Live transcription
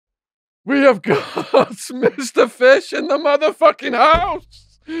We have got Mr. Fish in the motherfucking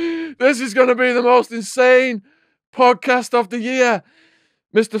house. This is going to be the most insane podcast of the year.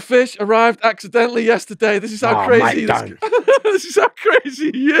 Mr. Fish arrived accidentally yesterday. This is how crazy this is how crazy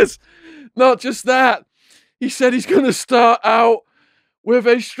he is. Not just that. He said he's going to start out with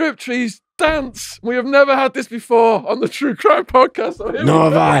a striptease dance. We have never had this before on the True Crime Podcast. So nor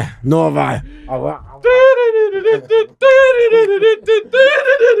have I. Nor have I. I'm going to get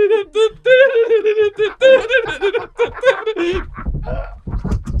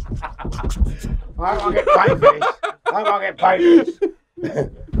paid for this. I'm going to get paid for this.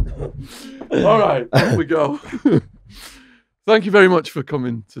 All right, off we go. Thank you very much for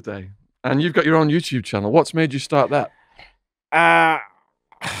coming today. And you've got your own YouTube channel. What's made you start that? By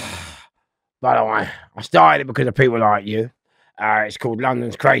the way, I started it because of people like you. It's called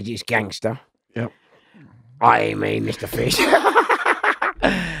London's Craziest Gangster. Yep. I mean, Mr. Fish.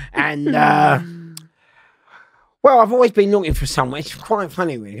 And, well, I've always been looking for somewhere. It's quite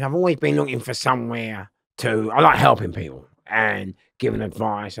funny, really. I've always been looking for somewhere to... I like helping people and giving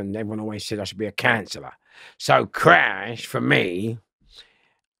advice, and everyone always said I should be a counsellor. So Crash, for me,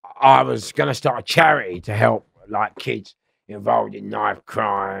 I was going to start a charity to help, like, kids involved in knife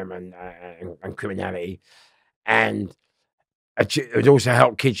crime and criminality. And it would also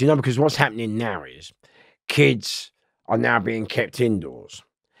help kids, you know, because what's happening now is kids are now being kept indoors.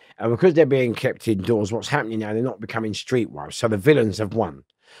 And because they're being kept indoors, what's happening now, they're not becoming streetwise. So the villains have won.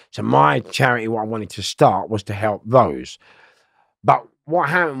 So my charity, what I wanted to start was to help those. But what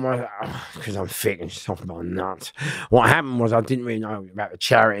happened was, because I'm thick and soft my nuts, what happened was I didn't really know about the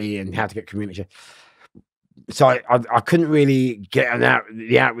charity and how to get community. So I couldn't really get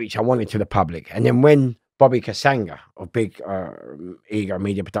the outreach I wanted to the public. And then when Bobby Kasanga of Big Ego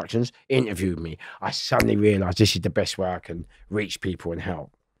Media Productions interviewed me, I suddenly realised this is the best way I can reach people and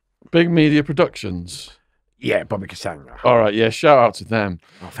help. Big Media Productions? Yeah, Bobby Kasanga. All right, yeah, shout out to them.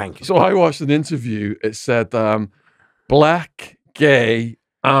 Oh, thank you. So I watched an interview. It said, black, gay,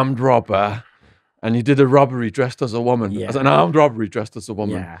 armed robber, and you did a robbery dressed as a woman. Yeah. As an armed robbery dressed as a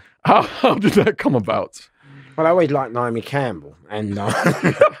woman. Yeah. How did that come about? Well, I always liked Naomi Campbell, and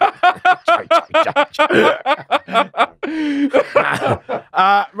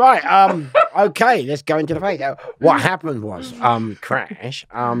right. Okay, let's go into the face. What happened was, Crash.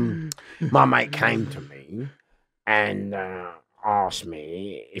 My mate came to me and asked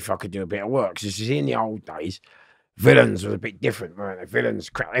me if I could do a bit of work. Because in the old days, villains was a bit different, weren't they?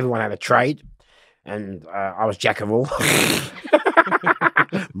 Villains, everyone had a trade, and I was jack of all,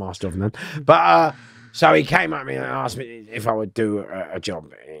 master of none. But so he came at me and asked me if I would do a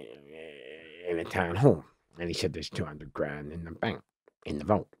job in a town hall. And he said there's 200 grand in the bank, in the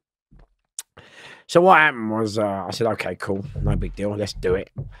vault. So what happened was I said, okay, cool, no big deal, let's do it.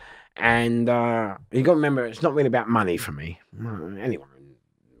 And you got to remember, it's not really about money for me. Anyone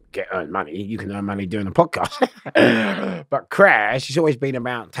can earn money. You can earn money doing a podcast. But Crash, it's always been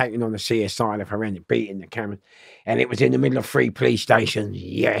about taking on the CSI of horrendous, beating the cameras. And it was in the middle of 3 police stations.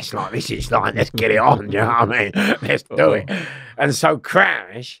 Yes, like this is like, let's get it on, you know what I mean? Let's do it. And so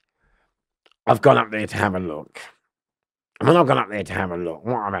Crash, I've gone up there to have a look. And when I've gone up there to have a look,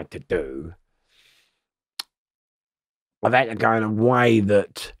 what I've had to do, I've had to go in a way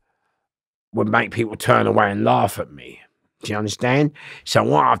that would make people turn away and laugh at me. Do you understand? So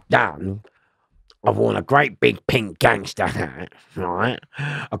what I've done, I've worn a great big pink gangster hat, right?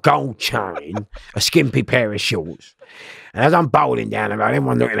 A gold chain, a skimpy pair of shorts. And as I'm bowling down the road,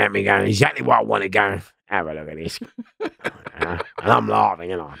 everyone looking at me going, exactly what I want to go, have a look at this. And I'm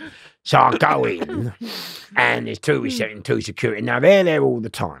laughing, you know. So I go in, and there's 2 reception, 2 security. Now, they're there all the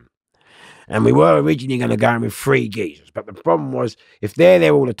time. And we were originally going to go in with 3 geezers. But the problem was, if they're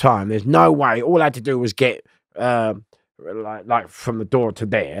there all the time, there's no way. All I had to do was get... like from the door to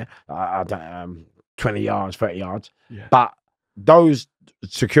there, 20 yards, 30 yards. Yeah. But those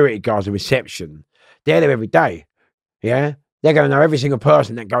security guards at reception, they're there every day. Yeah. They're going to know every single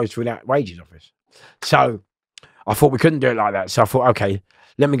person that goes through that wages office. So I thought we couldn't do it like that. So I thought, okay,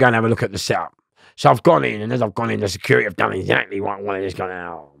 let me go and have a look at the setup. So I've gone in, and as I've gone in, the security have done exactly what I wanted. Just gone,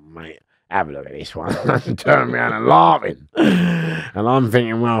 oh, mate, have a look at this one. Turn around and laughing. And I'm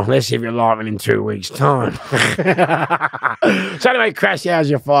thinking, well, let's see if you're laughing in 2 weeks' time. So anyway, Crash, how's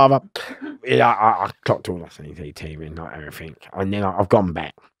your father? Yeah, I clocked all that CCTV and not everything. And then I've gone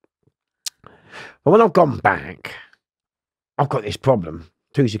back. But when I've gone back, I've got this problem.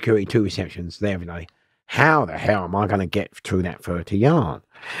 2 security, 2 receptions there every day. How the hell am I going to get through that 30 yard?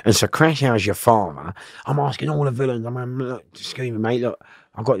 And so, Crash, how's your father? I'm asking all the villains. I'm look, excuse me, mate, look,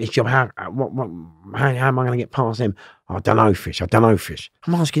 I've got this job. How am I going to get past them? I don't know, Fish. I don't know, Fish.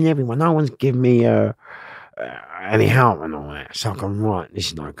 I'm asking everyone. No one's giving me any help and all that. So I'm going, right, this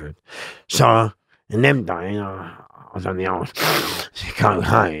is no good. So in them days, I was on the old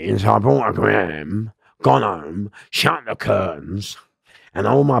cocaine. So I bought a gram, gone home, shut the curtains, and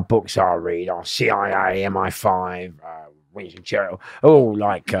all my books I read are CIA, MI5, Winston Churchill, all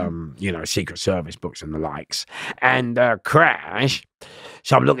like, Secret Service books and the likes. And Crash.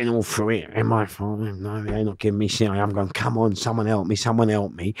 So I'm looking all through it. MI5, no, they're not giving me CIA. I'm going, come on, someone help me, someone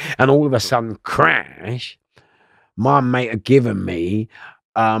help me. And all of a sudden, Crash, my mate had given me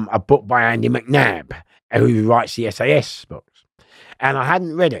a book by Andy McNabb, who writes the SAS books. And I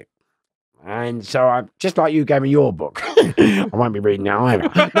hadn't read it. And so I, just like you gave me your book, I won't be reading now either.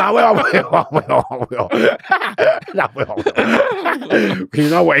 No, I will. No, I will. You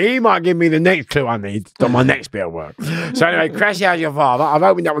know what? He might give me the next clue I need on my next bit of work. So anyway, Crash How's Your Father. I've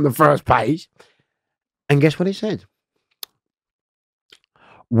opened up on the first page. And guess what it said?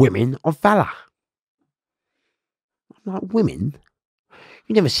 Women of Valour. I'm like, women?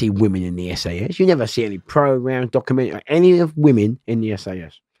 You never see women in the SAS. You never see any programs, documentary, any of women in the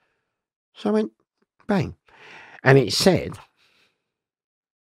SAS. So I went, bang. And it said,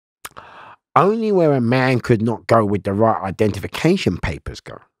 only where a man could not go with the right identification papers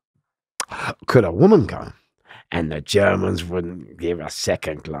go, could a woman go. And the Germans wouldn't give a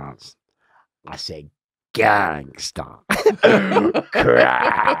second glance. I said, gangster.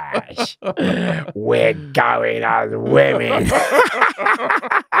 Crash. We're going as women.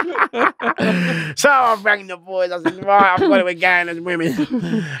 So I rang the boys. I said, right, I've got it, we're going as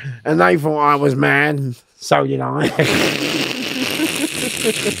women. And they thought I was mad. So did I.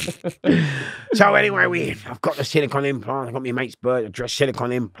 So anyway, I've got the silicone implants. I've got my mate's bird address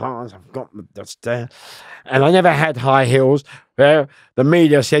silicone implants. I've got the and I never had high heels. The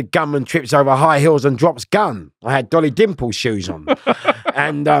media said gunman trips over high heels and drops gun. I had Dolly Dimple shoes on.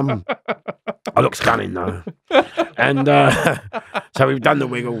 And I look stunning though. And so we've done the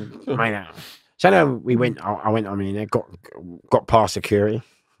wiggle, made out. So now we went, I went there, got past security.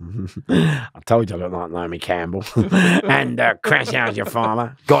 I told you I look like Naomi Campbell. And Crash How's Your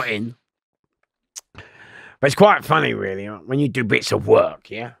Father. Got in. But it's quite funny, really, when you do bits of work,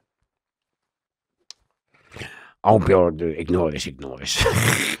 yeah? I'll be able to ignore this.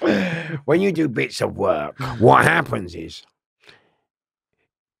 When you do bits of work, what happens is,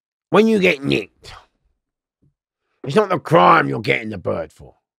 when you get nicked, it's not the crime you're getting the bird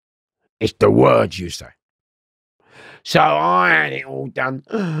for. It's the words you say. So I had it all done.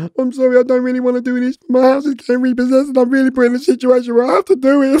 I'm sorry, I don't really want to do this. My house is getting repossessed and I'm really put in a situation where I have to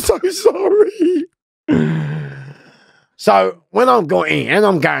do it. I'm so sorry. So when I got in and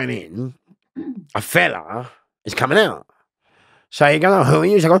I'm going in, a fella is coming out. So he goes, oh, who are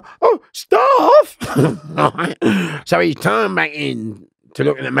you? So I go, oh, staff. Right. So he turned back in to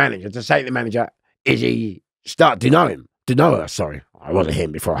look at the manager, to say to the manager, is he start to know him? To know her, sorry. I wasn't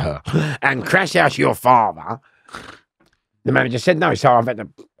him before her. And Crash How's Your Father. The manager said no, so I've had to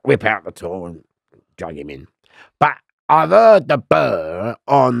whip out the tool and drag him in. But I've heard the bird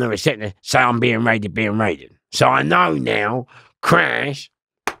on the reception say I'm being raided. So I know now, Crash,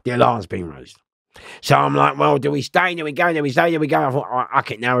 the alarm's been raised. So I'm like, well, do we stay? Do we go? Do we stay? Do we go? I thought, all right,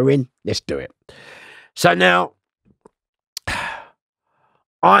 okay, now we're in. Let's do it. So now,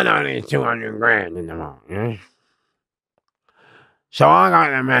 I know there's 200 grand in the market, yeah? So I go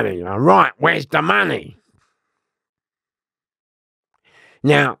to the manager, right, where's the money?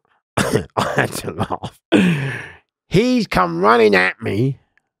 Now, I had to laugh. He's come running at me.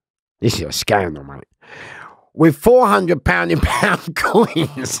 This is a scandal, mate. With £400 in pound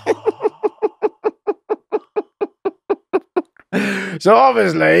coins. So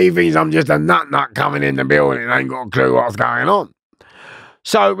obviously he thinks I'm just a nut coming in the building and ain't got a clue what's going on.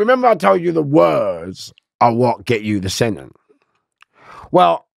 So remember I told you the words are what get you the sentence.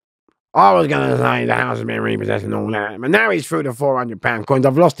 Well, I was going to say the house has been repossessed and all that, but now he's through the £400 coins.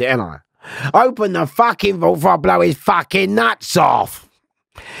 I've lost it, ain't I? Open the fucking vault before I blow his fucking nuts off.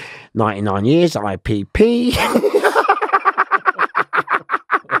 99 years, IPP.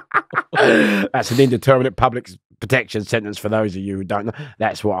 That's an indeterminate public protection sentence for those of you who don't know.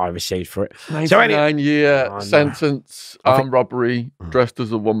 That's what I received for it. 99-year sentence, armed robbery, dressed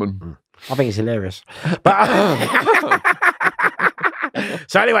as a woman. I think it's hilarious. But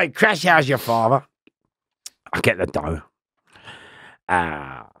so anyway, Crash How's Your Father. I get the dough.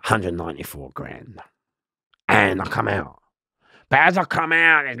 194 grand. And I come out. But as I come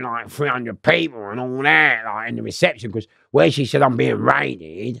out, there's like 300 people and all that, like in the reception, because where she said I'm being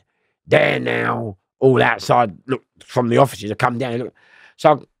raided, they're now all outside, look, from the offices. I come down and look.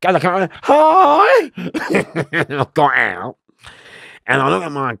 So I come, hi! And I got out, and I look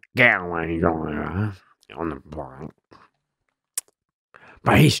at my getaway driver on the bike,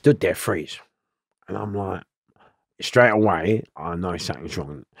 but he stood there freeze. And I'm like, straight away, I know something's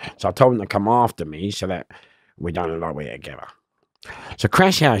wrong. So I told him to come after me so that we don't look like we're together. So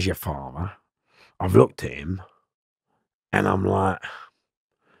Crash, how's your father? I've looked at him, and I'm like,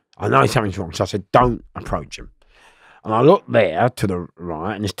 I know something's wrong. So I said, don't approach him. And I look there to the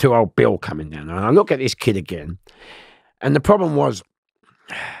right, and there's 2 old Bill coming down there. And I look at this kid again. And the problem was,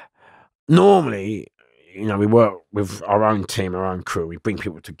 normally, you know, we work with our own team, our own crew. We bring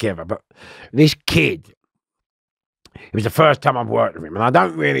people together. But this kid, it was the first time I've worked with him. And I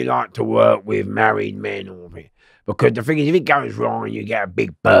don't really like to work with married men because the thing is, if it goes wrong and you get a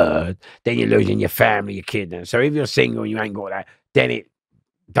big bird, then you're losing your family, your kid. So if you're single and you ain't got that, then it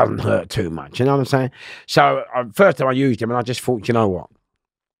doesn't hurt too much. You know what I'm saying? So first time I used him, and I just thought, you know what?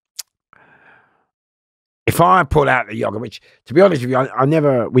 If I pull out the yoga, which, to be honest with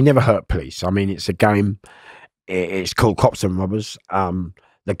you, we never hurt police. I mean, it's a game. It's called Cops and Robbers.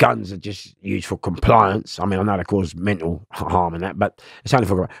 The guns are just used for compliance. I mean, I know they cause mental harm and that, but it's only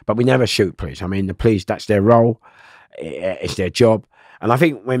for. But we never shoot police. I mean, the police, that's their role. It's their job. And I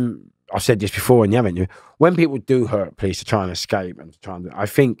think when I've said this before in the other, when people do hurt police to try and escape and I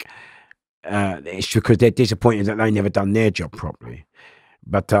think it's because they're disappointed that they never done their job properly.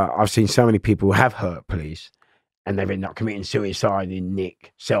 But I've seen so many people who have hurt police and they've ended up committing suicide,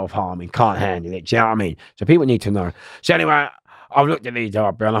 nick, self-harming, can't handle it. Do you know what I mean? So people need to know. So anyway, I've looked at these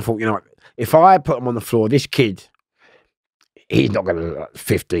up and I thought, you know what, if I put them on the floor, this kid, he's not going to look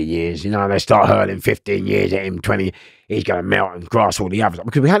 15 years. You know, they start hurling 15 years at him, 20, he's going to melt and grass all the others.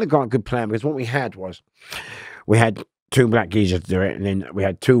 Because we hadn't got a good plan, because what we had was, we had 2 black geezers to do it, and then we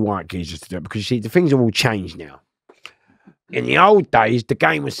had 2 white geezers to do it. Because you see, the things have all changed now. In the old days, the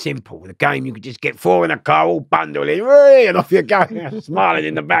game was simple. The game, you could just get 4 in a car, all bundle in, and off you go, smiling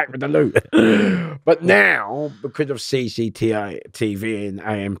in the back with the loot. But now, because of CCTV and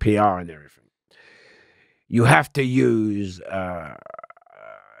AMPR and everything, you have to use,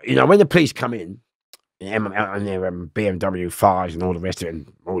 you know, when the police come in, and their BMW 5s and all the rest of it,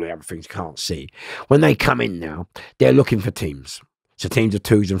 and all the other things you can't see, when they come in now, they're looking for teams. So teams of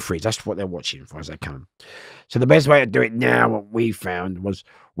 2s and 3s. That's what they're watching for as they come. So the best way to do it now, what we found, was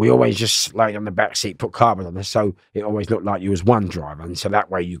we always just laid on the back seat, put carbon on there, so it always looked like you was one driver, and so that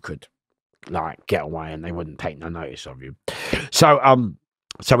way you could, like, get away and they wouldn't take no notice of you. So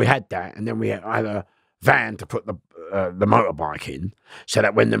so we had that, and then I had a van to put the motorbike in, so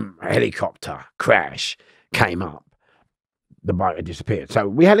that when the helicopter crash came up, the bike had disappeared. So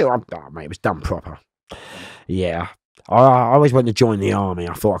we had it up there, mate. It was done proper. Yeah. I always wanted to join the army.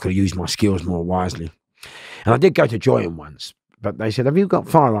 I thought I could use my skills more wisely. And I did go to join once, but they said, have you got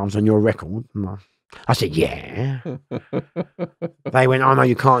firearms on your record? And I said, yeah. They went, oh, no,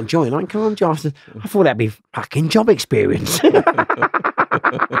 you can't join. I can't join. I thought that'd be fucking job experience.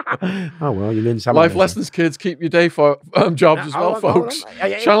 Oh, well, you learn something. Life lessons, kids. Keep your day for jobs as well, folks.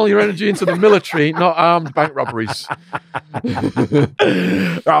 Channel your energy into the military, not armed bank robberies.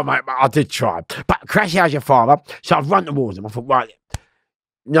 Oh, mate, I did try. But Crash, how's your father? So I've run towards him. I thought, right,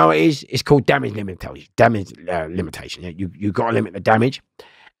 no, it's called damage limitation. Limitation. Yeah, you got to limit the damage.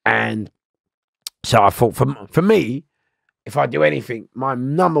 And so I thought, for me, if I do anything, my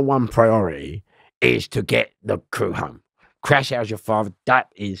 #1 priority is to get the crew home. Crash, how's your father? That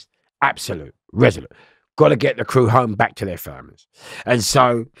is absolute, resolute. Got to get the crew home back to their families. And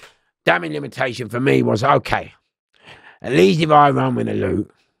so, damage limitation for me was, okay, at least if I run with a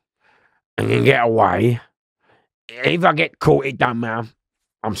loot and can get away, if I get caught, it don't matter,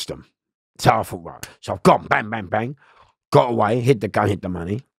 I'm stunned. So I thought, right. So I've gone, bang, bang, bang, got away, hit the gun, hit the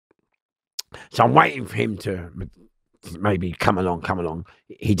money. So I'm waiting for him to maybe come along.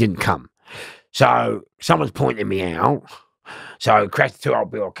 He didn't come. So someone's pointing me out. So Crash, 2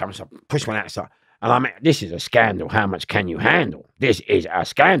 old Bill comes up, push one outside. And I'm like, this is a scandal. How much can you handle? This is a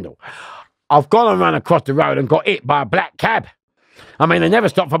scandal. I've gone and run across the road and got hit by a black cab. I mean, they never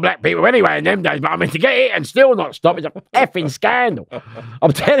stop for black people anyway in them days, but I mean, to get hit and still not stop is a effing scandal.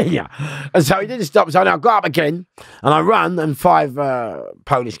 I'm telling you. And so he didn't stop. So now I got up again and I run, and 5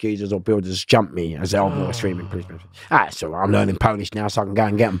 Polish geezers or builders jumped me as they were screaming policemen. That's all right. I'm learning Polish now, so I can go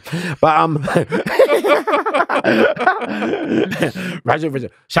and get them. But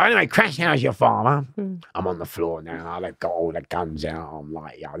so anyway, Crash, how's your farmer? I'm on the floor now. They've got all the guns out. I'm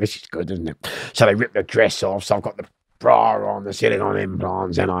like, yeah, this is good, isn't it? So they ripped the dress off. So I've got the bra on, the silicone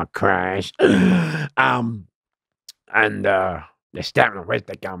implants, and I crashed. And they're stabbing them. Where's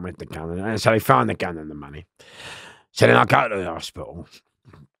the gun? And so they find the gun and the money. So then I go to the hospital,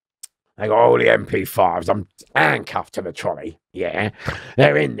 They got all the MP5s. I'm handcuffed to the trolley. Yeah,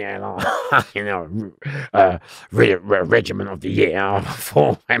 they're in there like, you know, regiment of the year.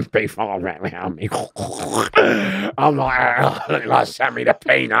 4 MP5s right around me. I'm like, looking like Sammy the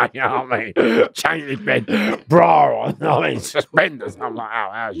Peanut, you know what I mean? Change his bed, bra on, I mean, suspenders. I'm like,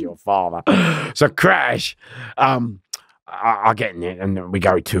 oh, how's your father? So crash. I get in there and we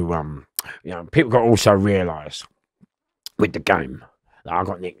go to, you know, people got to also realise with the game. I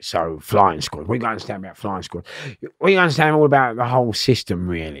got nicked, so flying squad. What you got to understand about flying squad? What you understand all about the whole system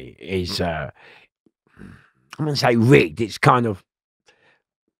really is, I'm going to say rigged. It's kind of,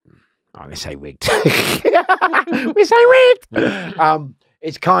 let's say rigged. We say rigged.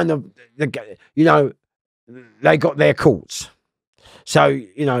 It's kind of, you know, they got their courts. So,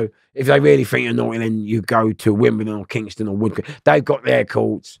 you know, if they really think you're naughty, then you go to Wimbledon or Kingston or Woodcote. They've got their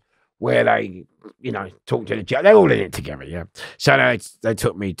courts where they, you know, talk to the judge. They're all in it together, yeah. So they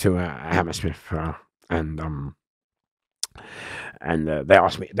took me to Hammersmith, and they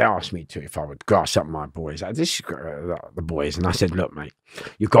asked me to if I would grass up my boys. The boys, and I said, look, mate,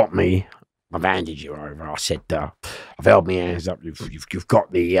 you got me. I've handed you over. I said, I've held my hands up. You've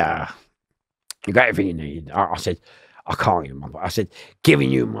got the, you got everything you need. I said, I can't give my boys. I said,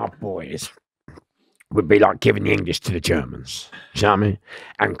 giving you my boys would be like giving the English to the Germans. You know what I mean?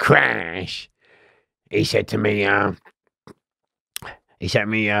 And Crash, he said to me, you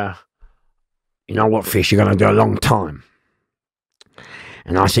know what, Fish, you're going to do a long time.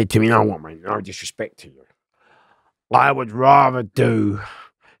 And I said to him, you know what, mate, no disrespect to you. I would rather do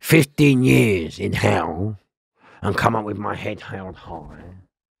 15 years in hell and come up with my head held high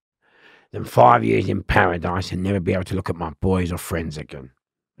than 5 years in paradise and never be able to look at my boys or friends again.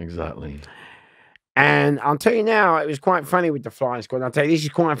 Exactly. And I'll tell you now, it was quite funny with the flying squad. I'll tell you, this is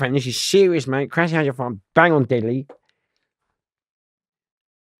quite funny. This is serious, mate. Crash out your phone, bang on deadly.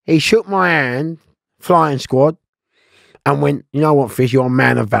 He shook my hand, flying squad, and went, you know what, Fish, you're a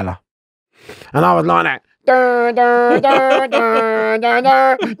man of valour. And I was like that.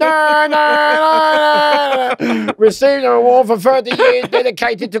 Received an award for 30 years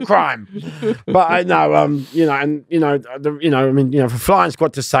dedicated to crime. But I know, you know, and you know, I mean, you know, for flying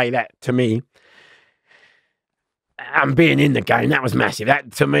squad to say that to me, and being in the game, that was massive.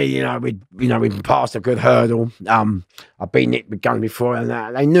 That to me, you know, we'd passed a good hurdle. I've been nicked with guns before, and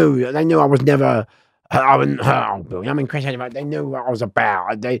they knew I was never. I wouldn't hurt old Bill. I mean, Chris, they knew what I was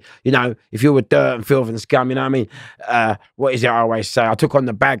about. They, you know, if you were dirt and filth and scum, you know what I mean? What is it I always say? I took on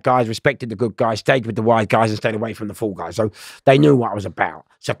the bad guys, respected the good guys, stayed with the wise guys, and stayed away from the fool guys. So they knew what I was about.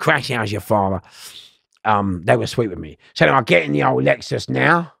 So Crash, how's your father? They were sweet with me. So then I get in the old Lexus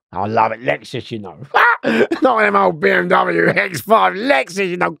now. I love it. Lexus, you know. Not them old BMW X5 Lexus,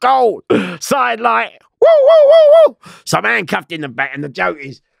 you know, gold. Side light. Woo, woo, woo, woo. So I'm handcuffed in the back, and the joke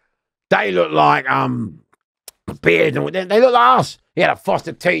is, they look like beard, and they look like us. He had a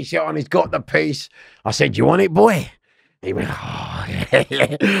Foster t-shirt on, he's got the piece. I said, you want it, boy? He went, oh,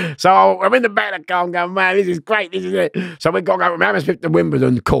 yeah. So I'm in the back of the car, I'm going, man, this is great, this is it. So we got to go from Hammersmith to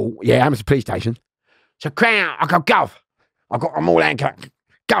Wimbledon, cool. Yeah, Hammersmith police station. So crown, I go, Gov. I'm all handcuffed.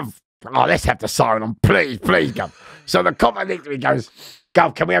 Gov, oh, let's have the siren on, please, Gov. So the cop next to me goes,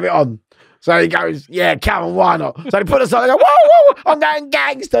 Gov, can we have it on? So he goes, yeah, come on, why not? So they put us on, they go, whoa, whoa, I'm going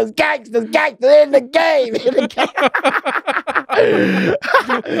gangsters in the game.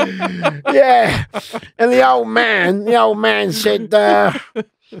 Yeah. And the old man said,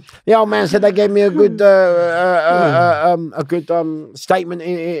 they gave me a good statement.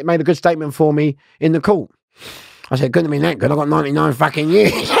 It made a good statement for me in the court. I said, couldn't have been that good. I got 99 fucking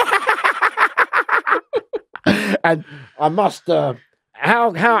years. And I must,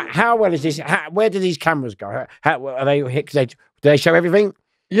 how well is this? Where do these cameras go? How are they? Do they show everything?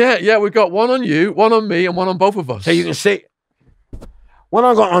 Yeah, we've got one on you, one on me, and one on both of us. So you can see. When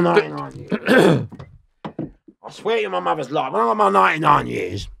I got my 99 years, I swear to my mother's life, when I got my 99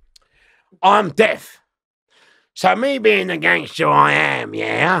 years, I'm deaf. So me being the gangster I am,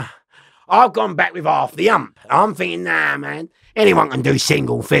 yeah, I've gone back with half the ump. I'm thinking, nah, man, anyone can do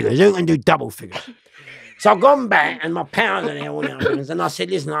single figures. Who can do double figures? So I've gone back, and my pals are there, all the other things, and I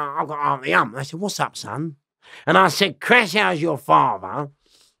said, listen, I've got half the ump. And I said, what's up, son? And I said, Crash, how's your father?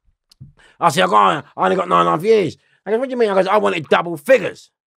 I said, I only got 9.5 years. I goes, what do you mean? I goes, I wanted double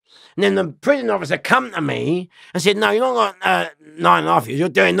figures. And then the prison officer come to me and said, no, you're not got 9.5 years, you're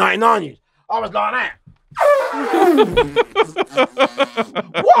doing 99 years. I was like that.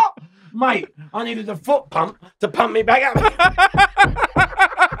 What? Mate, I needed a foot pump to pump me back up.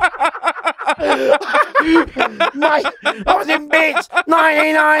 Mate, I was in bits,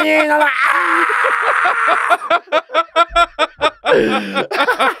 99 years, I'm like,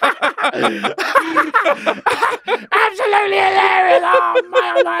 Absolutely hilarious. Oh,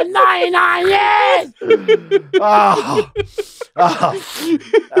 man, like 99 years.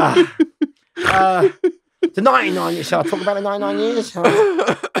 The 99 years. Shall I talk about the 99 years?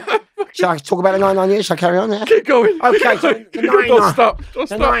 Shall I talk about the 99 years? Shall I carry on there? Keep going. Okay, so the 99, Don't stop. Don't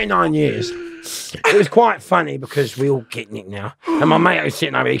the stop. 99 years. It was quite funny because we all get nicked now. And my mate was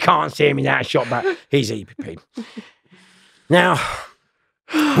sitting over there, he can't see me now, shot back. He's EPP. Now,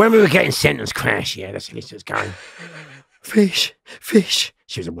 when we were getting sentenced, Crash, the solicitor's going, Fish.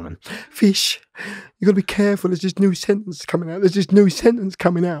 She was a woman. Fish, you got to be careful. There's this new sentence coming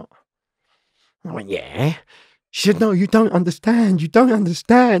out. I went, yeah. She said, no, you don't understand.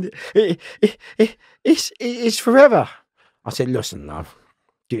 It's forever. I said, listen, love,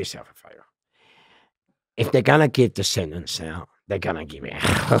 do yourself a favour. If they're going to give the sentence out, they're going to give it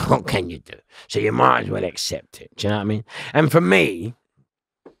out. What can you do? So you might as well accept it. Do you know what I mean? And for me,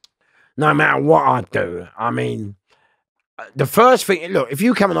 no matter what I do, I mean, the first thing, look, if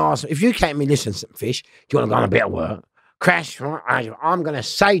you came to me, listen, Fish, do you want to go on a bit of work? Crash, I'm going to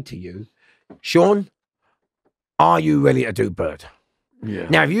say to you, Shaun, are you ready to do bird? Yeah.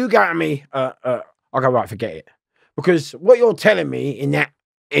 Now, if you go to me, I'll go, right, forget it. Because what you're telling me in that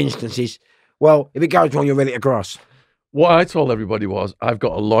instance is, well, if it goes wrong, you're ready to grass. What I told everybody was, I've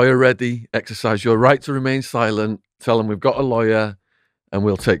got a lawyer ready. Exercise your right to remain silent. Tell them we've got a lawyer and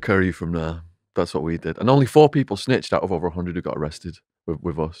we'll take care of you from there. That's what we did. And only 4 people snitched out of over 100 who got arrested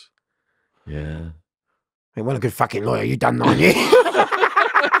with us. Yeah. Hey, what a good fucking lawyer. You done 9 years.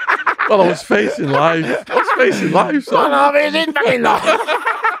 Well, I was facing life. So. No, it is fucking life.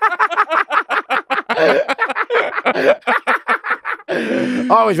 I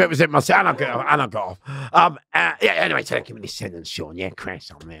always represent myself, and I got off. Anyway, so give me this sentence, Shaun. Yeah,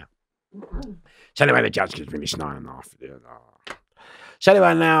 crash on there. So anyway, the judge gives me this 9.5. So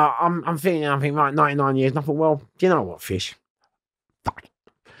anyway, now I'm thinking, right, 99 years. And I thought, well, do you know what, Fish? Fuck it.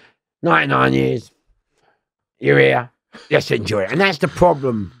 99 years. You're here. Let's enjoy it. And that's the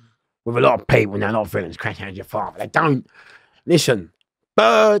problem with a lot of people now, a lot of villains crashing out your father. They don't listen.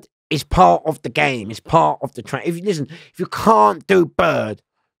 Bird is part of the game. It's part of the train. If you can't do bird,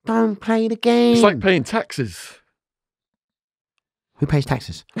 don't play the game. It's like paying taxes. Who pays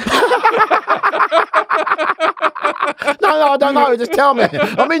taxes? No, I don't know. Just tell me.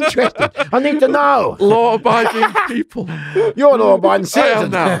 I'm interested. I need to know. Law-abiding people. You're a law-abiding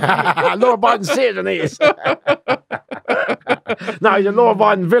citizen. I am now. Law-abiding citizen he is. No, he's a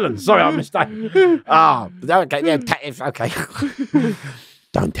law-abiding villain. Sorry, I mistaken. Okay, yeah, okay.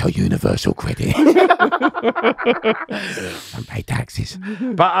 Don't tell Universal Credit. Don't pay taxes.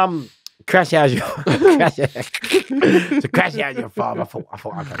 But crash out your father. I thought,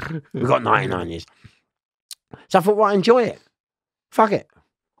 okay, we've got 99 years. So I thought, well, enjoy it. Fuck it.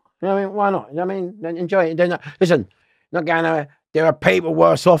 You know what I mean? Why not? You know what I mean? Enjoy it. Listen, not going nowhere. There are people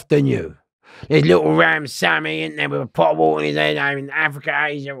worse off than you. There's little Ram Sammy in there with a pot of water in his head in Africa,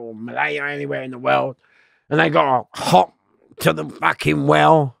 Asia, or Malaya, anywhere in the world. And they got to hop to the fucking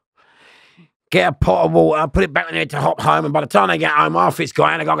well, get a pot of water, put it back in there to hop home, and by the time they get home, half it's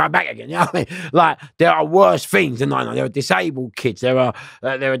gone, and they got to go back again. You know what I mean? Like, there are worse things than that. There are disabled kids. There are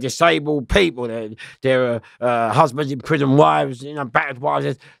disabled people. There are husbands in prison, wives, battered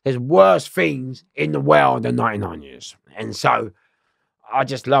wives. There's worse things in the world than 99 years. And so I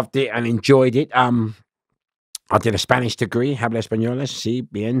just loved it and enjoyed it. I did a Spanish degree, habla español, sí,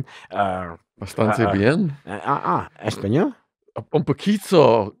 bien. Bastante bien. Español. Un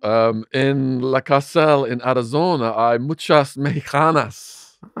poquito. En la cárcel en Arizona hay muchas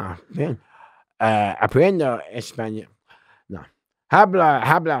mexicanas. Bien. Aprendo español. No.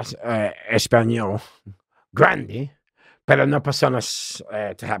 Hablas español grande, pero no personas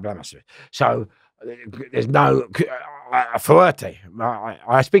te hablamos. So there's no fuerte.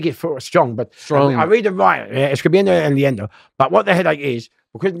 I speak it strong, but strong. I read it right. Escribiendo en liendo. But what the headache is,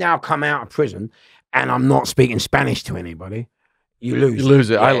 because now I've come out of prison and I'm not speaking Spanish to anybody, you lose. You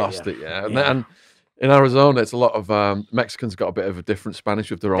lose it. Yeah, I lost it. And in Arizona, it's a lot of Mexicans got a bit of a different Spanish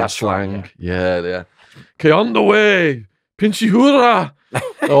with their own slang. Right, yeah. Que onda, way? Pinche hura.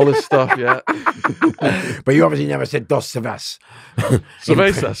 All this stuff, yeah. But you obviously never said dos cervezas.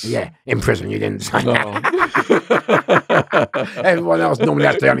 Cervezas? Yeah, in prison you didn't say no. that. Everyone else normally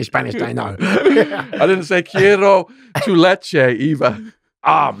has the only Spanish they know. I didn't say quiero tu leche either.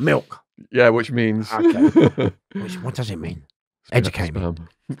 Milk. Yeah, which means... Okay. What does it mean? Educate me.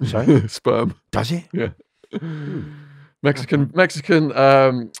 Sorry? Sperm. Does it? Yeah. Mexican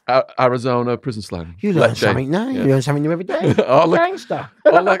Arizona prison slang. You learn something new. Yeah. You learn something new every day. La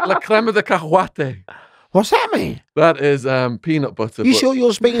crema de cacahuate. What's that mean? That is peanut butter. You sure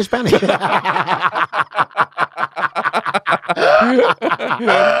you're speaking Spanish?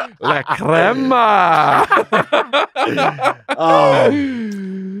 La crema. Oh.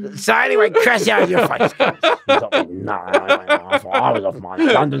 So anyway, crash out of your face. No, I was off my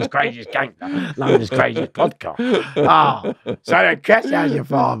London's craziest gangster, London's craziest podcast. Oh, so anyway, crash out of your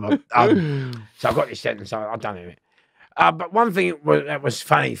father. So I got this sentence. I've done it. But one thing that was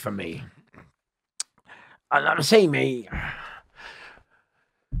funny for me. See me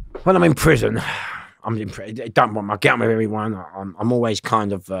when I'm in prison. I'm in prison. Don't want my get on with everyone. I'm always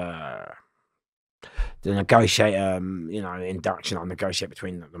kind of the negotiator. Induction. I negotiate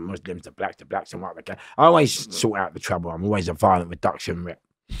between the Muslims, the blacks, and what they can. I always sort out the trouble. I'm always a violent reduction rep.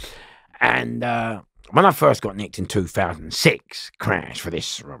 And when I first got nicked in 2006, crash for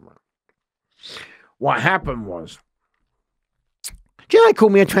this robbery. What happened was, do you know they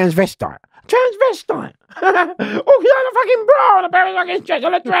called me a transvestite? Transvestite. Walking on a fucking bra and a pair of fucking dress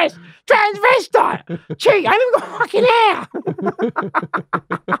on a dress. Transvestite. Gee, I ain't even got fucking hair.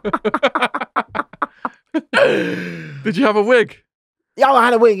 Did you have a wig? Yeah, I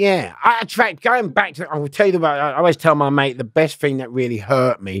had a wig, yeah. In fact, going back to, I will tell you about, I always tell my mate, the best thing that really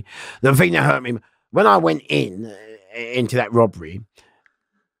hurt me, when I went into that robbery,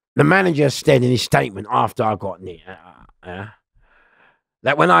 the manager said in his statement after I got nicked,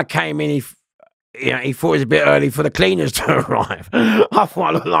 that when I came in, he thought it was a bit early for the cleaners to arrive. I thought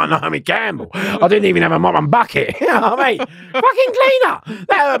I looked like Naomi Campbell. I didn't even have a mop and bucket. You know what I mean? Fucking cleaner.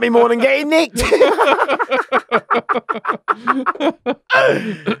 That hurt me more than getting nicked.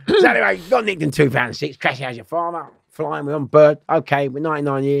 So anyway, got nicked in 2006. Crash out your father. Flying with on bird. Okay, we're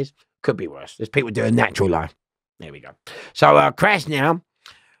 99 years. Could be worse. There's people doing natural life. There we go. So crash now.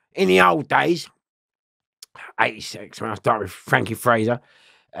 In the old days, 86, when I started with Frankie Fraser,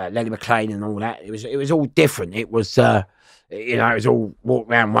 Lenny McLean and all that, it was all different. It was, it was all walk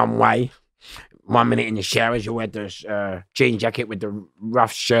around one way. 1 minute in the showers, you had the jean jacket with the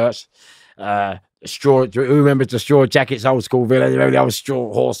rough shirts, straw. Who remembers the straw jackets, old school villa? The old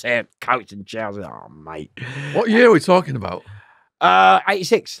straw horsehair coats and trousers. Oh, mate. What year are we talking about?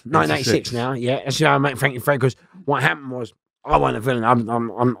 86, 1986 now. Yeah, that's how I met Frankie Fraser, because what happened was, I wasn't a villain.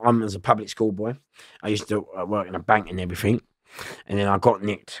 I'm as a public school boy. I used to work in a bank and everything. And then I got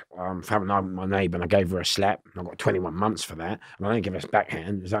nicked for having an my neighbour, and I gave her a slap. I got 21 months for that. And I didn't give her a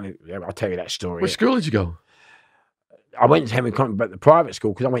backhand. It was only, I'll tell you that story. Which school did you go? I went to Henry Conant, but the private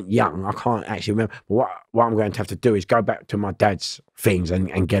school, because I went young, I can't actually remember. But what I'm going to have to do is go back to my dad's things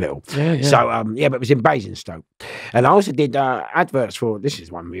and get it all. Yeah. So, but it was in Basingstoke. And I also did adverts for, this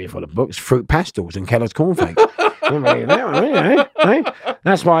is one really for the books, Fruit Pastels and Kellogg's Cornflakes.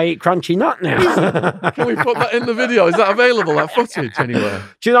 That's why I eat crunchy nut now. Can we put that in the video? Is that available, that footage, anywhere?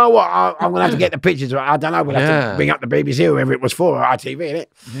 Do you know what? I'm going to have to get the pictures. I don't know. We'll have to bring up the BBC, whoever it was for, ITV, innit?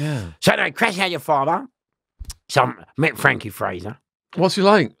 Yeah. So anyway, crash out your father. So I met Frankie Fraser. What's he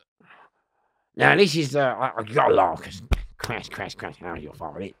like? Now, this is, I got to laugh, because crash out your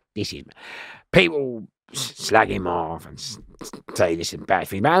father. This is, people slag him off and say this is bad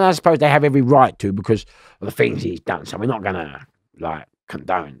thing. And I suppose they have every right to, because of the things he's done. So we're not going to,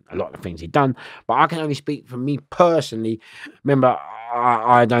 condone a lot of the things he's done. But I can only speak for me personally. Remember,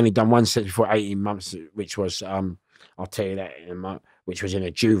 I had only done one sentence for 18 months, which was, I'll tell you that in a moment, which was in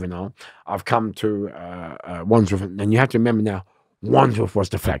a juvenile. I've come to Wandsworth, and you have to remember now, Wandsworth was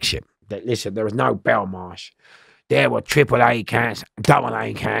the flagship. Listen, there was no Belmarsh. There were AAA cats,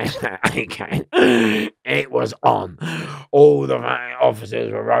 AA cats, A cats. It was on. All the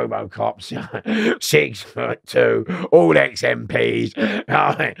officers were RoboCops, 6'2", all ex-MPs,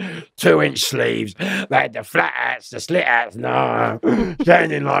 2-inch sleeves. They had the flat hats, the slit hats,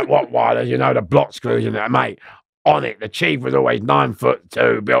 standing like Rottweilers, the block screws and that, mate. On it. The chief was always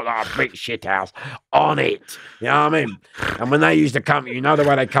 9'2", built like a big shit house. On it. You know what I mean? And when they used to come, the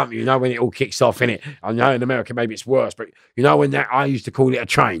way they come, when it all kicks off, innit? I know in America maybe it's worse, but when that, I used to call it a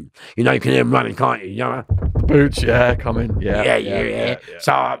train. You can hear them running, can't you? Boots, coming. Yeah.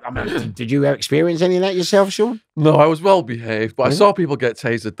 So, did you experience any of that yourself, Shaun? No, I was well behaved, but I saw people get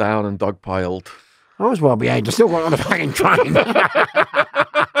tasered down and dogpiled. I was well behaved. I still got on the fucking train.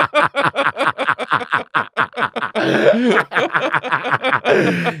 I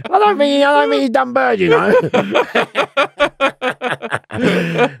don't mean he's done bird,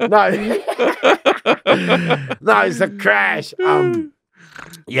 No, it's a crash. So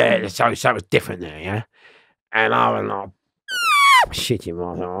it was different there, yeah. And I was like, shitting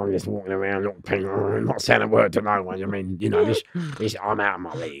myself. I'm just walking around, not saying a word to no one. This I'm out of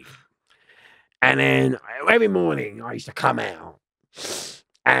my league. And then every morning I used to come out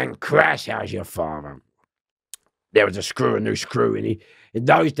and crash out your father. there was a new screw, and in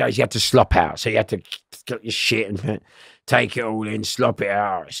those days you had to slop out, so you had to get your shit and take it all in, slop it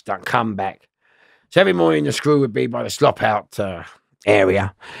out, it's done, come back. So every morning the screw would be by the slop out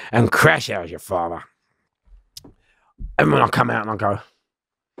area and crash out your father. And when I come out and I go,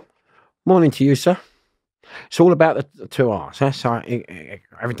 morning to you, sir. It's all about the 2 R's. So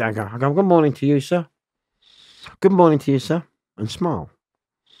every day I go, good morning to you, sir. Good morning to you, sir. And smile.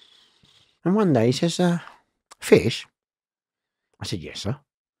 And one day he says, fish? I said, yes, sir.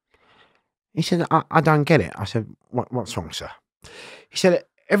 He said, I don't get it. I said, what's wrong, sir? He said,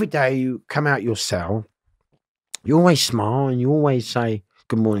 every day you come out your cell, you always smile and you always say,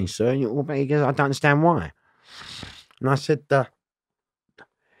 good morning, sir. And he goes, I don't understand why. And I said,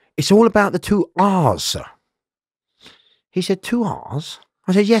 it's all about the 2 R's, sir. He said, 2 R's?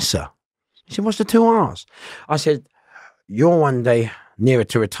 I said, yes, sir. He said, what's the 2 R's? I said, you're one day nearer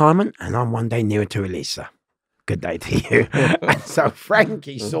to retirement and I'm one day nearer to release, sir. Good day to you. And so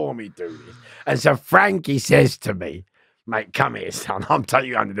Frankie saw me do this. And so Frankie says to me, mate, come here, son. I'm taking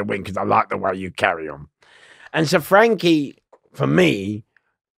you under the wing because I like the way you carry on. And so Frankie, for me,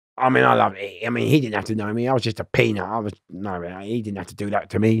 I mean, I love it. I mean, he didn't have to know me. I was just a peanut. He didn't have to do that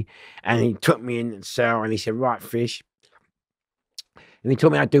to me. And he took me in the cell and he said, right, Fish. And he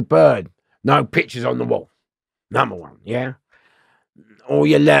told me how to do bird. No pictures on the wall. Number 1, yeah? All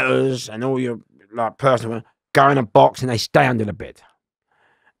your letters and all your personal go in a box and they stay under the bed.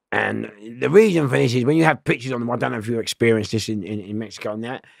 And the reason for this is when you have pictures on the wall, I don't know if you've experienced this in Mexico and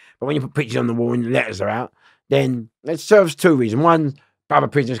that, but when you put pictures on the wall and the letters are out, then it serves 2 reasons. One, other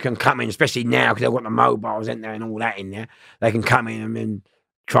prisoners can come in, especially now because they've got the mobiles in there and all that in there. They can come in and then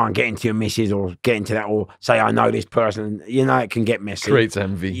try and get into your missus or get into that or say, I know this person. You know, it can get messy. Creates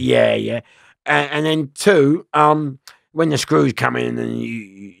envy. Yeah, yeah. And then 2, when the screws come in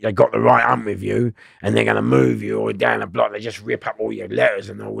and they got the right hump with you and they're going to move you or down the block, they just rip up all your letters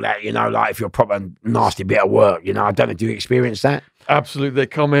and all that, you know, like if you're a proper nasty bit of work, you know. I don't know, do you experience that? Absolutely. They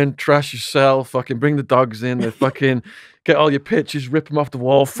come in, trash your cell, fucking bring the dogs in, they fucking get all your pictures, rip them off the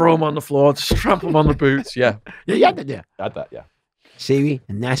wall, throw them on the floor, stramp them on the boots. Yeah. Yeah, you had that, yeah. I had that, yeah. See,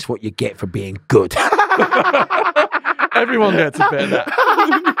 and that's what you get for being good. Everyone gets a bit of that.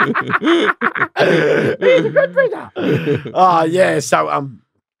 He's a good brother. Oh, yeah. So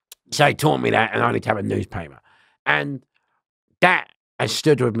he taught me that, and I need to have a newspaper. And that has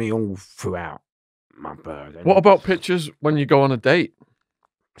stood with me all throughout my bird. What about pictures when you go on a date?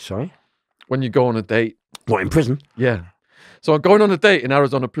 Sorry? When you go on a date. What, in prison? Yeah. So going on a date in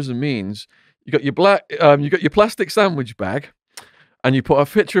Arizona prison means you got your plastic sandwich bag, and you put a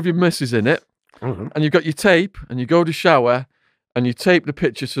picture of your missus in it, and you've got your tape, and you go to shower, and you tape the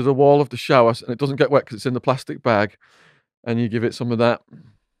picture to the wall of the shower, and it doesn't get wet because it's in the plastic bag, and you give it some of that.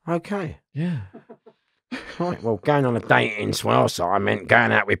 Okay. Yeah. Right, well, going on a date in Swelsa, I meant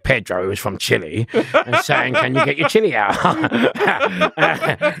going out with Pedro, who was from Chile, and saying, can you get your chili out?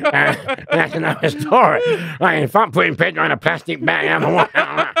 That's another story. Like, if I'm putting Pedro in a plastic bag, well,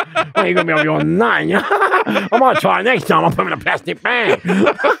 you're going to be on your nine. I might try it next time. I'll put him in a plastic bag.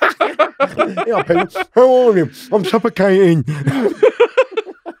 Yeah, Pedro, how are you? I'm suffocating.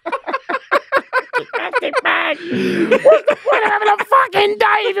 Plastic bag. What's the point of having a fucking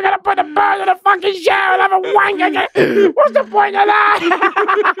day if you're going to put the bird in a fucking shower and have a wank again? What's the point of that?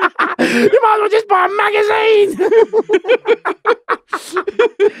 You might as well just buy a magazine.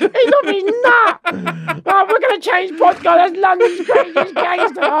 He's not his nut. Oh, we're going to change podcast. That's London's greatest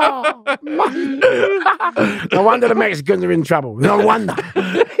gangster. Oh, no wonder the Mexicans are in trouble. No wonder.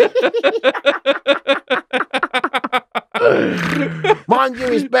 Mind you,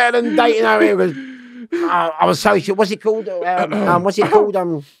 it's better than dating over here because I was social. What's it called? When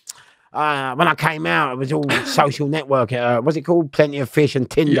I came out, it was all social network. What's it called? Plenty of Fish and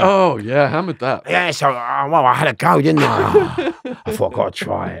Tinder. Oh, yeah, hammered that. Yeah, so, well, I had a go, didn't I? I thought I'd got to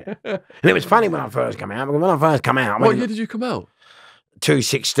try it. And it was funny when I first came out. Because when I first came out... What year did you come out?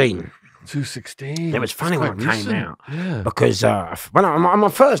 2016. 2016. It was funny when I came out. Yeah. Because when on my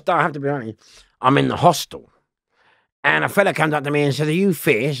first day, I have to be honest, I'm in the hostel. And a fella comes up to me and said, are you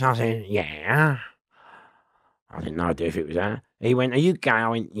Fish? I said, yeah. I didn't know if it was that. He went, are you gay? I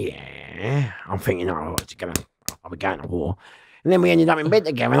went, yeah. I'm thinking, I'll be going to war. And then we ended up in bed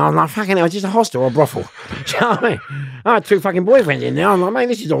together, and I was like, fucking hell, it's just a hostel or a brothel. Do you know what I mean? I had 2 fucking boyfriends in there. I was like, mate,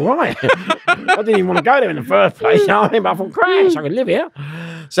 this is all right. I didn't even want to go there in the first place. You know what I mean? But I thought, crash, I could live here.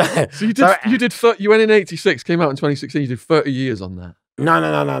 So you went in 86, came out in 2016, you did 30 years on that. No.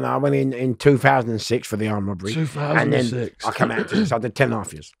 I went in 2006 for the armed robbery. 2006. And then I came out, so I did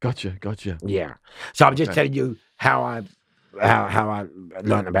 10.5 years. Gotcha. Yeah. So I'm just telling you how I how I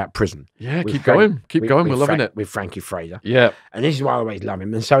learned about prison. Yeah, keep going. Keep going. We're loving it. With Frankie Fraser. Yeah. And this is why I always love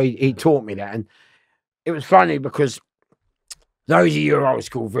him. And so he taught me that. And it was funny because those of you old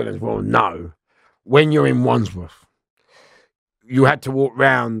school villains will know when you're in Wandsworth, you had to walk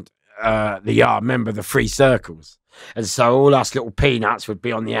round the yard, remember the 3 circles. And so all us little peanuts would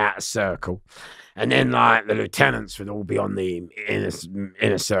be on the outer circle. And then like the lieutenants would all be on the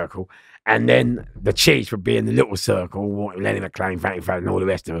inner circle. And then the chiefs would be in the little circle, Lenny McLean, Frankie Fraser, and all the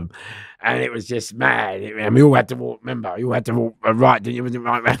rest of them. And it was just mad. And we all had to walk, remember, you all had to walk right, didn't you? It wasn't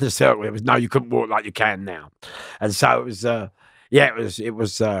right around the circle. It was, no, you couldn't walk like you can now. And so it was, it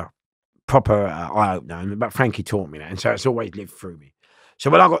was proper eye-opener. But Frankie taught me that. And so it's always lived through me. So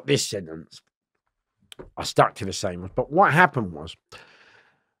when I got this sentence, I stuck to the same one. But what happened was,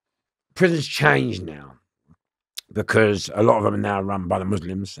 prisons changed now because a lot of them are now run by the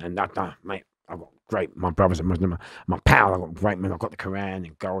Muslims. And mate, I've got great, my brother's a Muslim, my pal, I've got great men, I've got the Quran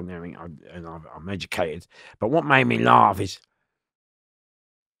and gold and everything, and I'm educated. But what made me laugh is,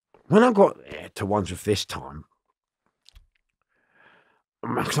 when I got to Wandsworth this time,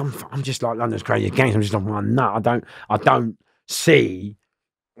 I'm just like London's craziest gangs. I'm just on one nut. I don't see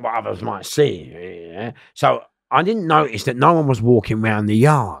what others might see. Yeah? So I didn't notice that no one was walking around the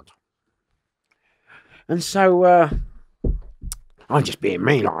yard. And so I'm just being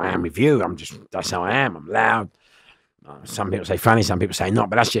me like I am with you. That's how I am. I'm loud. Some people say funny, some people say not,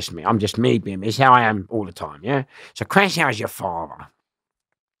 but that's just me. I'm just me being me. It's how I am all the time, yeah? So Crash, how's your father?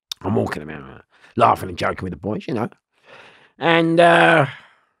 I'm walking around laughing and joking with the boys, you know. And all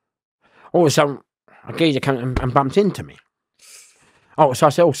of a sudden, a geezer came and bumped into me. Oh, so I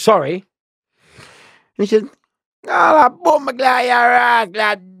said, oh, sorry. And he said, oh, boom,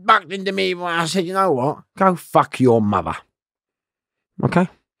 glad bumped into me. I said, you know what? Go fuck your mother. Okay?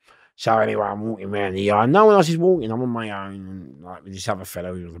 So anyway, I'm walking around the yard. No one else is walking. I'm on my own. And like with this other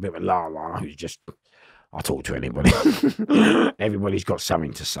fellow who was a bit of a la-la, who's just, I'll talk to anybody. Everybody's got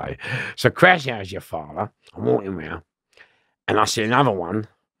something to say. So Crash, how's your father? I'm walking around. And I see another one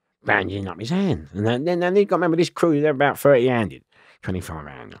bandaging up his hand. And then you've got, remember, this crew, they're about 30-handed,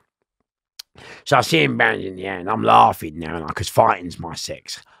 25-handed. So I see him bandaging the hand. I'm laughing now, because fighting's my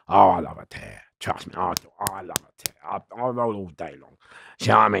sex. Oh, I love a tear. Trust me, I love a tear. I roll all day long. See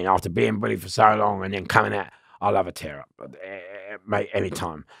what I mean? After being bullied for so long and then coming out, I love a tear up, mate, any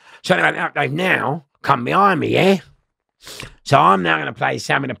time. So anyway, they've now come behind me, yeah? So I'm now going to play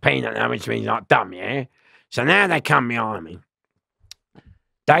Sammy the Peanut now, which means like dumb, yeah? So now they come behind me.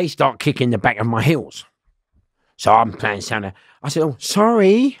 They start kicking the back of my heels. So I'm playing Sammy. I said, oh,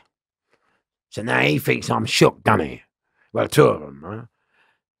 sorry. So now he thinks I'm shook, doesn't he? Well, 2 of them, right?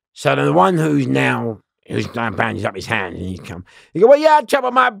 So the one who's now bandaged up his hands and he's come. He go, what you had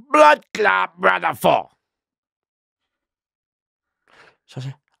trouble my blood clot brother for? So I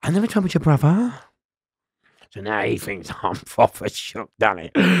said, I never troubled your brother. So now he thinks I'm proper shook,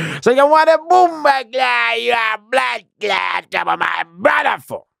 doesn't he? So he go, what a boomba glad you have blood clot trouble my brother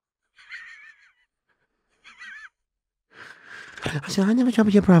for? I said, I never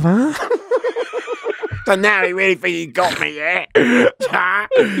troubled your brother. So now he really thinks he got me, yeah? So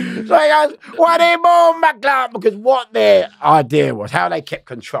he goes, what a boomba clot? Because what their idea was, how they kept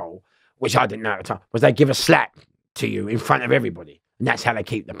control, which I didn't know at the time, was they give a slap to you in front of everybody. And that's how they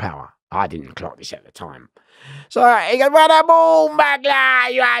keep the power. I didn't clock this at the time. So he goes, what a boomba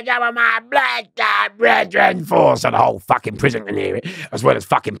clot, you had some of my blood clot brethren for. So the whole fucking prison can hear it, as well as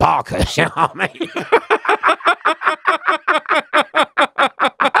fucking Parker, you know what I mean?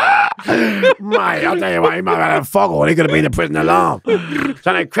 Mate, I'll tell you what, he might have had a fog on. He's going to be in the prison alarm.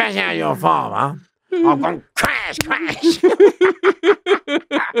 So they crash out your father. I've gone crash.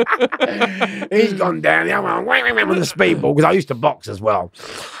 He's gone down. The other one with the speedball, because I used to box as well.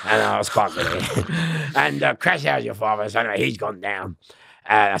 And I was quite good at it. And crash out your father. So anyway, he's gone down.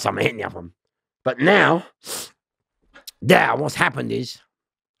 So I'm hitting the other one. But now, what's happened is,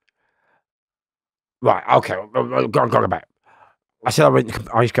 right, okay, go back. I said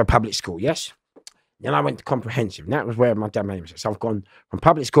I used to go to public school, yes? Then I went to comprehensive, and that was where my dad made me. So I've gone from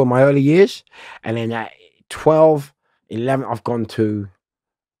public school in my early years, and then at 12, 11, I've gone to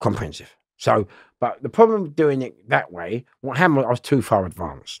comprehensive. So, but the problem with doing it that way, what happened was I was too far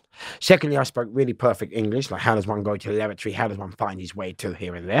advanced. Secondly, I spoke really perfect English, like how does one go to the lavatory, how does one find his way to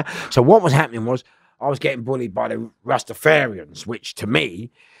here and there. So what was happening was I was getting bullied by the Rastafarians, which to me,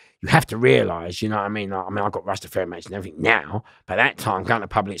 you have to realise, you know what I mean? I've got Rastafarian mates and everything now, but at that time, going to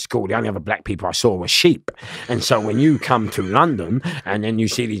public school, the only other black people I saw were sheep. And so when you come to London and then you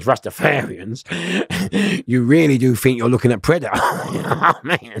see these Rastafarians, you really do think you're looking at Predator. You know what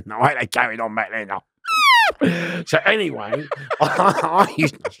I mean? The way they carried on back then, So anyway, I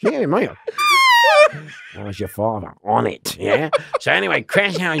used to, yeah, mate. How's your father? On it, yeah? So anyway,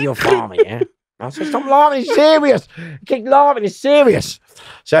 Crash, how's your father, yeah? I said, stop laughing, it's serious. Keep laughing, it's serious.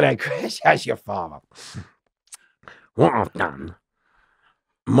 So then, Crash, how's your father? What I've done,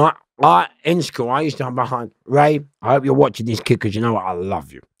 in school, I used to hide behind, Ray, I hope you're watching this kid because you know what, I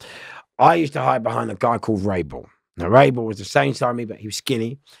love you. I used to hide behind a guy called Rayball. Now, Rayball was the same size as me, but he was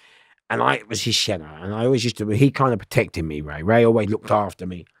skinny. And I was his shadow. And I always used to, he kind of protected me, Ray. Ray always looked after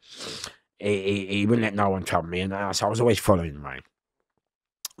me. He wouldn't let no one trouble me. And so I was always following Ray.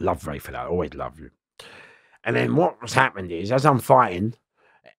 Love Ray for that. Always love you. And then what was happened is, as I'm fighting,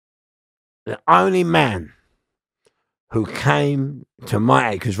 the only man who came to my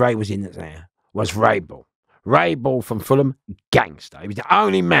aid, because Ray was in there, was Rayball. Rayball from Fulham, gangster. He was the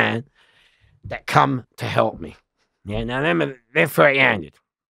only man that come to help me. Yeah, now they're 30-handed.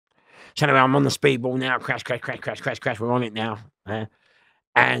 So anyway, I'm on the speedball now. Crash. We're on it now.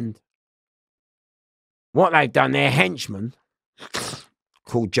 And what they've done, their henchman,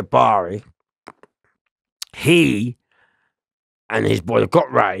 called Jabari, he and his boy, they've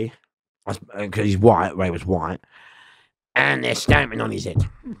got Ray, because he's white, Ray was white, and they're stamping on his head.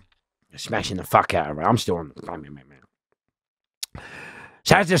 They're smashing the fuck out of Ray. I'm still on the phone, man.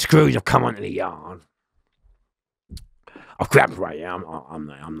 So as the screws have come onto the yard, I've grabbed Ray. Yeah,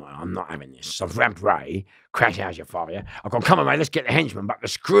 I'm not having this. So I've grabbed Ray. Crash, how's your father? Yeah? I've gone, come on, Ray, let's get the henchman. But the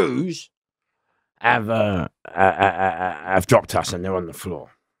screws have dropped us and they're on the floor.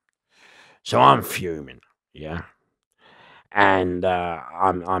 So I'm fuming, yeah. And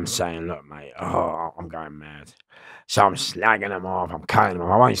I'm saying, look, mate, I'm going mad. So I'm slagging them off. I'm cutting them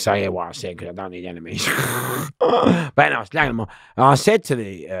off. I won't say what I said because I don't need enemies. But anyway, I was slagging them off. And I said to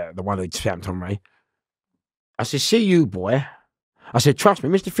the one who stamped on Ray, I said, see you, boy. I said, trust me,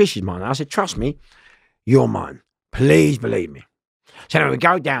 Mr. Fish is mine. I said, trust me, you're mine. Please believe me. So anyway, we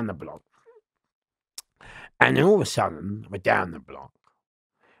go down the block. And then all of a sudden, we're down the block.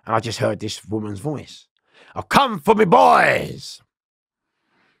 And I just heard this woman's voice. I've come for me boys.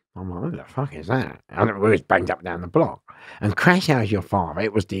 I'm like, who the fuck is that? And we was banged up down the block. And Crash, how's your father?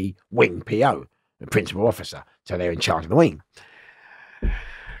 It was the wing PO, the principal officer. So they're in charge of the wing.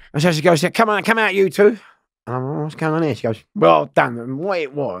 And so she goes, come on, come out, you two. And I'm like, what's going on here? She goes, well done. And what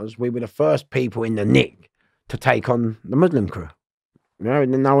it was, we were the first people in the nick to take on the Muslim crew. You know,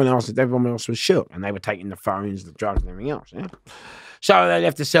 and no one else, everyone else was shook. And they were taking the phones, the drugs, and everything else. Yeah. So they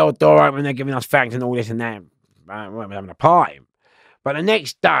left the cell door open, they're giving us fags and all this and that. We're having a party. But the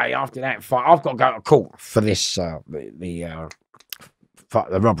next day after that fight, I've got to go to court for this, the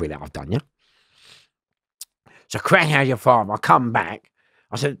robbery that I've done, yeah? So Crash, how's your father? I come back.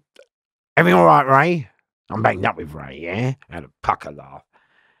 I said, everything all right, Ray? I'm banged up with Ray, yeah? I had a pucker laugh.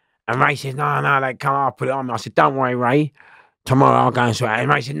 And Ray says, no, they can't, I'll put it on me. I said, don't worry, Ray. Tomorrow I'll go and swear.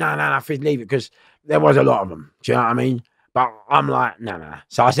 And Ray said, no, Fizz, leave it, because there was a lot of them. Do you know what I mean? But I'm like, no.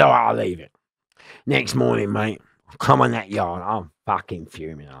 So I said, all right, I'll leave it. Next morning, mate, I come on that yard. I'm fucking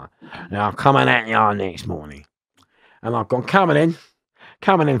fuming. Now I come on that yard next morning. And I've gone, come on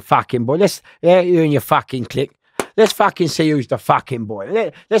in, fucking boy. You and your fucking clique. Let's fucking see who's the fucking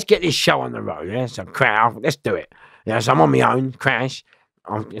boy. Let's get this show on the road. Yeah? So Crash, let's do it. Yeah, so I'm on my own, Crash.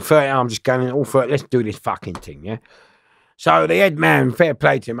 I'm just going all for it. Let's do this fucking thing, yeah? So the head man, fair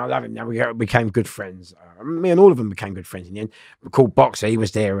play to him, I love him now. We became good friends. Me and all of them became good friends in the end. We called Boxer, he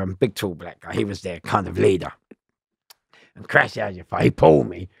was their big tall black guy. He was their kind of leader. And Crash out your face, he pulled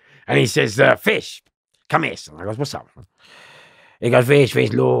me. And he says, Fish, come here, son. I goes, what's up? He goes, Fish,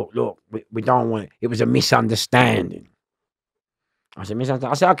 look, we don't want it. It was a misunderstanding. I said,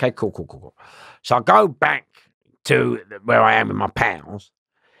 misunderstanding? I said, okay, cool. So I go back to where I am with my pals.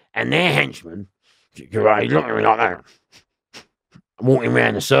 And their henchman, he's looking at me like that. Walking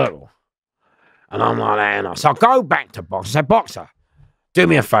around the circle. And I'm like that. And so I go back to Boxer. I say, Boxer, do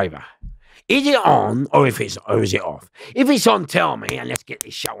me a favour. Is it on or is it off? If it's on, tell me and let's get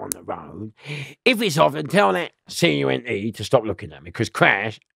this show on the road. If it's off, then tell that CUNT to stop looking at me. Because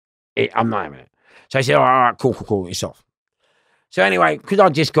Crash, I'm not having it. So he said, all right, cool, it's off. So anyway, because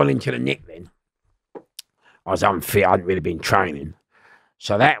I'd just gone into the nick then, I was unfit, I hadn't really been training.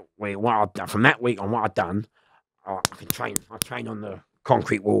 So that week, from that week on, what I'd done, I trained on the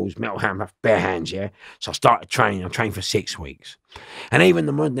concrete walls, metal hand, bare hands, yeah. So I started training. I trained for 6 weeks, and even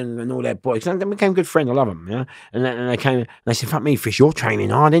the Muslims and all their boys, they became good friends. I love them, yeah. And they came, and they said, "Fuck me, Fish, you're training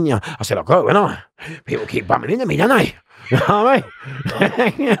hard, didn't you?" I said, "I got it, when I." People keep bumping into me, don't they? You know what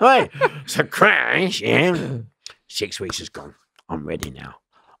I mean? You know, so Crash, yeah. 6 weeks is gone. I'm ready now.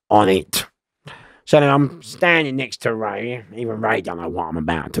 On it. So then I'm standing next to Ray. Even Ray don't know what I'm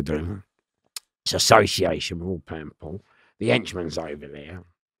about to do. It's association. We're all playing pool. The henchman's over there.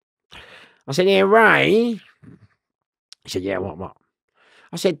 I said, yeah, Ray. He said, yeah, what?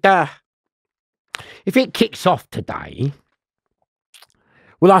 I said, if it kicks off today,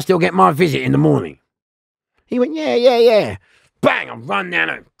 will I still get my visit in the morning? He went, yeah. Bang, I've run down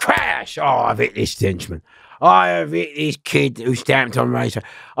and crash. Oh, I've hit this henchman. I have hit this kid who stamped on Ray's.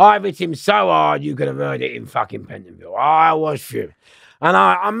 I've hit him so hard you could have heard it in fucking Pentonville. I was furious. And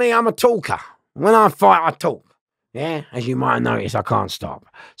I'm a talker. When I fight, I talk. Yeah, as you might notice, I can't stop.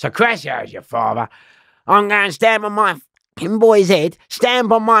 So crash out your father. I'm going to stamp on my fucking boy's head.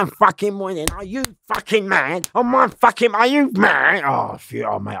 Stamp on my fucking boy's head. Are you fucking mad? Are you mad? Oh,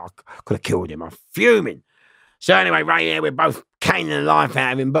 mate, I could have killed him. I'm fuming. So anyway, Ray, yeah, we're both caning the life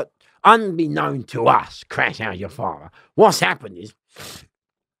out of him. But unbeknown to us, crash out your father, what's happened is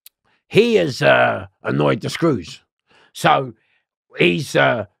he has annoyed the screws. So he's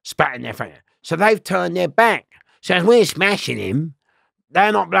spatting their face. So they've turned their back. So as we're smashing him,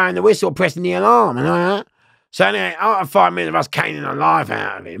 they're not blowing the whistle, pressing the alarm, and all that. So anyway, after 5 minutes of us caning the life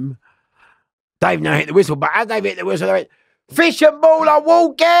out of him, they've now hit the whistle. But as they've hit the whistle, they went, "Fish and ball are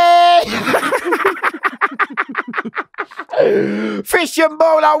walking!" Fish and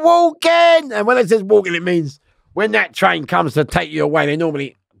ball are walking! And when it says walking, it means when that train comes to take you away, they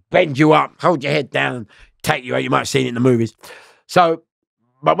normally bend you up, hold your head down, and take you out. You might have seen it in the movies. So,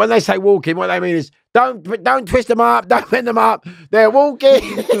 but when they say walking, what they mean is don't twist them up, don't bend them up. They're walking.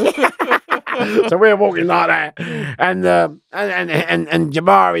 So we're walking like that, and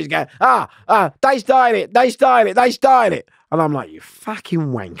Jabari's going, they started it. And I'm like, you fucking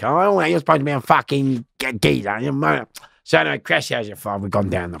wanker. You're supposed to be a fucking geezer. So anyway, crash out your father. We've gone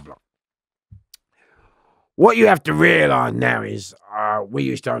down the block. What you have to realise now is we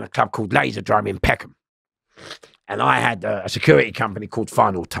used to own a club called Laser Drum in Peckham. And I had a security company called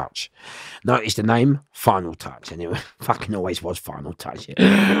Final Touch. Notice the name? Final Touch. And it fucking always was Final Touch.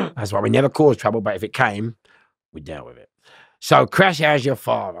 Yeah. That's why we never caused trouble, but if it came, we dealt with it. So crash out your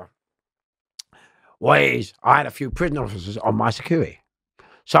father. What it is, I had a few prison officers on my security.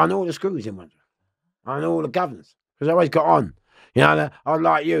 So I know all the screws in one. I know all the governors. Because I always got on. You know, I was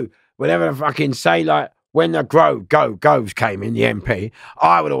like you. Whenever I fucking say, like, when the Groves came in, the MP,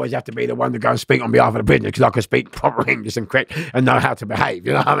 I would always have to be the one to go and speak on behalf of the prisoners because I could speak proper English and correct and know how to behave,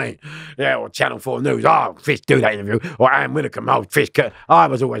 you know what I mean? Yeah, or Channel 4 News, Fish, do that interview. Or Anne Widdecombe, Fish, I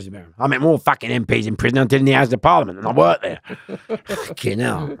was always the man. I met more fucking MPs in prison than I did in the House of Parliament, and I worked there. Fucking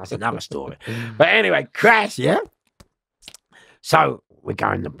hell, that's another story. But anyway, crash, yeah? So we're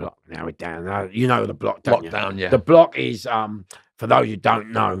going the block now. We're down. You know the block, don't you? Down, yeah. The block is, for those who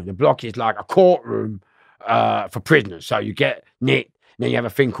don't know, the block is like a courtroom for prisoners. So you get nicked, and then you have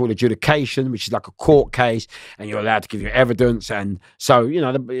a thing called adjudication, which is like a court case, and you're allowed to give your evidence. And so, you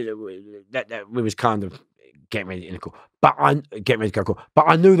know, that we was kind of getting ready in the court. But I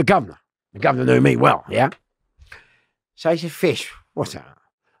knew the governor. The governor knew me well, yeah? So he said, Fish, what's that?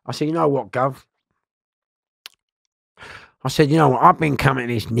 I said, you know what, Gov? I said, you know what, I've been coming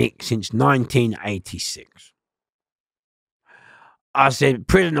to this nick since 1986. I said,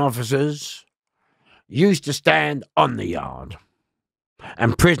 prison officers used to stand on the yard,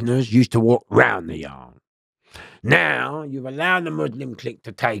 and prisoners used to walk round the yard. Now you've allowed the Muslim clique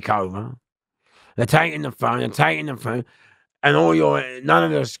to take over. They're taking the phone, and all your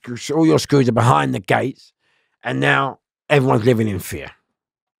screws are behind the gates, and now everyone's living in fear.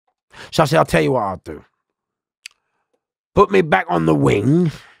 So I said, I'll tell you what I'll do. Put me back on the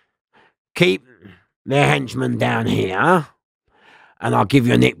wing, keep their henchmen down here, and I'll give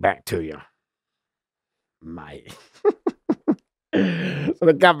your nick back to you. Mate. So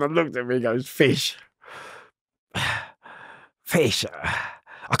the governor looked at me and goes, Fish, I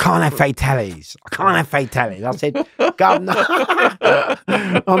can't have fatalities. I said, Governor,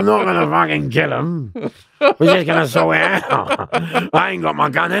 I'm not going to fucking kill him. We're just going to sort it out. I ain't got my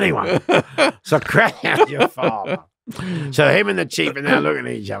gun anyway. So crash out your father. So him and the chief are now looking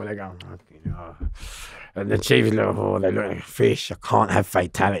at each other. They go, and the chief is looking, they're looking at Fish. I can't have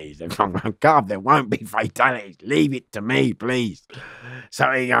fatalities. They're going, God, there won't be fatalities. Leave it to me, please. So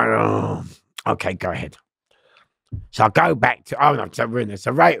he goes, okay, go ahead. So I go back to, so we're in there.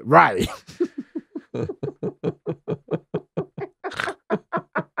 So Ray. Ray,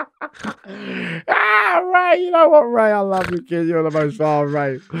 you know what, Ray? I love you, kid. You're the most fun,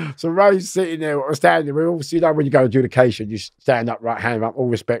 Ray. So Ray's sitting there, or standing. We all, you know, when you go to adjudication, you stand up, right hand up, all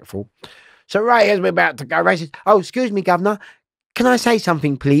respectful. So Ray, as we're about to go, Ray says, excuse me, Governor, can I say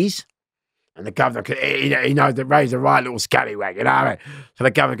something, please? And the governor, he knows that Ray's a right little scallywag, you know. So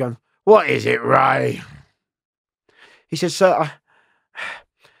the governor goes, what is it, Ray? He says, sir,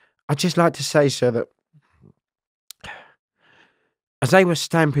 I'd just like to say, sir, that as they were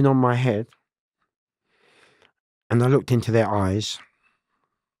stamping on my head and I looked into their eyes,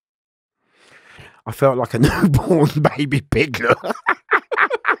 I felt like a newborn baby piglet.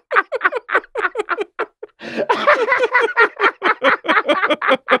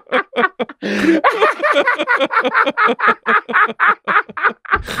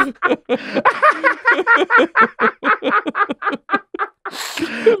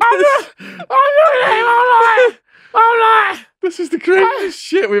 I'm like, this is the craziest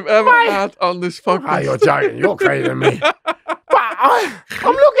shit we've ever had on this podcast. Oh, you're joking. You're crazier than me. But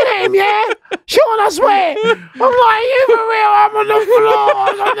I'm looking at him, yeah? Shaun, I swear. I'm like, you for real? I'm on the floor.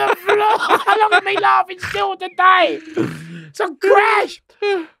 I'm on the floor. Look at me laughing still today. So crash.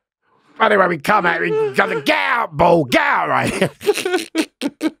 Anyway, we come out. We got the get out ball. Get out, right?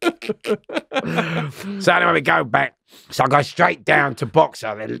 So anyway, we go back. So I go straight down to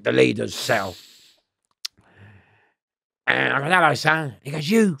Boxer, the leader's cell. And I go, hello, son. He goes,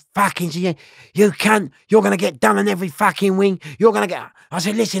 you fucking, you cunt. You're going to get done on every fucking wing. You're going to get... I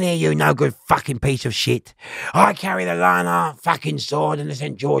said, listen here, you no good fucking piece of shit. I carry the Lionheart fucking sword and the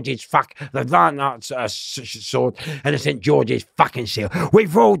St. George's the Lionheart sword and the St. George's fucking seal.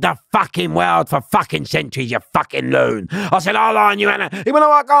 We've ruled the fucking world for fucking centuries, you fucking loon. I said, I'll line you, Anna. He went,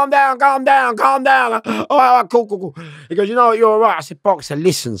 all right, calm down, calm down, calm down. All right, cool. He goes, you know what, you're all right. I said, Boxer,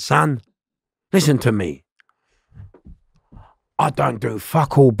 listen, son. Listen to me. I don't do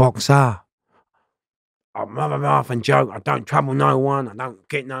fuck all, Boxer. I'm laugh and joke. I don't trouble no one. I don't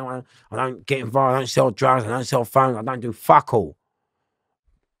get no one. I don't get involved. I don't sell drugs. I don't sell phones. I don't do fuck all.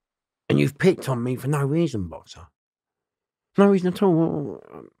 And you've picked on me for no reason, Boxer. No reason at all.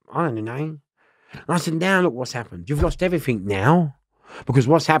 I don't know. And I said, now look what's happened. You've lost everything now. Because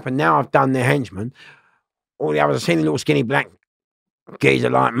what's happened now, I've done their henchmen. All the others, I've seen a little skinny black geezer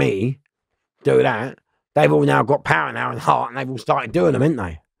like me do that. They've all now got power now and heart, and they've all started doing them, haven't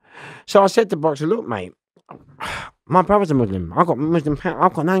they? So I said to Boxer, look, mate, my brother's a Muslim. I've got Muslim power.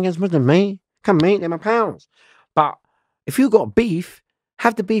 I've got nothing against Muslim, mate. Come, mate, they're my pals. But if you've got beef,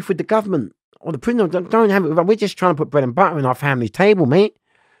 have the beef with the government or the prison. Don't have it. We're just trying to put bread and butter on our family's table, mate.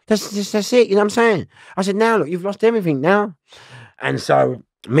 That's it, you know what I'm saying? I said, now, look, you've lost everything now. And so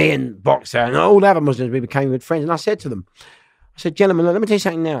me and Boxer and all the other Muslims, we became good friends. And I said to them, I said, gentlemen, look, let me tell you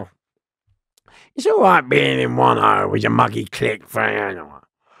something now. It's all right being in one O with your muggy clique for an hour.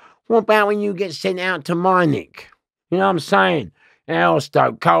 What about when you get sent out to Minick? You know what I'm saying?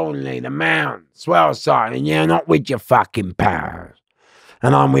 Elstoke, Colney, the Mount, Swellside, and you're not with your fucking pals.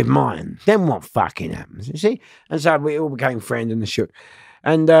 And I'm with mine. Then what fucking happens, you see? And so we all became friends and the shit.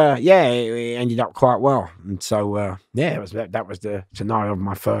 And yeah, it ended up quite well. And so, yeah, that was the scenario of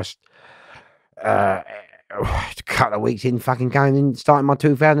my first a couple of weeks in fucking going and starting my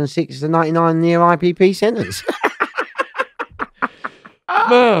 2006 to 99 year IPP sentence.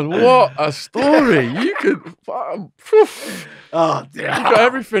 Man, what a story. You could... Oh, dear. You've got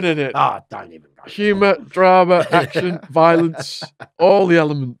everything in it. Oh, don't even go. Humour, drama, action, violence, all the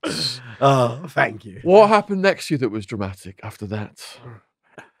elements. Oh, thank you. What happened next to you that was dramatic after that?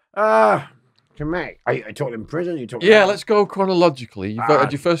 Dramatic. Are you talking in prison? You talking? Yeah, let's go chronologically. You've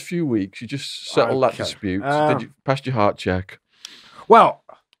had your first few weeks. You just settled that dispute. Did you passed your heart check? Well,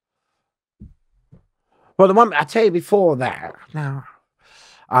 the one I tell you before that. Now,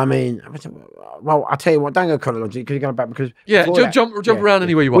 I mean, well, I tell you what. Don't go chronologically because you're going back because jump around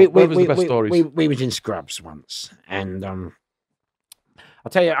anywhere you want. Whatever's the best stories. We was in Scrubs once, and I'll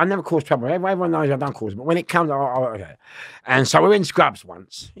tell you, I never cause trouble. Everyone knows I don't cause it, but when it comes, okay. And so we're in Scrubs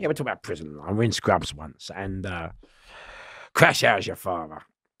once. Yeah, we're talking about prison. We're in Scrubs once, and Crash How's Your Father.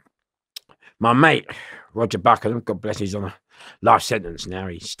 My mate, Roger Buckingham, God bless, he's on a life sentence now.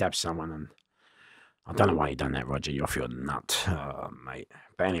 He stabbed someone, and I don't know why you done that, Roger. You're off your nut, mate.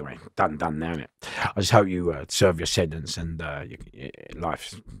 But anyway, done now, innit? I just hope you serve your sentence and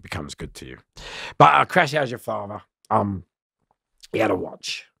life becomes good to you. But Crash How's Your Father. He had a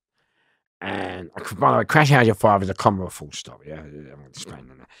watch. And, by the way, Crash How's Your Father is a common full stop. Yeah, I'm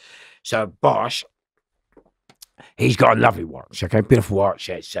explaining that. So, Bosch, he's got a lovely watch, okay? Beautiful watch.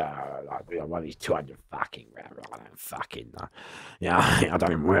 It's like one of these 200 fucking round. I don't fucking know. Yeah, I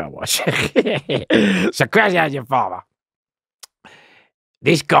don't even wear a watch. So, Crash How's Your Father.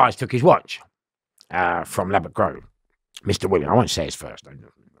 This guy's took his watch from Labatt Grove. Mr. William. I won't say his first name.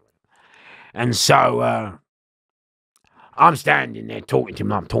 And so, I'm standing there talking to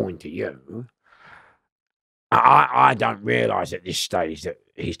him, I'm talking to you. I don't realise at this stage that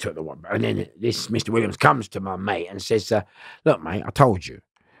he's took the one. And then this Mr. Williams comes to my mate and says, look, mate, I told you,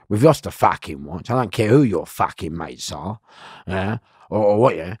 we've lost the fucking watch. I don't care who your fucking mates are. or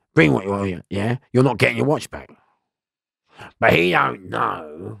what, yeah? Bring what you want, yeah? You're not getting your watch back. But he don't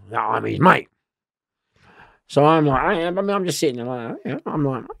know that I'm his mate. So I'm like, I'm just sitting there like, yeah. I'm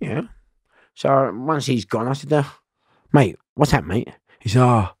like, yeah. So once he's gone, I said, mate, what's that, mate? He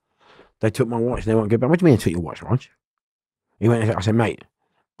said, they took my watch, they won't give back. What do you mean they took your watch, Rog? He went, I said, mate,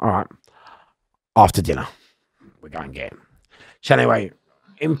 all right, after dinner, we're going to get him. So anyway,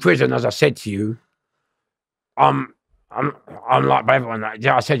 in prison, as I said to you, I'm like everyone.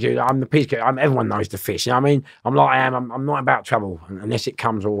 I said to you, I'm the peacekeeper. Everyone knows the fish. You know what I mean? I'm like I am. I'm not about trouble unless it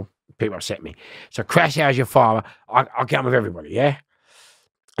comes or people upset me. So crash out as your father. I get on with everybody, yeah?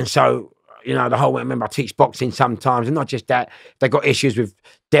 And so, you know, the whole, remember I teach boxing sometimes, and not just that, they got issues with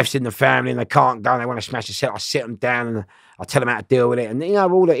deaths in the family and they can't go and they want to smash the set. I sit them down and I tell them how to deal with it. And, you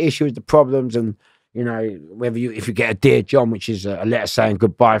know, all the issues, the problems, and, you know, if you get a Dear John, which is a letter saying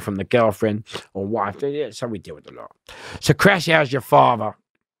goodbye from the girlfriend or wife, yeah, so we deal with a lot. So crash out your father.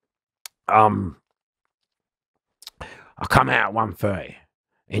 I come out at 1:30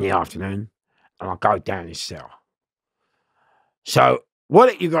 in the afternoon and I go down his cell. So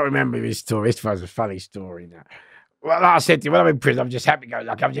what you got to remember this story. This was a funny story now. Well, like I said to you, when I'm in prison, I'm just happy to go,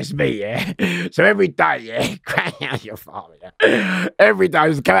 like, I'm just me, yeah? So every day, yeah, crash out your father, yeah? Every day I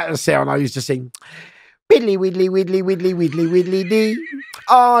used to come out of the cell and I used to sing, Widdly, widdly, widdly, widdly, widdly, widdly, dee.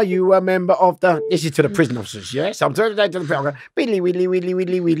 Are you a member of the... This is to the prison officers, yeah? So I'm turning to the prison, I go, Widdly, widdly, widdly,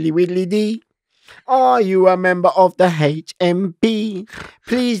 widdly, widdly, widdly, dee. Are you a member of the HMP?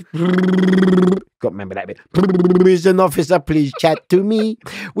 Please... Got to remember that bit. Prison officer, please chat to me.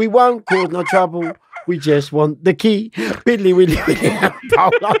 We won't cause no trouble. We just want the key. Biddly, widdly, widdly.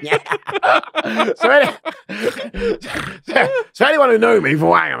 Hold on, yeah. So anyone who knew me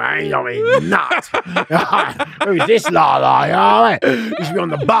for hanging, man, I mean, nut. Who's this la? You know what I mean? You should be on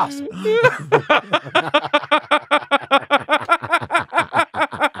the bus.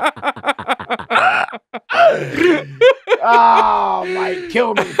 Oh, mate,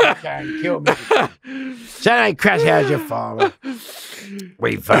 kill me if you can. Kill me if you can. So anyway, crash out your father.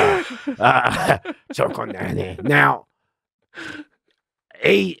 We've sort of gone down there. Now,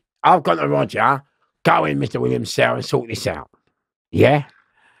 I've gone to Roger, go in Mr. Williams' cell and sort this out. Yeah?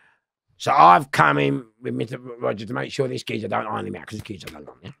 So I've come in with Mr. Roger to make sure this geezer don't iron him out, because the geezer don't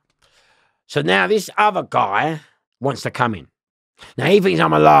want him. So now this other guy wants to come in. Now he thinks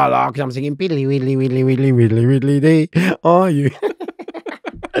I'm a la because I'm singing biddly widdly widdly widdly widdly widdly dee. Are you?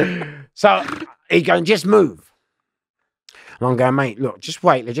 So he's going, just move. And I'm going, mate, look, just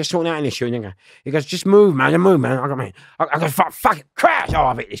wait. They're just sorting out an issue. And he goes, just move, man. I go, mate. I go, fuck it, crash. Oh,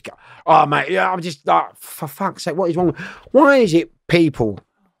 I've hit this guy. Oh, mate, yeah, I'm just like, for fuck's sake, what is wrong? Why is it people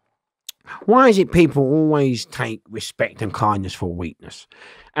always take respect and kindness for weakness?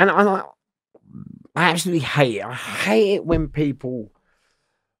 And I absolutely hate it. I hate it when people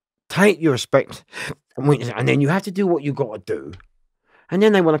take your respect and then you have to do what you got to do. And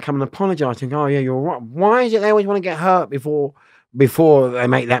then they want to come and apologise and go, oh, yeah, you're right. Why is it they always want to get hurt before they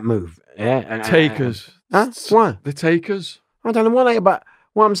make that move? Yeah, Takers. Huh? Why? The takers. I don't know why but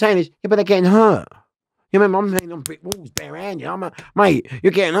what I'm saying is, yeah, but they're getting hurt. You remember, I'm laying on brick walls, bare-handed. Mate,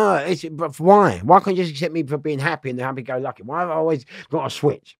 you're getting hurt. But why? Why can't you just accept me for being happy and happy-go-lucky? Why have I always got to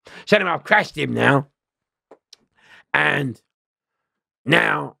switch? So anyway, I've crashed him now. And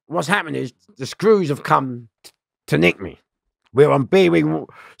now what's happened is the screws have come to nick me. We're on B-Wing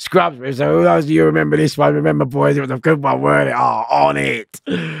Scrubs. So who else do you remember this one? Remember, boys, it was a good one, weren't it? Oh, on it.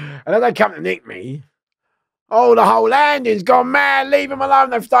 And then they come to nick me. Oh, the whole landing's gone mad. Leave them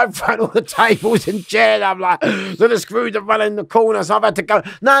alone. They've started throwing all the tables and chairs. I'm like, so the screws are running in the corner. So I've had to go.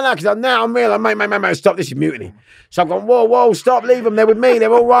 No, because now I'm real. Mate, stop. This is mutiny. So I've gone, whoa, stop. Leave them. They're with me.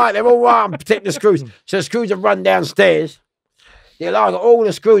 They're all right. I'm protecting the screws. So the screws have run downstairs. All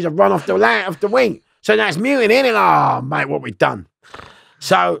the screws have run off the wing. So now it's mutiny, isn't it? Oh, mate, what we've done.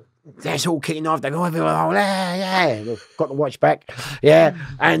 So that's all kicking off. They go, oh, yeah. Got the watch back. Yeah.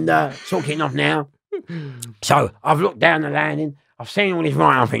 And it's all kicking off now. So I've looked down the landing. I've seen all this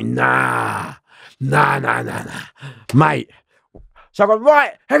right. I'm thinking, nah, mate. So I go,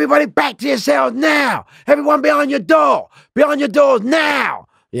 right, everybody back to your cells now. Everyone behind your doors now.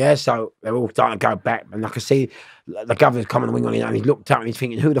 Yeah, so they're all starting to go back. And I can see the governor's coming the wing on it, and he's looked up and he's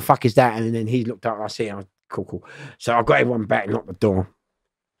thinking, who the fuck is that? And then he's looked up and I see him. Cool. So I've got everyone back and locked the door.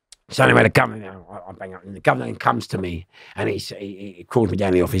 So anyway, the governor, I bang up, and the governor comes to me and he calls me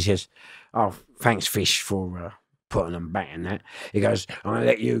down the office. He says, oh, thanks, Fish, for putting them back in that. He goes, I'm going to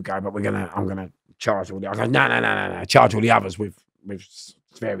let you go, but I'm going to charge all the others. I go, no, charge all the others with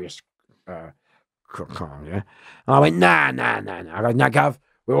various crimes, yeah? And I went, nah. I go, no, Gov,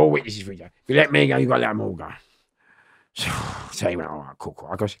 we're all witnesses for each other. If you let me go, you've got to let them all go. So he went, all right, cool.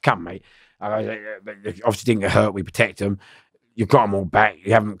 I goes, come, mate. I goes, they obviously didn't get hurt. We protect them. You've got them all back.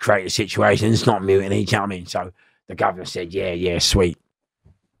 You haven't created a situation. It's not mutiny. Do you know what I mean? So the governor said, yeah, sweet.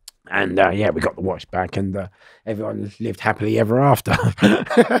 And yeah, we got the watch back, and everyone lived happily ever after.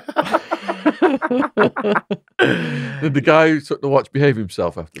 Did the guy who took the watch behave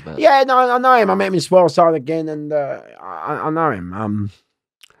himself after that? Yeah, no, I know him. I met him in Swellside again, and I know him.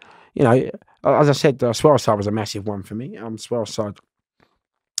 You know, as I said, Swellside was a massive one for me. Swellside.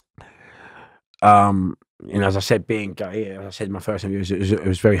 You know, as I said, being gay, as I said in my first interview, it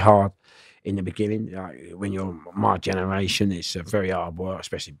was very hard in the beginning. Like, when you're my generation, it's very hard work,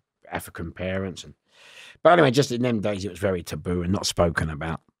 especially African parents. But anyway, just in them days, it was very taboo and not spoken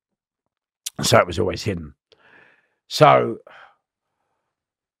about. So it was always hidden. So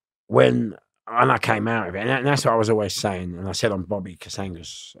when I came out of it, and that's what I was always saying, and I said on Bobby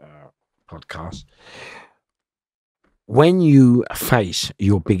Kasanga's podcast, when you face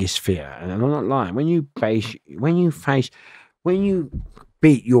your biggest fear, and I'm not lying, when you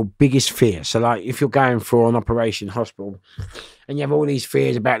beat your biggest fear. So like if you're going for an operation hospital and you have all these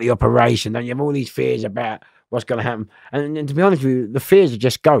fears about the operation, then you have all these fears about what's going to happen. And to be honest with you, the fears are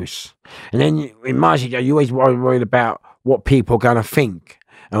just ghosts. And then in my situation, you always worried about what people are going to think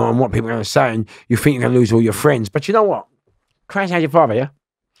and what people are going to say. And you think you're going to lose all your friends. But you know what? Crash had your father, yeah?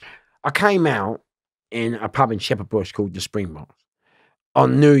 I came out in a pub in Shepherd Bush called the Springboks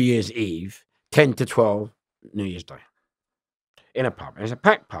on New Year's Eve, 10 to 12, New Year's Day. In a pub. It's a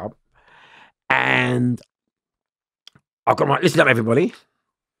packed pub. And I've got my, listen up, everybody.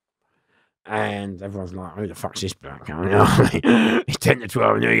 And everyone's like, who the fuck's this bloke? You know what I mean? It's 10 to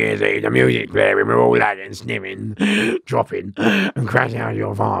 12 New Year's Eve, the music blaring, we're all lagging, sniffing, dropping, and crashing out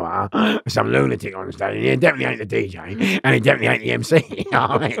your father. Some lunatic on stage. And he definitely ain't the DJ, and he definitely ain't the MC. You know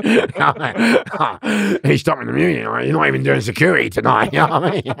what I mean? He's stopping the music. He's not even doing security tonight. You know what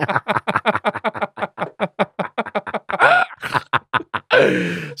I mean?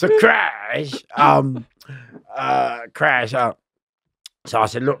 So Crash. So I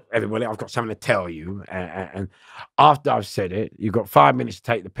said, look, everybody, I've got something to tell you. And after I've said it, you've got 5 minutes to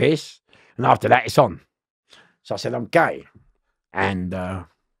take the piss. And after that, it's on. So I said, I'm gay. And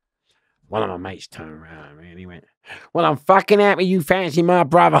one of my mates turned around at me and he went, well, I'm fucking happy you fancy my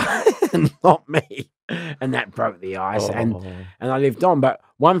brother and not me. And that broke the ice. Oh. And I lived on. But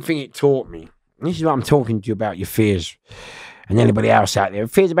one thing it taught me, and this is what I'm talking to you about, your fears. And anybody else out there,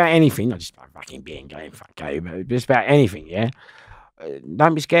 fears about anything, not just about fucking being gay, fuck gay, but just about anything, yeah?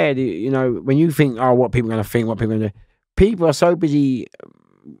 Don't be scared. You know, when you think, oh, what people are going to think, what people are going to do, people are so busy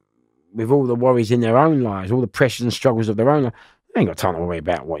with all the worries in their own lives, all the pressures and struggles of their own life. They ain't got time to worry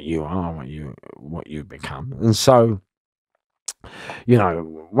about what you are, what you become. And so, you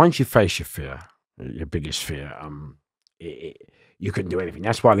know, once you face your fear, your biggest fear, you can do anything.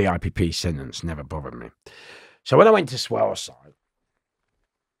 That's why the IPP sentence never bothered me. So when I went to Swellside,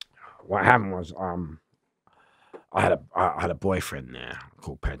 what happened was, I had a boyfriend there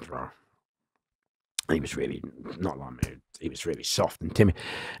called Pedro. He was really not like me. He was really soft and timid.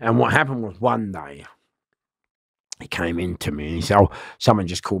 And what happened was one day he came into me and he said, "Oh, someone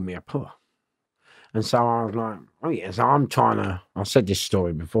just called me a poor." And so I was like, "Oh yeah." So I'm trying to. I said this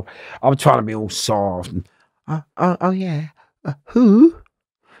story before. I'm trying to be all soft and oh yeah. Who?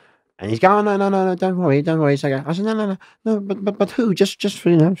 And he's going, "No, don't worry. It's okay." I said, "No, but who? Just for,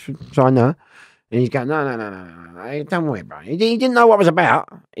 you know, so I know." And he's going, no, don't worry, bro. He didn't know what it was about.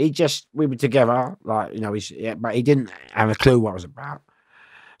 We were together, like, you know, but he didn't have a clue what it was about.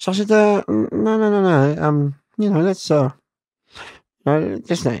 So I said, no, you know, let's, just, so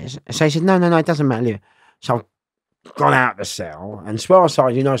he said, no, it doesn't matter. So I've gone out of the cell, and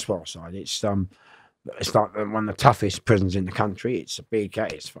Swellside, you know Swellside, it's like one of the toughest prisons in the country. It's a big,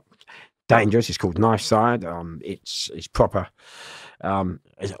 it's dangerous. It's called Knife Side. It's proper.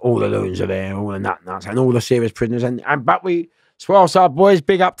 All the loons are there, all the nuts, and all the serious prisoners. But we Swellside boys,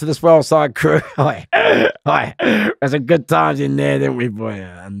 big up to the Swellside crew. Hi. There's some good times in there, didn't we, boy?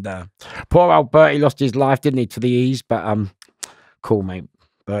 And poor old Bertie lost his life, didn't he, to the ease? But cool, mate.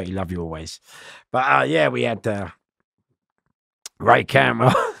 Bertie, love you always. But yeah, we had Ray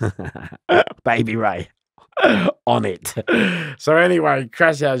Campbell, baby Ray, on it. So anyway,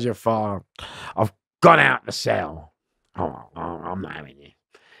 Crash has your file. I've gone out the cell. Oh, I'm not having it.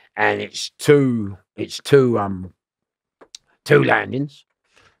 And it's two landings.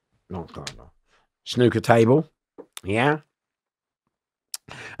 Snooker table. Yeah.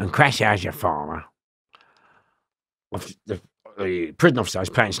 And Crash has your father. The prison officer is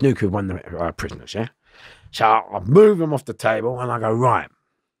playing snooker with one of the prisoners, yeah? So I move them off the table and I go, right.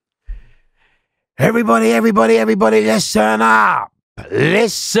 Everybody, listen up.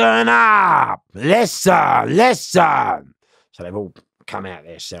 Listen up. Listen. So they've all come out of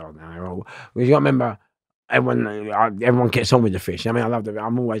their cell now. You got to remember, everyone gets on with the fish. I mean, I love the.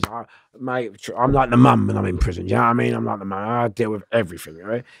 I'm always, mate. I'm like the mum when I'm in prison. You know what I mean? I'm like the mum. I deal with everything.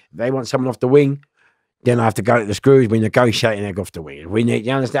 Right? If they want someone off the wing, then I have to go to the screws. We negotiate and they go off the wing. We need.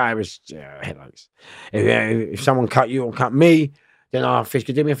 You understand? It was headaches. If someone cut you or cut me, then fish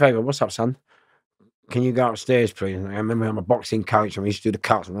could do me a favour. What's up, son? Can you go upstairs, please? I remember I'm a boxing coach and we used to do the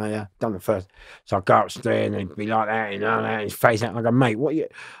cuts. And I done the first. So I go upstairs and he'd be like that, and his face out. And I go, mate, what are you?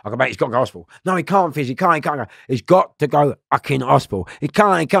 I go, mate, he's got to go to hospital. No, he can't, Fizz. He can't go. He's got to go fucking hospital. He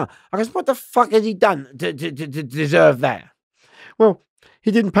can't. I go, what the fuck has he done to deserve that? Well,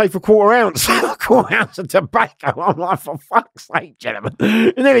 he didn't pay for quarter ounce of tobacco. I'm like, for fuck's sake, gentlemen.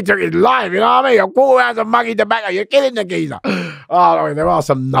 He nearly took his life, you know what I mean? A quarter ounce of muggy tobacco. You're killing the geezer. Oh, there are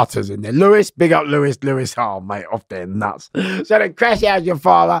some nutters in there. Lewis, big up Lewis. Oh, mate, off their nuts. So they crash out your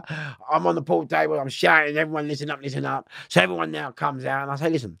father. I'm on the pool table. I'm shouting. Everyone, listen up. So everyone now comes out and I say,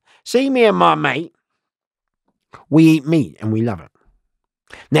 listen, see me and my mate. We eat meat and we love it.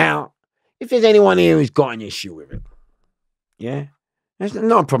 Now, if there's anyone here who's got an issue with it, yeah? That's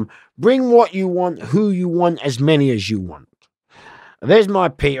not a problem. Bring what you want, who you want, as many as you want. There's my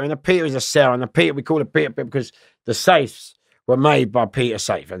Peter, and the Peter is a cell, and the Peter, we call it Peter because the safes were made by Peter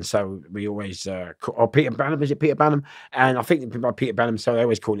Safe, and so we always, or Peter Banham, is it Peter Banham? And I think by Peter Banham, so they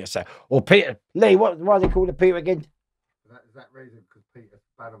always call it a safe. Or Peter, Lee, why do they call it Peter again? Is that reason because Peter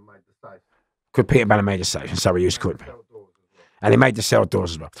Banham made the safe? Because Peter Banham made the safe, and so we used to call it Peter. And he made the cell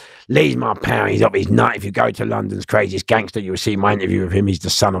doors as well. Lee's my pal. He's up his nut. If you go to London's craziest gangster, you'll see my interview with him. He's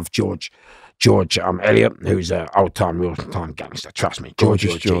the son of George Elliot, who's an old-time, real-time gangster. Trust me.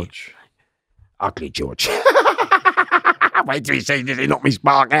 George. Ugly George. Wait till he sees this. He knocked me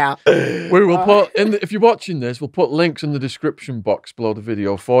spark out. We will put, if you're watching this, we'll put links in the description box below the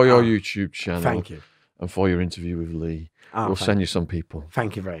video for your YouTube channel. Thank you. And for your interview with Lee. We'll send you some people.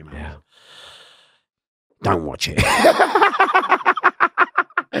 Thank you very much. Yeah. Don't watch it.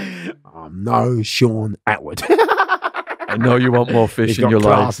 I'm no Shaun Attwood. I know you want more fish in your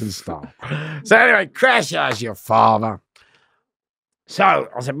life. And style. So anyway, crash as your father. So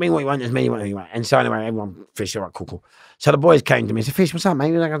I said, bring what you want, as many what you want. And so anyway, everyone fished, all right, cool. So the boys came to me and said, Fish, what's up,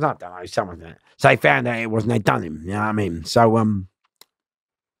 mate? I don't know, something like that. So they found out it wasn't, they'd done him, you know what I mean? So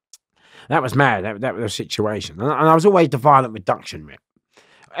that was mad. That was a situation. And I was always the violent reduction rep.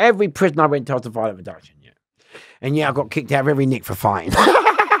 Every prison I went to, I was the violent reduction, yeah. And yeah, I got kicked out of every nick for fighting.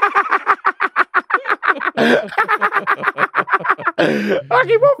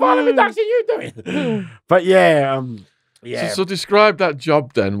 Okay, what violent reduction are you doing? But yeah, yeah. So describe that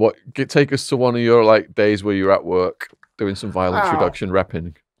job then. Take us to one of your days where you're at work doing some violence reduction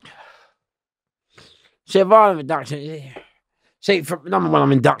repping. See, violent reduction. See, for number one,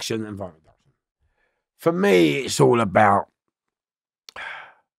 I'm induction and violent reduction. For me, it's all about.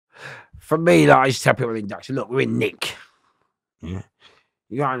 For me, I used to tell people in induction, look, we're in nick. Yeah.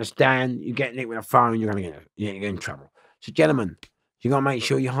 You gotta understand, you get nicked with a phone, you're gonna get in trouble. So, gentlemen, you gotta make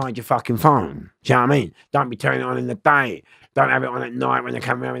sure you hide your fucking phone. Do you know what I mean? Don't be turning it on in the day. Don't have it on at night when they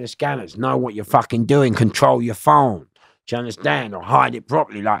come around with the scanners. Know what you're fucking doing. Control your phone. Do you understand? Or hide it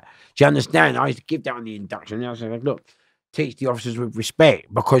properly. Do you understand? I used to give that on the induction. And I was like, look, teach the officers with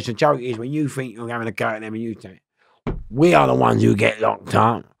respect. Because the joke is, when you think you're having a go at them and you think, we are the ones who get locked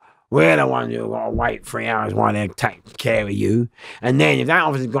up. We're the ones who got to wait 3 hours while they take care of you. And then if that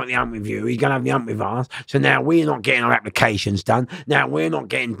officer's got the hump with you, he's going to have the hump with us. So now we're not getting our applications done. Now we're not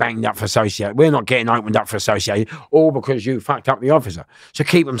getting banged up for associate. We're not getting opened up for associate, all because you fucked up the officer. So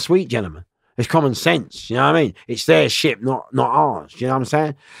keep them sweet, gentlemen. It's common sense, you know what I mean? It's their ship, not ours, you know what I'm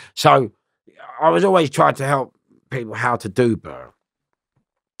saying? So I was always trying to help people how to do Burr.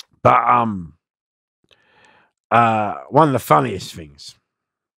 But one of the funniest things,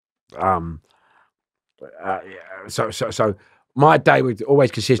 so my day would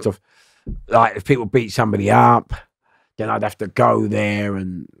always consist of, if people beat somebody up, then I'd have to go there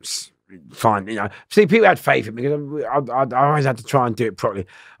and find, see, people had faith in me because I always had to try and do it properly.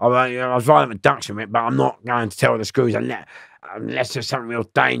 I was violent reduction, but I'm not going to tell the screws unless there's something real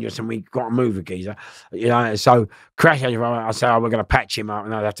dangerous and we got to move a geezer, So crash, I say, we're going to patch him up,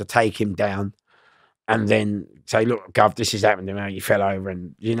 and I'd have to take him down. And then say, look, Gov, this has happened to me. You fell over,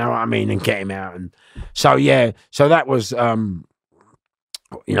 and you know what I mean, and get him out. And so yeah, so that was,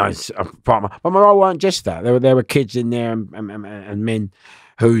 it's a part of but my role weren't just that. There were kids in there and men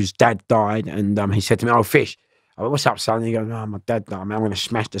whose dad died, and he said to me, "Oh, Fish, I went, what's up, son?" And he goes, "Oh, my dad died. I'm going to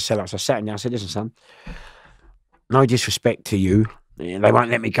smash the cell up." So I sat him down. I said, "Listen, son, no disrespect to you, Yeah, they won't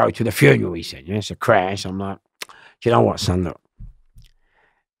let me go to the funeral, he said. Yeah, it's a crash. I'm like, do you know what, son? Look,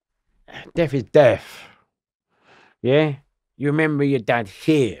 death is death. Yeah? You remember your dad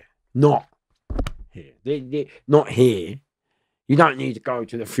here, not here. Not here. You don't need to go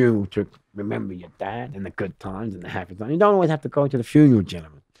to the funeral to remember your dad and the good times and the happy times. You don't always have to go to the funeral,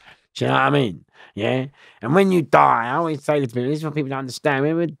 gentlemen. Do you know what I mean? Yeah? And when you die, I always say this to people, this is what people don't understand.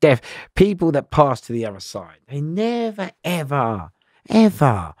 When we're deaf, people that pass to the other side, they never, ever,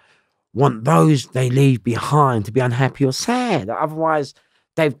 ever want those they leave behind to be unhappy or sad. Otherwise,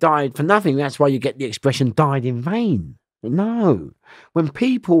 they've died for nothing. That's why you get the expression died in vain. But no. When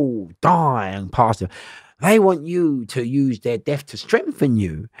people die and pass, they want you to use their death to strengthen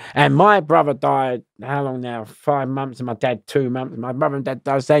you. And my brother died, how long now? 5 months, and my dad 2 months. My brother and dad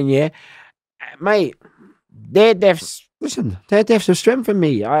died saying, yeah, mate, their deaths, listen, their deaths have strengthened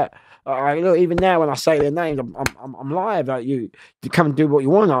me. I look, even now when I say their names, I'm live. Like you come and do what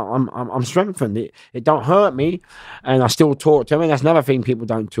you want. I'm strengthened. It don't hurt me, and I still talk to them. And that's another thing people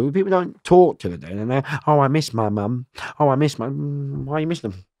don't do. People don't talk to the dead. And they're, oh, I miss my mum. Oh, I miss my. Why you miss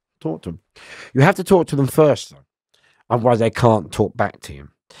them? Talk to them. You have to talk to them first, though. Otherwise, they can't talk back to you.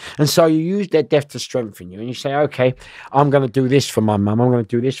 And so you use their death to strengthen you, and you say, okay, I'm going to do this for my mum. I'm going to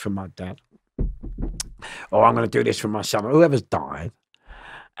do this for my dad, or I'm going to do this for my son, or whoever's died.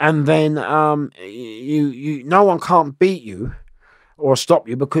 And then you no one can't beat you or stop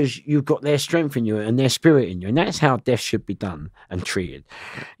you because you've got their strength in you and their spirit in you. And that's how death should be done and treated.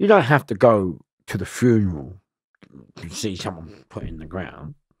 You don't have to go to the funeral to see someone put in the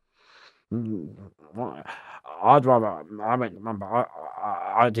ground. I'd rather,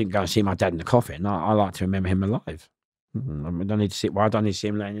 I didn't go and see my dad in the coffin. I like to remember him alive. I don't need to see. Well, I don't need to see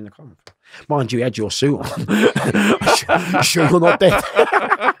him laying in the coffin. Mind you, you had your suit on. Sure, you're not dead.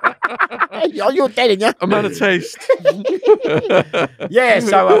 You're dead, yeah. I'm out of taste. Yeah,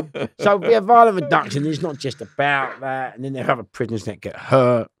 so a violent reduction is not just about that, and then there are other prisoners that get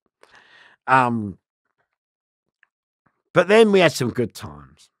hurt. But then we had some good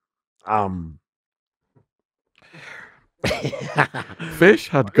times. Fish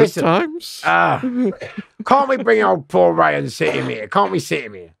had good times. Can't we bring old poor Ray and sit him here? Can't we sit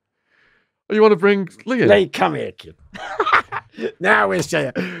him here? Oh, you want to bring Lee in? Lee, come here, kid. Now we're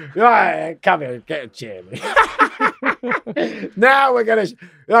saying, right, come here, get a chair. Now we're going to, you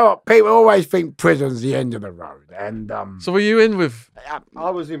know what, people always think prison's the end of the road. And so were you in with?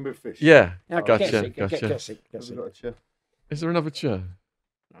 I was in with Fish. Yeah, gotcha. Gotcha. Is there another chair?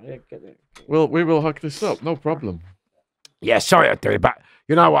 Yeah, We will hook this up, no problem. Yeah, sorry I do it, but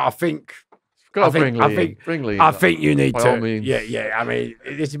you know what, I think Bring Lee. I think you need by to. all means. Yeah. I mean,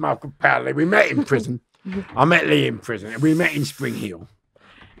 this is my pal Lee. We met in prison. I met Lee in prison. We met in Spring Hill.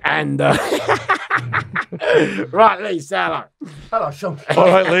 And right, Lee, say hello. Hello, Shaun. All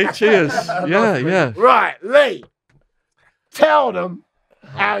right, Lee. Cheers. Yeah. Right, Lee. Tell them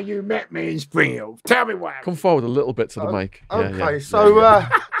how you met me in Spring Hill. Tell me what happened. Come forward a little bit to the mic. Okay, so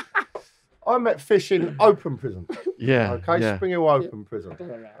I met Fish in open prison. Yeah. Okay, yeah. Spring Hill open prison.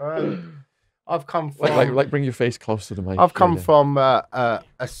 I've come from like bring your face close to the mic. I've come from a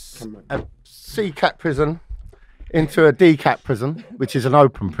C-cat prison into a D-cat prison, which is an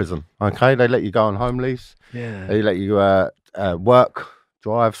open prison. Okay, they let you go on home lease. Yeah. They let you work,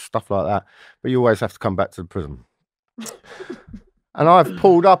 drive, stuff like that. But you always have to come back to the prison. And I've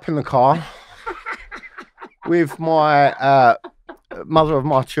pulled up in the car with my mother of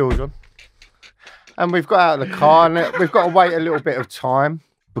my children. And we've got out of the car and we've got to wait a little bit of time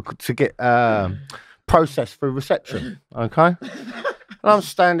to get processed through reception, okay? And I'm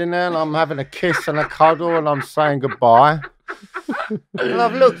standing there and I'm having a kiss and a cuddle and I'm saying goodbye. And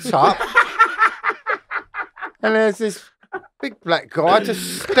I've looked up and there's this big black guy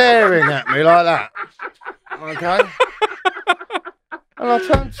just staring at me like that, okay? And I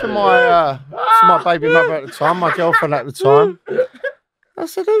turned to my baby mother at the time, my girlfriend at the time. I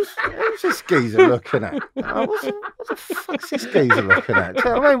said, who's this geezer looking at? What the fuck's this geezer looking at? Do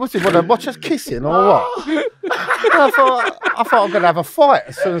you know what I mean? What's he want to watch us kissing or what? And I thought I'm going to have a fight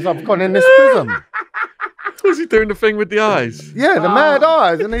as soon as I've gone in this prison. Was he doing the thing with the eyes? Yeah, the mad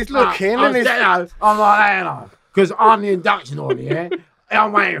eyes, and he's looking, and he's. I'm like that, because I'm the induction order, yeah.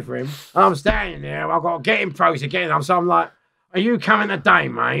 I'm waiting for him, and I'm standing there. I've got to get him processed again. So I'm like, are you coming today,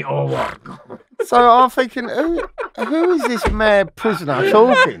 mate, or what? So I'm thinking, who is this mad prisoner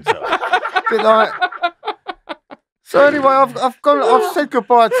talking to? Bit like. So anyway, I've said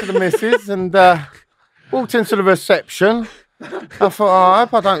goodbye to the missus and walked into the reception. I thought, I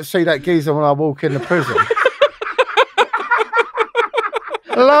hope I don't see that geezer when I walk in the prison.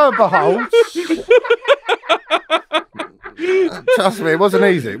 Lo and behold, Trust me, it wasn't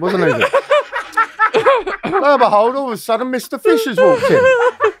easy. It wasn't easy. Lo and behold, all of a sudden, Mr. Fish has walked in.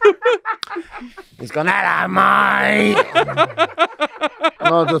 He's gone, hello, mate.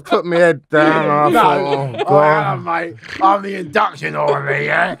 And I just put my head down and I thought, oh, God. Hello, mate. I'm the induction orderly,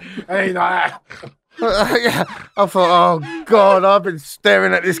 yeah? And he's like that. Yeah, I thought, oh God, I've been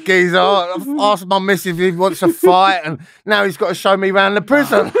staring at this geezer. I've asked my missus if he wants to fight, and now he's got to show me around the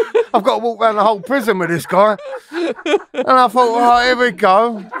prison. I've got to walk around the whole prison with this guy. And I thought, oh, here we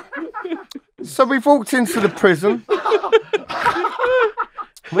go. So we've walked into the prison.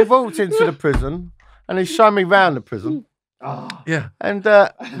 And he's shown me around the prison. Yeah. And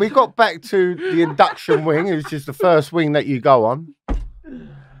we got back to the induction wing, which is the first wing that you go on.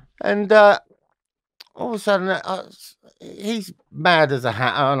 And all of a sudden, he's mad as a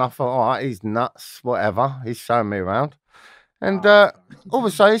hatter, and I thought, all right, he's nuts, whatever. He's showing me around. And all of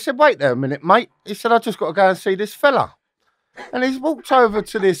a sudden, he said, wait there a minute, mate. He said, I just got to go and see this fella. And he's walked over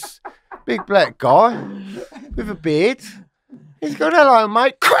to this big black guy with a beard. He's gone, hello,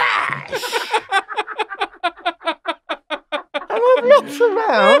 mate. Crash! And I've looked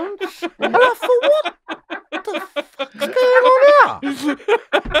around, and I thought, what the fuck's going on here?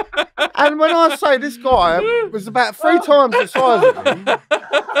 And when I say this guy was about 3 times the size of him,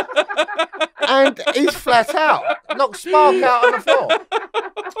 and he's flat out, knocked Spark out on the floor.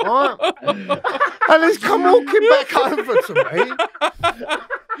 Right? And he's come walking back over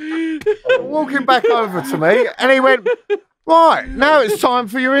to me, and he went, right, now it's time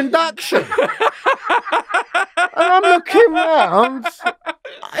for your induction. And I'm looking round.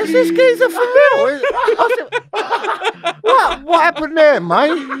 Is this geezer for real? I said, what happened there,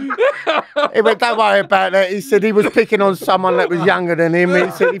 mate? He went, don't worry about that. He said he was picking on someone that was younger than him. He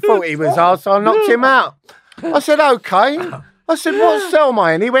said he thought he was hard, so I knocked him out. I said, okay. I said, what cell am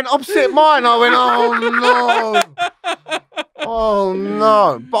I in? He went, opposite mine. I went, oh, no. Oh,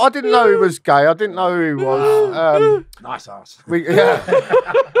 no. But I didn't know he was gay. I didn't know who he was. Nice ass. We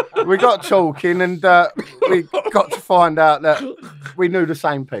got talking, and we got to find out that we knew the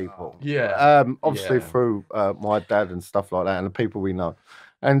same people. Yeah. Obviously through my dad and stuff like that, and the people we know.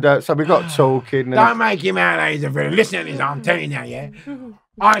 And so we got talking. And Don't make him out like he's a villain. Listen to this, I'm telling you now, yeah?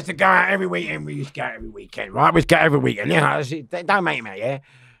 I used to go out every weekend. We used to go out every weekend, right? We used to go every weekend. You know, don't make him out, yeah?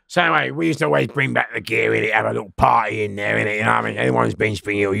 So anyway, we used to always bring back the gear in it, have a little party in there, innit? You know what I mean? Anyone's been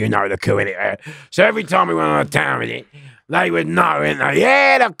Spring Hill, you know the coup, innit? So every time we went on a town with it, they would know, innit?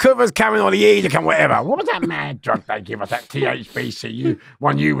 Yeah, the cover's coming, or the E's are coming, whatever. What was that mad drug they give us, that THBC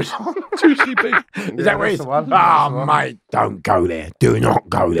one you was on? 2CB. Is that where it's? Oh, mate, don't go there. Do not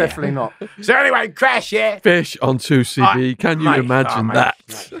go there. definitely not. So anyway, Crash, yeah? Fish on 2CB. Can you imagine that?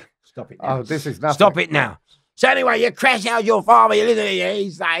 Mate. Stop it now. Oh, this is nothing. Stop it now. So anyway, you crash out your father, you listen to you,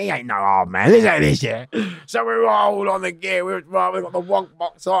 he's like, he ain't no hard man, listen to this, yeah? So we were all on the gear, we got the wonk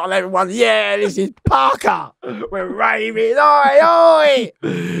box on, and everyone, yeah, this is Parker. We're raving, oi.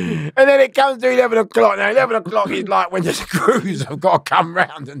 And then it comes to 11 o'clock. Now, 11 o'clock is like when the screws have got to come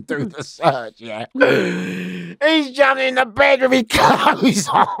round and do the search, yeah? He's jumping in the bed with his clothes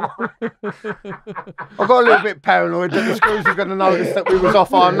on. I got a little bit paranoid that the screws were going to notice that we was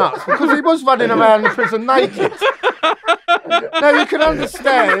off our nuts, because he was running around the prison naked. Now you can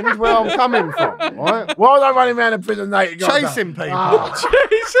understand where I'm coming from, right? Why was I running around the prison naked? Chasing people.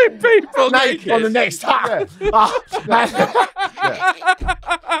 Chasing people Naked. On the next time. Yeah.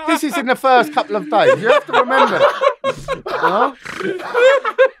 This is in the first couple of days. You have to remember that.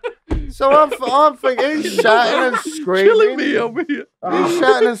 So I'm thinking he's shouting and screaming. Killing me over here. He's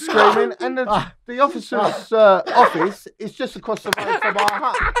shouting and screaming, and the officer's office is just across the road from our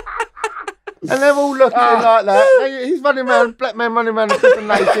hut. And they're all looking like that. He's running around, black man running around the prison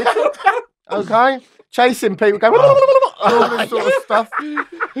naked. Okay? Chasing people, going, all this sort of stuff.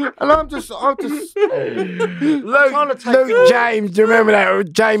 And I'm just Luke James, do you remember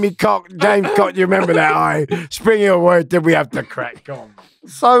that? James Cock, do you remember that? Spring Hill word, did we have to crack on?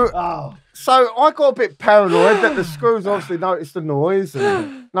 So I got a bit paranoid that the screws obviously noticed the noise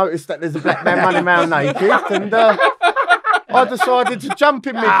and noticed that there's a black man running around naked, and I decided to jump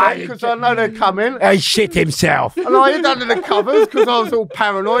in mid-bed because I know they're coming. He shit himself. And I hid under the covers because I was all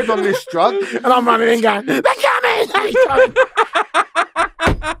paranoid on this drug. And I'm running in going, they're coming! They're coming!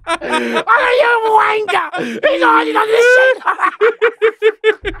 Oh, you wanker! He's hiding under the sheet!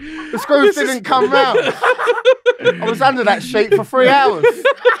 The screws didn't come round. I was under that sheet for 3 hours.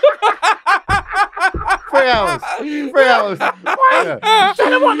 3 hours. 3 hours. Yeah. Tell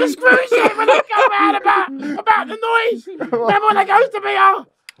them what the screws said when they come out about the noise. Remember when they goes to be all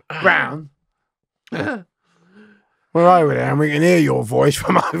brown? We're over there and we can hear your voice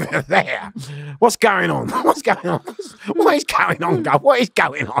from over there. What's going on? What's going on? What is going on, Gov? What is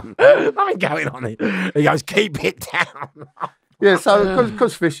going on? Nothing going on here. He goes, keep it down. Yeah, so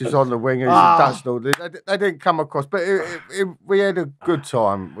because Fish is on the wing, he's inductional. They didn't come across, but we had a good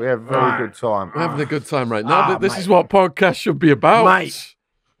time. We had a very good time. We're having a good time right now. This is what podcasts should be about. Mate,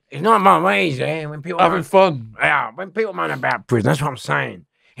 it's not my ways, when people having fun. Yeah, when people moan about prison, that's what I'm saying.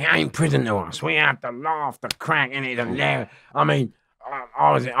 It ain't prison to us. We have to laugh, to crack, and it's hilarious. I mean,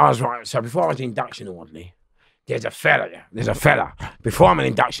 I was right. So before I was induction orderly, there's a fella. Before I'm an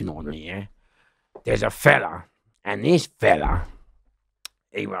induction orderly, yeah, there's a fella. And this fella,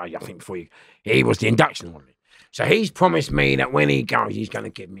 he was the induction orderly. So he's promised me that when he goes, he's going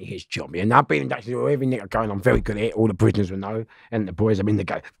to give me his job. And I've been inducted to every nigga going. I'm very good at it. All the prisoners will know, and the boys have been to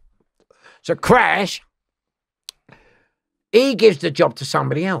go. So Crash, he gives the job to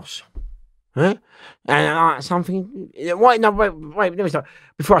somebody else. Huh? And something. Wait, let me start.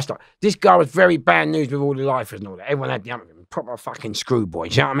 Before I start, this guy was very bad news with all the lifers and all that. Everyone had the other proper fucking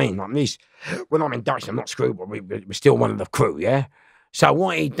screwboys. You know what I mean? Like this, when I'm inducted, I'm not screwboy. We're still one of the crew, yeah? So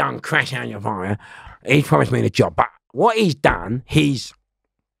what he done, Crash out your fire, he promised me the job. But what he's done, he's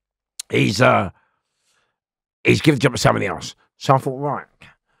given the job to somebody else. So I thought, right.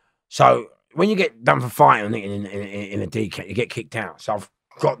 So when you get done for fighting in a DK, you get kicked out. So I've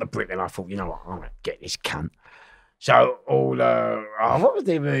got the brick and I thought, you know what, I'm going to get this cunt. So all, what was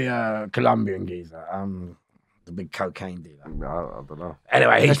the Colombian geezer? The big cocaine dealer. No, I don't know.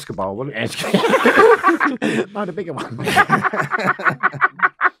 Anyway, Escobar, wasn't it? No, the bigger one.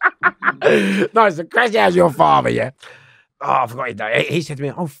 No, it's the Crash How's Your Father, yeah? Oh, I forgot his name. He said to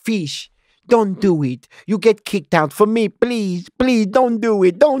me, oh, Fish, don't do it. You get kicked out for me. Please, don't do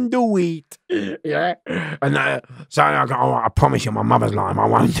it. Don't do it. Yeah? And so I go, oh, I promise you, my mother's lying. I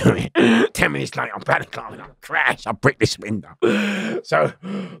won't do it. 10 minutes later, I'm panicking. I crash. I break this window. So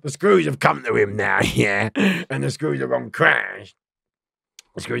the screws have come to him now, yeah? And the screws are on Crash.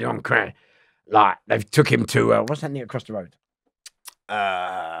 The screws are on Crash. Like, they've took him to, what's that near across the road?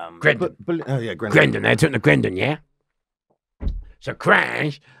 Grendon. Oh, yeah, Grendon. Grendon. They took him to Grendon, yeah? So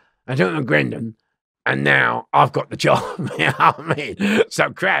Crash, I took him to Grendon, and now I've got the job. You know what I mean? So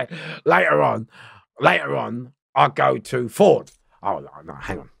Crash, later on, I go to Ford. Oh, no,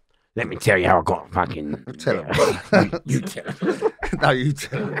 hang on. Let me tell you how I got fucking... Tell him. You tell him. No, you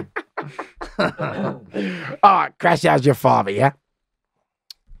tell him. All right, Crash, how's your father, yeah?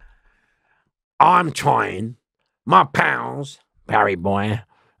 I'm trying. My pals, Barry Boy,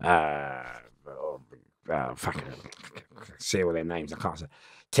 fucking... see all their names, I can't say.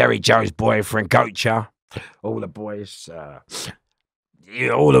 Terry Joe's boyfriend, Gocha, all the boys, all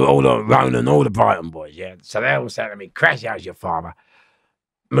the Ronan, all the Brighton boys, yeah. So they all say to me, Crash, how's your father?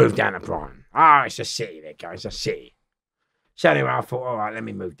 Move down to Brighton. Oh, it's a city there, guys, it's a city. So anyway, I thought, all right, let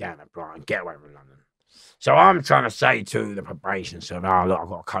me move down to Brighton, get away from London. So I'm trying to say to the probation server, oh, look, I've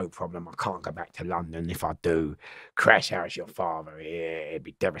got a coke problem. I can't go back to London. If I do, Crash, how's your father? Yeah, it'd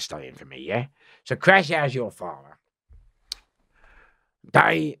be devastating for me, yeah? So Crash, how's your father?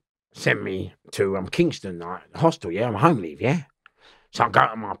 They sent me to Kingston hostel, yeah? I'm home leave, yeah? So I go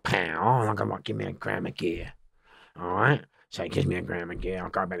to my pal and I go, right, give me a gram of gear. All right? So he gives me a gram of gear. I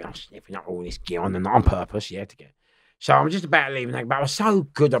go back, I'm sniffing up all this gear on purpose, yeah, to get. So I'm just about leaving, but I was so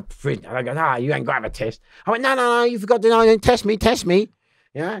good at prison. I go, you ain't got to have a test. I went, no, you forgot to know. Test me.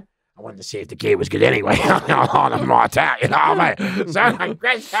 Yeah? I wanted to see if the gear was good anyway. I'm right out, you know what I mean? So I'm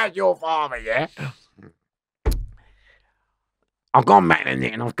Crash, how's your father, yeah? I've gone back to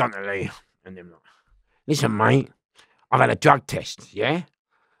Nick and I've gone to Lee. And they're like, listen, mate, I've had a drug test, yeah?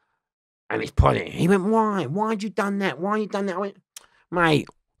 And it's positive. He went, why? Why'd you done that? Why you done that? I went, mate,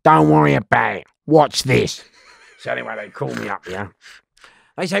 don't worry about it. Watch this. So anyway, they call me up, yeah?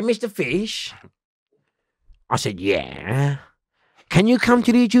 They say, Mr. Fish. I said, yeah. Can you come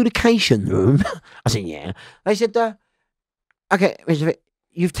to the adjudication room? I said, yeah. They said, okay, Mr. Fish,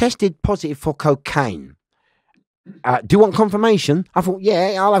 you've tested positive for cocaine. Do you want confirmation? I thought,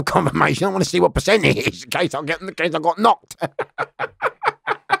 yeah, I'll have confirmation. I want to see what percent it is in case I got knocked.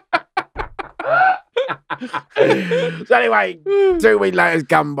 So anyway, 2 weeks later has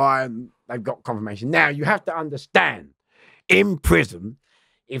come by and they've got confirmation. Now, you have to understand, in prison,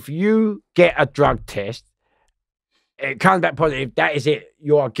 if you get a drug test, it comes back positive, that is it.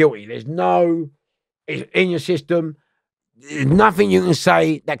 You are guilty. There's it's in your system. There's nothing you can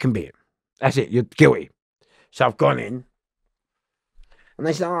say that can be it. That's it. You're guilty. So I've gone in. And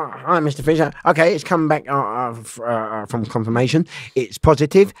they said, oh, hi, Mr. Fisher. Okay, it's come back from confirmation. It's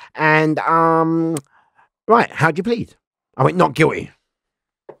positive. And, right, how'd you plead? I went, not guilty.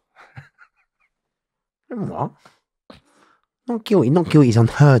 And what? not guilty. Not guilty is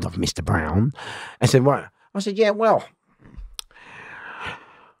unheard of, Mr. Brown. I said, what? I said, yeah, well,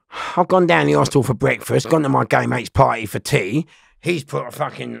 I've gone down the hostel for breakfast, gone to my gay mate's party for tea. He's put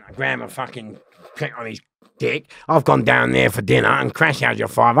a gram of prick on his dick. I've gone down there for dinner and crash out your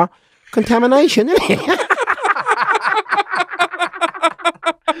father. Contamination, isn't it?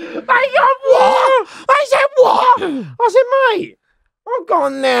 I said, what? I said, mate, I've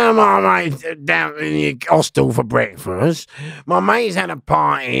gone down, my mate, down in the hostel for breakfast. My mate's had a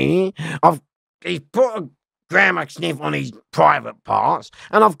party. He's put a gram of sniff on his private parts,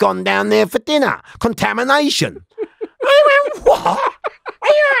 and I've gone down there for dinner. Contamination. I went, what?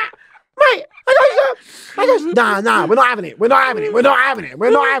 Mate, I goes, no, we're not having it. We're not having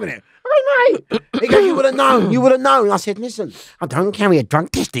it. I go, mate. He goes, you would have known. I said, listen, I don't carry a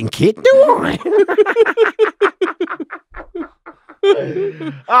drug testing kit, do I?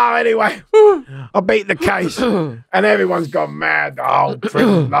 Oh, anyway, I beat the case, and everyone's gone mad. The whole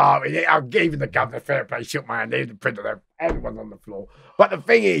prison laughing. Even the governor fair play shook my hand. Even the printer, everyone's on the floor. But the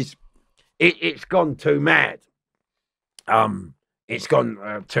thing is, it's gone too mad. It's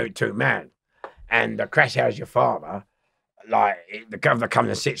gone too mad. And the crash house your father, the governor comes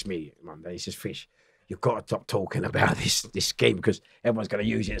and sits me one day. He says, Fish, you've got to stop talking about this scheme because everyone's going to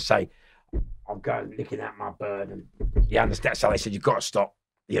use it and say, I'm going licking out my bird. And you understand? So they said, you've got to stop,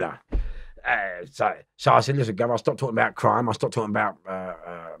 So I said, listen, Governor, I'll stop talking about crime. I'll stop talking about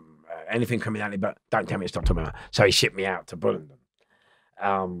anything criminality, but don't tell me to stop talking about it. So he shipped me out to Bullingdon.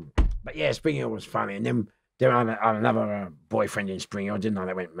 But yeah, Spring Hill was funny. And then I had another boyfriend in Spring Hill. I didn't know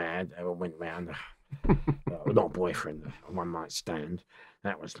they went mad. They went round. Not a boyfriend, a one night stand.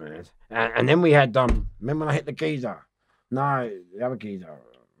 That was mad. And then we had, remember when I hit the geezer? No, the other geezer.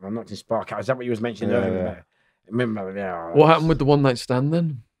 I knocked his spark out. Is that what you was mentioning earlier? Yeah. Remember, yeah. What happened with the one night stand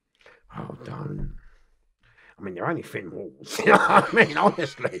then? Oh, don't. I mean, they're only thin walls. You know what I mean?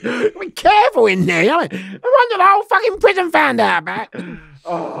 Honestly. Be careful in there. I wonder the whole fucking prison found out about.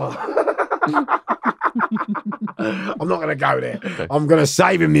 Oh. I'm not going to go there. Okay. I'm going to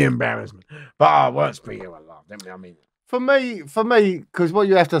save him the embarrassment. But I weren't speaking of love, didn't we? I mean, For me, because what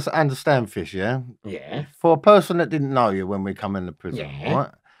you have to understand, Fish, yeah? Yeah. For a person that didn't know you when we come into prison, yeah. right?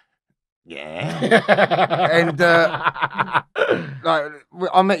 Yeah. And,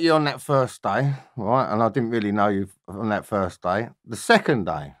 I met you on that first day, right? And I didn't really know you on that first day. The second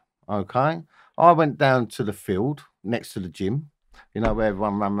day, okay, I went down to the field next to the gym, where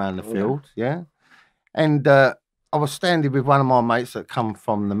everyone ran around the field, yeah? And I was standing with one of my mates that come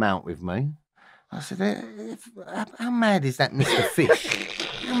from the Mount with me. I said, how mad is that Mr. Fish?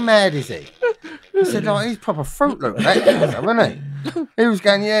 How mad is he? He said, he's proper Fruit Loop, isn't he? He was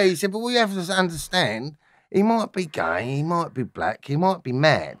going, yeah. He said, but we have to understand, he might be gay, he might be black, he might be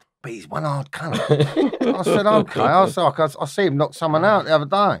mad, but he's one hard colour. I said, okay. I see him knock someone out the other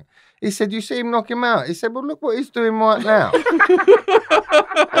day. He said, you see him knock him out? He said, well, look what he's doing right now.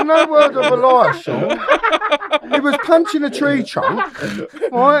 And no word of a lie, Shaun. He was punching a tree trunk,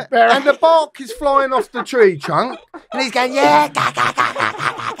 right? And the bark is flying off the tree trunk. And he's going, yeah, ga, ga, ga, ga,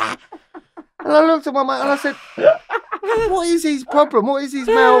 ga, ga. And I looked at my mate and I said, what is his problem? What is his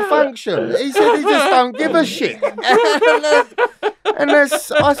malfunction? He said he just don't give a shit. And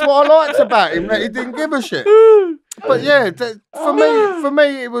that's what I liked about him, that he didn't give a shit. But yeah, for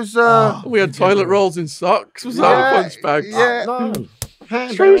me, it was. We had toilet rolls in socks. Was that a punch bag? Yeah. No.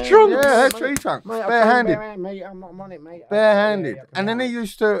 Tree trunks. Yeah, tree trunks. Barehanded. Mate, I'm on it, mate. Barehanded. And then he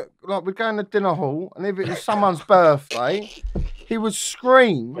used to, we'd go in the dinner hall, and if it was someone's birthday, he would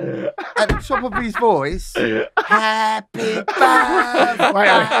scream at the top of his voice, happy birthday. Wait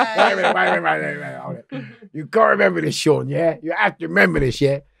a minute. Hold it. You've got to remember this, Shaun, yeah? You have to remember this,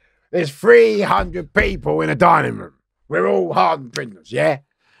 yeah? There's 300 people in a dining room. We're all hardened prisoners, yeah?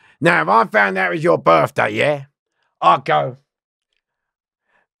 Now, if I found out it was your birthday, yeah, I'd go,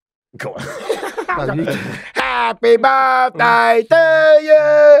 go on. Happy birthday to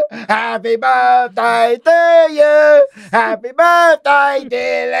you. Happy birthday to you. Happy birthday,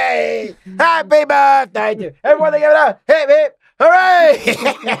 dear Lee. Happy birthday to you. Everyone give it up. Hip, hip.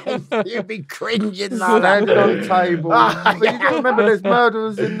 Hooray! You'd be cringing like that. Standing on the table. But you got to remember, there's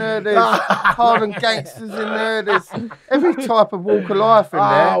murderers in there, there's hardened gangsters in there, there's every type of walk of life in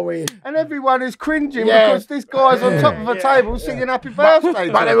there. And everyone is cringing because this guy's on top of a table singing happy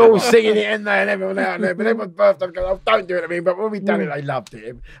birthday. But they're all singing it in there and everyone out there. But everyone's birthday goes, oh, don't do it to me. But when we done it, they loved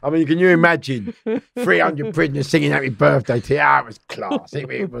it. I mean, can you imagine 300 prisoners singing happy birthday to you? It was class.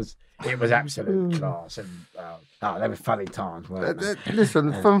 It was absolute class. And they were funny times, weren't they?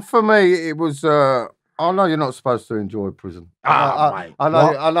 Listen, for me, it was. I know you're not supposed to enjoy prison. Mate.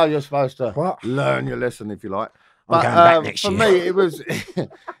 I know you're supposed to learn your lesson, if you like. I'm going back next for year. me, it was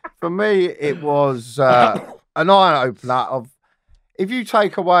for me it was an eye opener of if you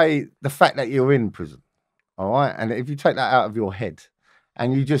take away the fact that you're in prison, all right, and if you take that out of your head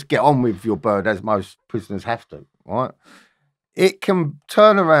and you just get on with your bird as most prisoners have to, right, it can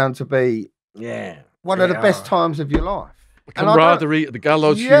turn around to be one of the best times of your life. The camaraderie, the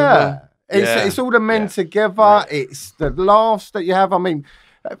gallows humour. It's all the men together. It's the laughs that you have. I mean,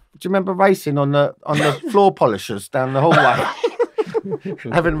 do you remember racing on the floor polishers down the hallway?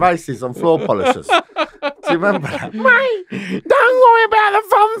 Having races on floor polishers. Do you remember that? Mate, don't worry about the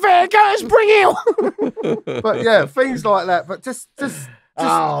fun fair. Go to Spring Hill. But yeah, things like that. But just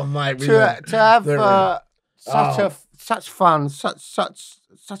oh, mate, to have such fun,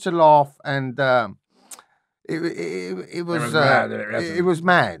 such a laugh, and it was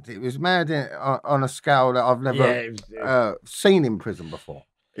mad. It was mad on a scale that I've never seen in prison before.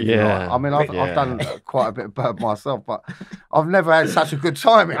 Yeah, I mean, I've done quite a bit of bird myself, but I've never had such a good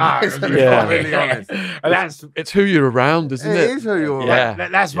time in prison. I'm really honest. And it's who you're around, isn't it? It is who you're around. Yeah.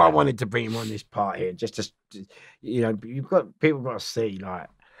 That's why I wanted to bring him on this part here, just to, you've got people got to see, like,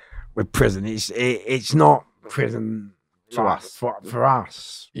 with prison, it's not prison to us. For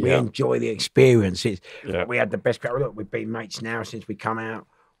us. We enjoy the experience. We had the best. Look, we've been mates now since we come out.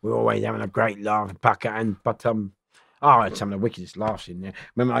 We're always having a great laugh, I had some of the wickedest laughs in there.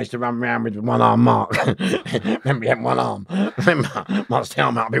 Remember, I used to run around with one arm Mark. Remember, he had one arm. Remember, my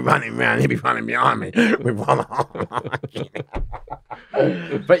helmet, I'd be running around, he'd be running behind me with one arm.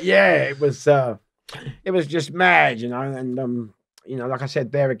 But yeah, it was just mad, and like I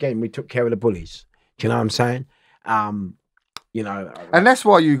said, there again, we took care of the bullies. Do you know what I'm saying? And that's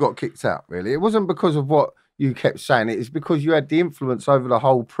why you got kicked out, really. It wasn't because of what you kept saying. It's because you had the influence over the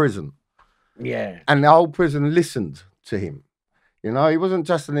whole prison. Yeah. And the whole prison listened to him. He wasn't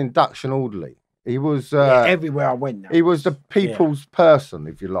just an induction orderly. He was everywhere I went now. He was the people's person,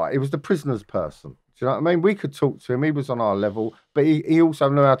 if you like. He was the prisoner's person. Do you know what I mean? We could talk to him. He was on our level, but he also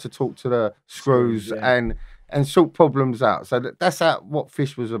knew how to talk to the screws and sort problems out. So that's what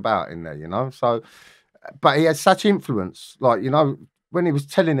Fish was about in there, So, but he had such influence, like, when he was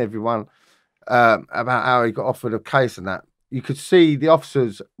telling everyone about how he got offered a case and that, you could see the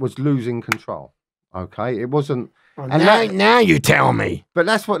officers was losing control. Okay, it wasn't. And now you tell me. But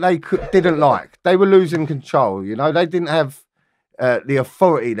that's what they didn't like. They were losing control. They didn't have the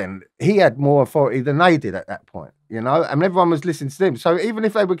authority then. He had more authority than they did at that point. And everyone was listening to them. So even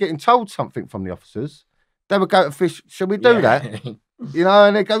if they were getting told something from the officers, they would go to Fish. Should we do that?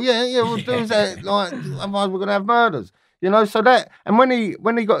 And they go, yeah, we'll do that. Like, otherwise we're gonna have murders. So that. And when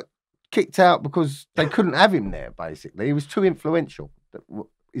he got kicked out because they couldn't have him there, basically. He was too influential,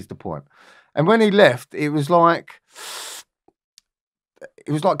 is the point. And when he left, it was like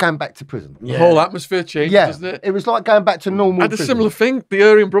going back to prison. The whole atmosphere changed, doesn't it? It was like going back to normal I had a similar thing. The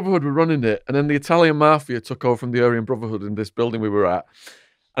Aryan Brotherhood were running it, and then the Italian Mafia took over from the Aryan Brotherhood in this building we were at.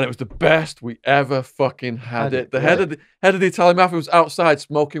 And it was the best we ever fucking had it. The head of the Italian Mafia was outside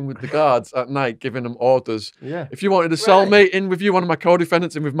smoking with the guards at night, giving them orders. Yeah. If you wanted a cellmate in with you, one of my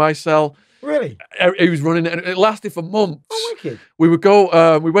co-defendants in with my cell. Really? He was running it, and it lasted for months. Oh, wicked. We would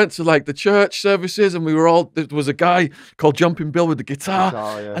go, we went to like the church services, and there was a guy called Jumping Bill with the guitar,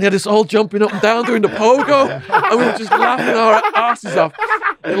 and he had us all jumping up and down doing the pogo, and we were just laughing our asses off.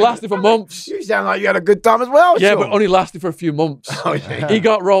 And it lasted for months. You sound like you had a good time as well. Yeah, Shaun. but only lasted for a few months. Oh, yeah. He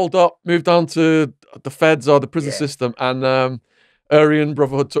got rolled up, moved on to the feds or the prison system, and Aryan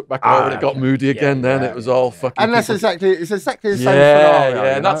Brotherhood took back over, and it got moody again. Then it was all fucking. And it's exactly the same scenario.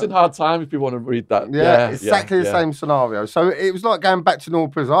 Yeah, and that's in Hard Time if you want to read that. Yeah, exactly the same scenario. So it was like going back to normal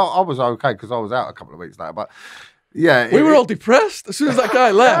prison. I was okay because I was out a couple of weeks later, but. Yeah, we were all depressed as soon as that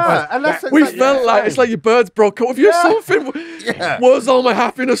guy left. And we felt like it's like your birds broke up. If you're something, was all my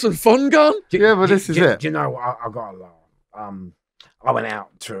happiness and fun gone? But this is it. Do you know what? I got a lot. I went out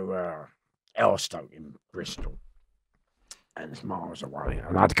to Elstoke in Bristol, and it's miles away,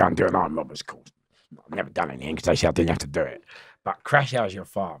 and I had to go and do an armed robbers course. I've never done anything because they said I didn't have to do it. But Crash How's Your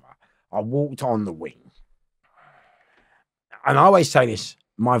Father? I walked on the wing, and I always say this: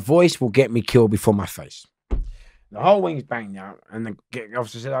 my voice will get me killed before my face. The whole wing's banged out, and the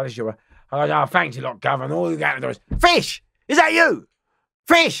officer said, "Oh, this is your." I go, "Oh, thanks a lot, Governor." And all the guy at the door is, "Fish, is that you?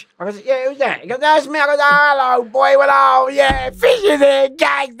 Fish?" I go, "Yeah, who's that?" He goes, "That's me." I go, "Oh, hello, boy. Well, oh, yeah, Fish is here,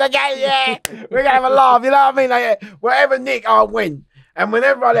 gang, yeah. We're gonna have a laugh, you know what I mean? Like, whatever Nick, I win." And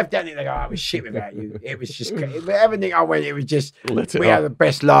whenever I left that Nick, they go, "Oh, it was shit without you." It was just wherever Nick I went, it was just we had the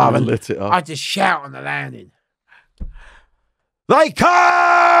best laugh. And lit it up. I just shout on the landing. They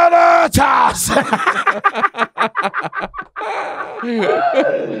can't hurt us! They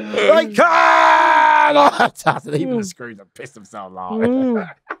can't And even the screws have pissed themselves laughing.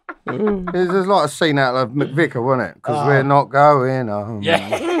 There's like a scene out of McVicker, wasn't it? Because we're not going home. Yeah.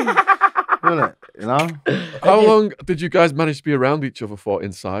 Wasn't it? You know? How long did you guys manage to be around each other for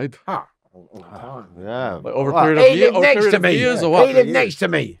inside? All the time. Yeah. Like over a Right. period He of years, lived next to me. years or what? He lived next to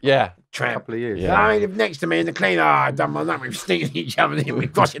me. Yeah. Tramp. Couple of years. Yeah. No, he lived next to me in the cleaner. I done my nut. We've sneaking each other in.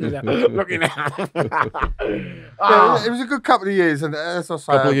 We've crossing it out, looking out. Yeah, it was a good couple of years, and as I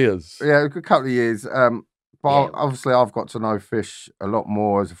say, Couple of years. Yeah, a good couple of years. But Yeah. obviously, I've got to know Fish a lot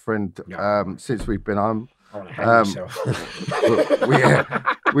more as a friend Yeah. since we've been home. I want to hang myself.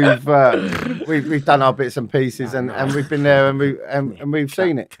 We've done our bits and pieces, and we've been there, and we've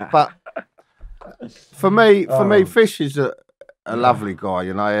seen it. But for me, Fish is a lovely guy.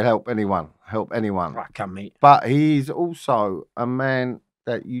 You know, he'll help anyone. Right, come meet. But he's also a man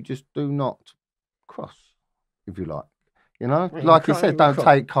that you just do not cross, if you like. You know, Yeah, like he you said, can't don't even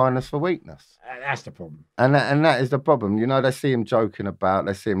take kindness for weakness. That's the problem. And that is the problem. You know, they see him joking about,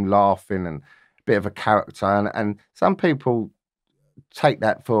 they see him laughing and a bit of a character. And some people take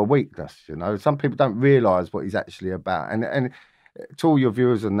that for a weakness, you know. Some people don't realise what he's actually about. And to all your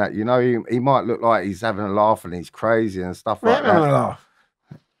viewers and that, you know, he might look like he's having a laugh and he's crazy and stuff like that.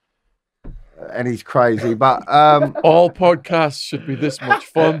 And he's crazy, but All podcasts should be this much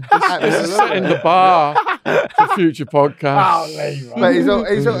fun. This is setting the bar for future podcasts. but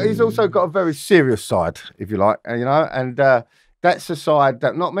he's also got a very serious side, if you like, you know, and that's a side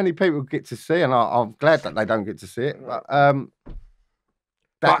that not many people get to see, and I'm glad that they don't get to see it. But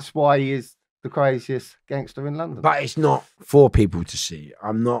that's why he is the craziest gangster in London. But it's not for people to see.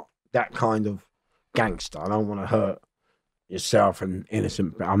 I'm not that kind of gangster. I don't want to hurt yourself and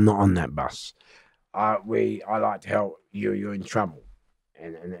innocent, but I'm not on that bus. I like to help you. You're in trouble,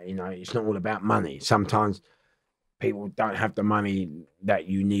 and you know it's not all about money. Sometimes people don't have the money that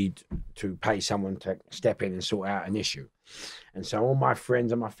you need to pay someone to step in and sort out an issue. And so all my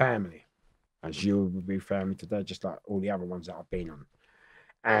friends and my family, as you will be family today, just like all the other ones that I've been on.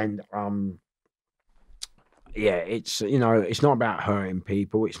 And yeah, it's you know it's not about hurting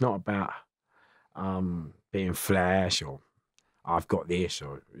people. It's not about being flash or I've got this,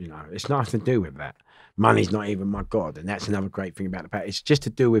 or you know, it's nothing to do with that. Money's not even my god, and that's another great thing about the past. It's just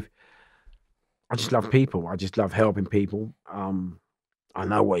to do with I just love people. I just love helping people. I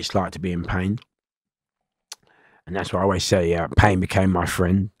know what it's like to be in pain, and that's why I always say, pain became my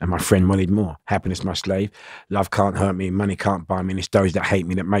friend, and my friend wanted more. Happiness, my slave. Love can't hurt me. Money can't buy me. And it's those that hate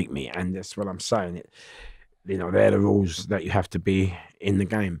me that make me. And that's what I'm saying. You know, they're the rules that you have to be in the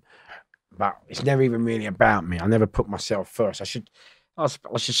game. But it's never even really about me. I never put myself first. I should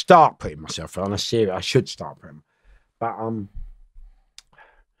start putting myself first. On a serious, I should start putting. But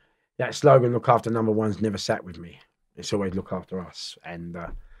that slogan, "Look after number one's," never sat with me. It's always look after us. And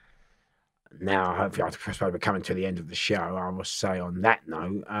now, hopefully, I suppose we're coming to the end of the show. I will say on that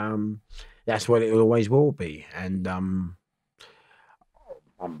note, that's what it always will be. And I'm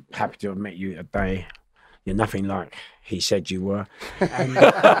happy to admit you today. You're nothing like he said you were. And,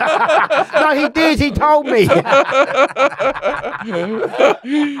 no, he did. He told me.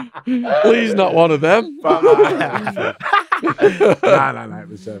 Please, not one of them. But, no.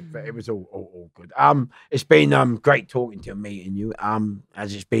 It was all good. It's been great talking to you, meeting you.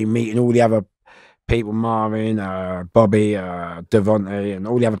 As it's been meeting all the other people, Marvin, Bobby, Devontae, and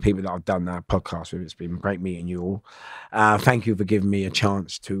all the other people that I've done a podcast with. It's been great meeting you all. Thank you for giving me a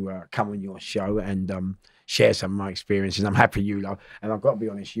chance to come on your show and share some of my experiences. I'm happy you love, and I've got to be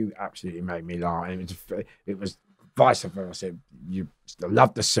honest, you absolutely made me laugh. And it was vice versa. You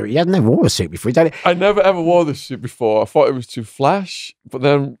loved the suit. You hadn't never wore a suit before. I never ever wore this suit before. I thought it was too flash, but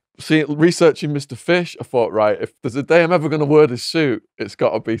then researching Mr. Fish, I thought, right, if there's a day I'm ever going to wear this suit, it's got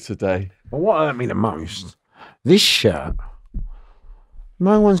to be today. But what hurt me the most, this shirt.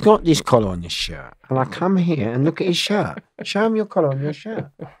 No one's got this collar on this shirt, and I come here and look at his shirt. Show him your collar on your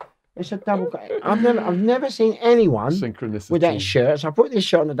shirt. It's a double. I've never seen anyone Synchronicity. with that shirt. So I put this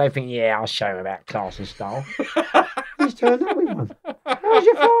shirt on today, thinking, yeah, I'll show him about class and style. He's turned up with one. How's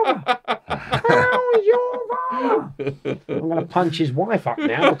your father? How's your father? I'm going to punch his wife up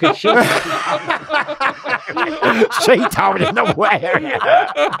now because she told me to wear it.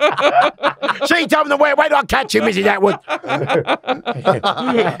 She told me to wear it. Where do I catch you, Mrs. Attwood?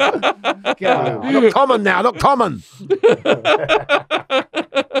 I look common now. I look common.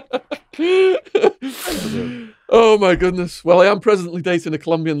 Oh my goodness. Well, I am presently dating a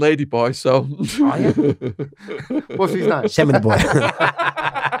Colombian lady boy, so. What's his name? Send me the boy.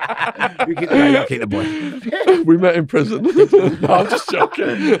 You keep the lady, I'll keep the boy. We met in prison. No, I'm just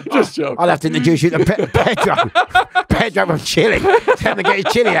joking. Just joking. I'll have to introduce you to Pedro. Pedro from Chile. Tell him to get his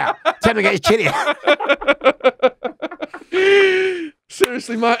chili out. Tell him to get his chili out.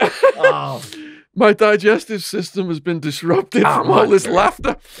 Seriously, my digestive system has been disrupted from all this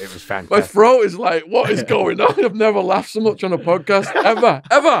laughter. It was fantastic. My throat is like, what is going on? I've never laughed so much on a podcast ever.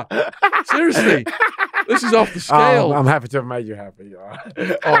 Seriously, this is off the scale. I'm happy to have made you happy.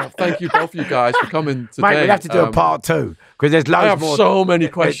 Oh, thank you both of you guys for coming today. Mate, we'll have to do a part 2 because there's loads I have more. so many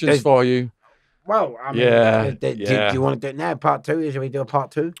questions for you. Well, I mean, do you want to do it now? Part 2? Should we do a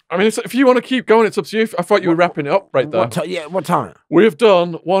part 2? I mean, if you want to keep going, it's up to you. I thought you were wrapping it up right there. What time? We've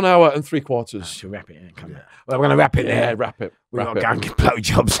done 1 hour and 3/4. Should we wrap it? Come on. Well, we're going to wrap it there. Yeah, wrap it. We've got to go and get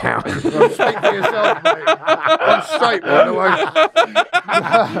blowjobs out. Speak for yourself, mate. I'm straight, by the way.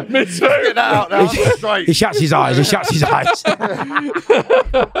 Me too. Get that out now. I'm straight. He shuts his eyes.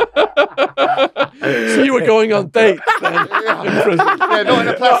 So you were going on dates then in prison? Yeah, not in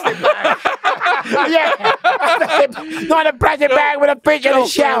a plastic bag. Not a plastic bag with a picture of the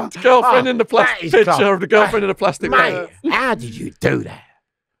shower. Girlfriend in the plastic picture of the girlfriend in a plastic bag. Mate, how did you do that?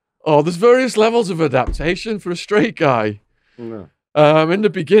 Oh, there's various levels of adaptation for a straight guy. No. In the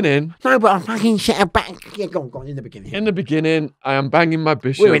beginning. No, but I'm fucking shit back. Yeah, go on, in the beginning. In the beginning, I am banging my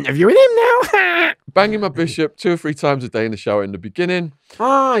bishop. We're interviewing him now. Banging my bishop 2 or 3 times a day in the shower in the beginning.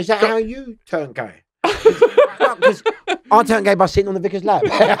 Oh, is that how you turn gay? Because I turned gay by sitting on the vicar's lap.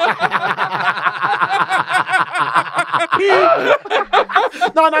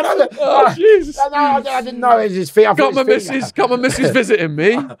 No. Oh, Jesus. No, I didn't know it was his feet. Got my missus visiting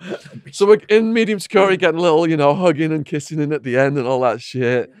me. So we're in medium security, getting a little, hugging and kissing in at the end and all that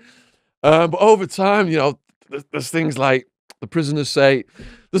shit. But over time, there's things like the prisoners say,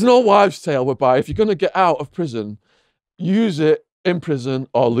 there's an old wives' tale whereby if you're going to get out of prison, use it in prison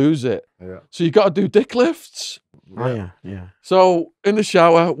or lose it. Yeah. So you got to do dick lifts. Oh, yeah. So in the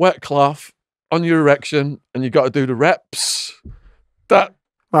shower, wet cloth on your erection, and you got to do the reps. That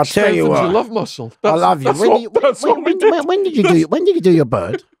I'll tell you what. your love muscle. I love you. When did you do your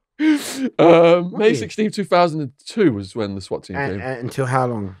bird? May 16, 2002 was when the SWAT team came. Until how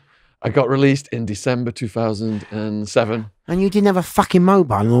long? I got released in December 2007. And you didn't have a fucking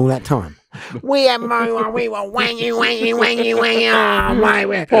mobile in all that time? We had mobile. We were wangy. Oh,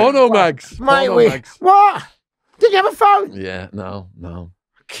 mate, Porno mags. What? Did you have a phone? Yeah, no.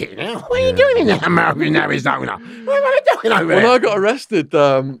 Kidding out. What are you doing in American Arizona? What are you doing over there? When I got arrested,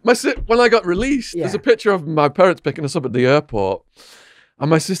 when I got released, there's a picture of my parents picking us up at the airport. And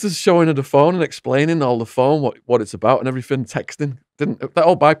my sister's showing her the phone and explaining all the phone, what it's about and everything, texting. That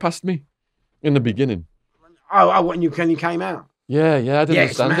all bypassed me in the beginning. Oh, when you came out? Yeah, I didn't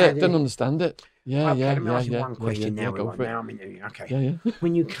understand it. Didn't understand it. Yeah. Let me ask you one question now. I'm in. Okay. Yeah.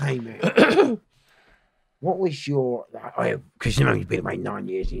 When you came out, what was your? Because you've been away 9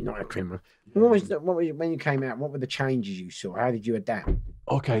 years and you're not a criminal. What was when you came out? What were the changes you saw? How did you adapt?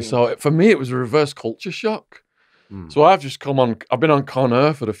 Okay, so for me, it was a reverse culture shock. So I've been on Con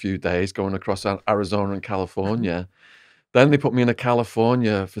Air for a few days, going across Arizona and California. Then they put me in a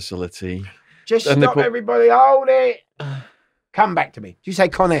California facility. Just stop, everybody, hold it. Come back to me. Did you say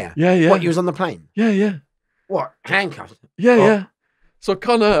Con Air? Yeah. What, you was on the plane? Yeah. What, handcuffed? Yeah. So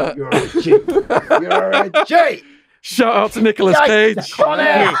Con Air. You're a G. You're a G. Shout out to Nicolas Cage. Con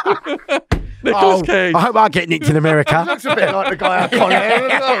Air. Nicolas Cage. I hope I get nicked in America. Looks a bit like the guy at Con Air.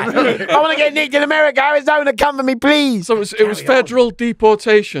 I want to get nicked in America. Arizona, come for me, please. So it was federal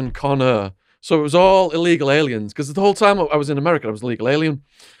deportation, Con Air. So it was all illegal aliens. Because the whole time I was in America, I was an illegal alien.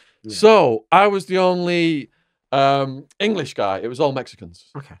 Yeah. So I was the only English guy. It was all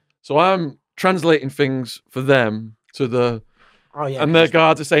Mexicans. Okay. So I'm translating things for them to the... Oh, yeah, and their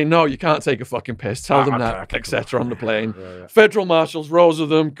guards are saying, no, you can't take a fucking piss. Tell them that, etc. on the plane. Yeah. Federal marshals, rows of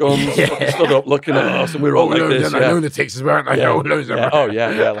them, guns, stood up looking at us, and we were all like this. Lunatics, weren't they? Yeah.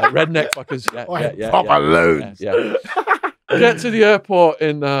 Like redneck fuckers. Proper loads. Yeah. Get to the airport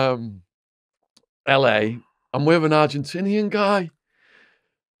in LA. I'm with an Argentinian guy.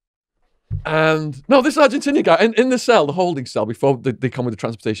 And no, this Argentinian guy in the cell, the holding cell, before they come with the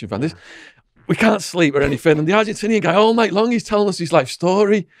transportation van. We can't sleep or anything. And the Argentinian guy, all night long, he's telling us his life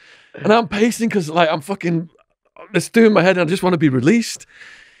story. And I'm pacing because, I'm fucking, it's doing my head and I just want to be released.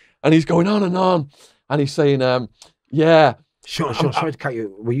 And he's going on. And he's saying, Shaun, sorry to cut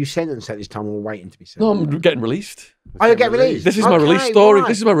you. Were you sentenced at this time or waiting to be sentenced? No, I'm getting released. Oh, you get released? This is my release story. Right.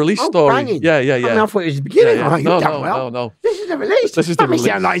 This is my release story. Banging. Yeah. I mean, I thought it was the beginning. No. This is the release. This is the release.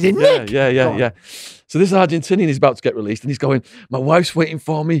 Sound like it's in Nick. Yeah. So this Argentinian is about to get released, and he's going, my wife's waiting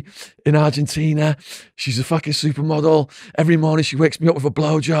for me in Argentina. She's a fucking supermodel. Every morning she wakes me up with a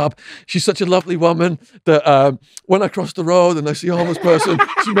blowjob. She's such a lovely woman that when I cross the road and I see a homeless person,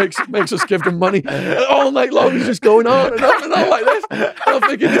 she makes us give them money. And all night long he's just going on and on and on like this. And I'm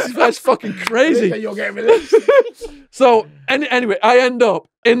thinking, this guy's fucking crazy. You're getting released. So anyway, I end up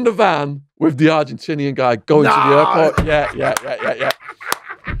in the van with the Argentinian guy going to the airport. Yeah.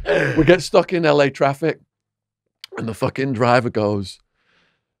 We get stuck in LA traffic, and the fucking driver goes,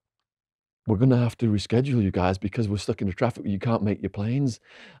 we're going to have to reschedule you guys because we're stuck in the traffic. You can't make your planes.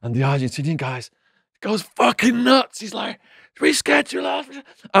 And the Argentinian guy goes fucking nuts. He's like, reschedule us.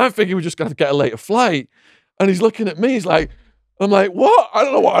 I'm thinking we're just going to get a later flight. And he's looking at me. I'm like, what? I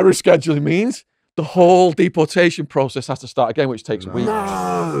don't know what rescheduling means. The whole deportation process has to start again, which takes weeks.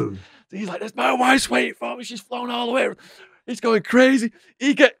 No. He's like, there's my wife's waiting for me. She's flown all the way. He's going crazy.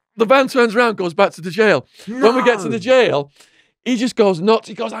 The van turns around, goes back to the jail. No. When we get to the jail, he just goes nuts.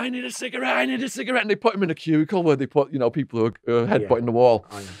 He goes, I need a cigarette. And they put him in a cubicle where they put, people who are headbutting the wall.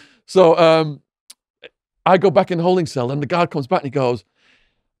 So I go back in the holding cell, and the guard comes back and he goes,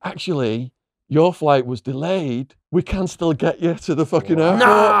 actually, your flight was delayed. We can still get you to the fucking airport.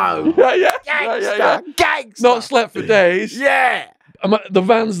 No. Yeah. Gangster. Not slept for days. Yeah. The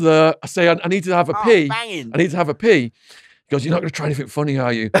van's there. I say, I need to have a pee. Banging. I need to have a pee. He goes, you're not going to try anything funny,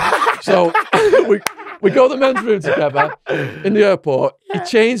 are you? So we go to the men's room together in the airport. He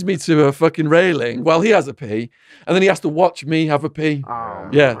chains me to a fucking railing while he has a pee. And then he has to watch me have a pee. Oh,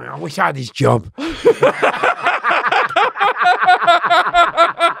 yeah. I wish I had his job.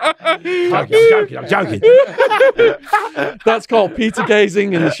 I'm joking. That's called Peter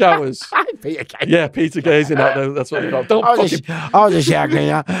gazing in the showers. Peter gazing. Yeah, Peter gazing out there. That's what it's called. I was a shower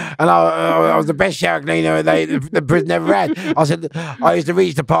cleaner, and I was the best shower cleaner the prison ever had. I said I used to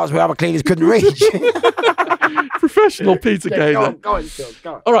reach the parts where other cleaners couldn't reach. Professional Peter gazer. Go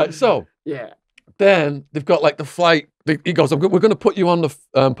on. All right, so then they've got like the flight. He goes, we're going to put you on the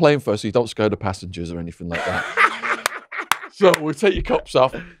plane first so you don't scare the passengers or anything like that. So we'll take your cups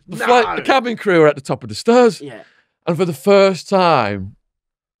off. The cabin crew are at the top of the stairs. Yeah. And for the first time,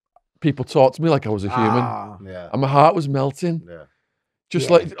 people talked to me like I was a human. Yeah. And my heart was melting. Yeah.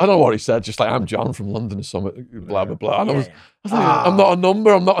 Just like, I don't know what he said, just like, I'm John from London or something, blah, blah, blah. And I was like, I'm not a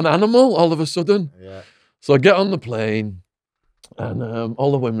number, I'm not an animal, all of a sudden. Yeah. So I get on the plane, and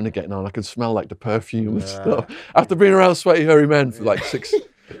all the women are getting on. I can smell like the perfume and stuff. After being around sweaty, hairy men for like six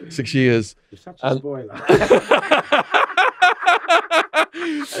years. You're such a spoiler.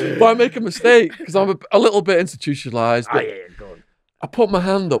 But I make a mistake because I'm a little bit institutionalized. Go on. I put my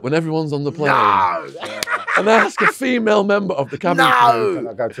hand up when everyone's on the plane. No. And I ask a female member of the cabin crew. Can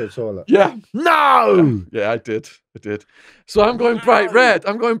I go to the toilet? Yeah. No. Yeah, I did. So I'm going bright red.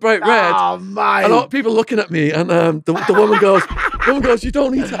 Oh, mate. A lot of people looking at me, and the woman goes, you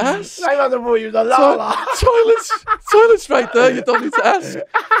don't need to ask. They must have thought you was a Lola. Toilets right there. You don't need to ask.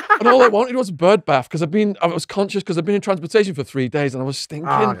 And all I wanted was a bird bath because I was conscious because I've been in transportation for 3 days and I was stinking.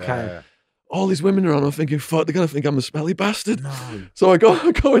 Okay. All these women are on. I'm thinking, fuck, they're gonna think I'm a smelly bastard. No. So I go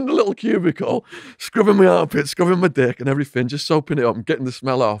in the little cubicle, scrubbing my armpit, scrubbing my dick and everything, just soaping it up and getting the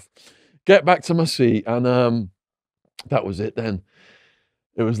smell off. Get back to my seat, and that was it. Then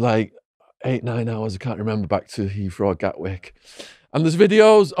it was like 8-9 hours. I can't remember, back to Heathrow or Gatwick. And there's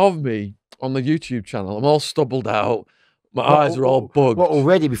videos of me on the YouTube channel. I'm all stubbled out. My eyes are all bugged. What,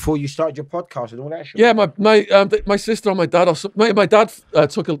 already before you started your podcast and all that shit? Yeah, my sister and my dad. My dad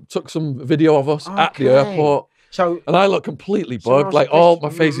took some video of us at the airport. So, and I look completely bugged. Like all my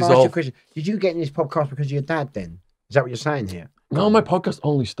face is all. Did you get in this podcast because of your dad? Then is that what you're saying here? No, my podcast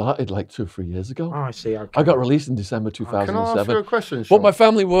only started like 2 or 3 years ago. Oh, I see. Okay. I got released in December 2007. Can I ask you a question, Shaun? But my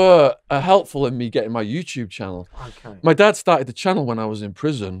family were helpful in me getting my YouTube channel. Okay. My dad started the channel when I was in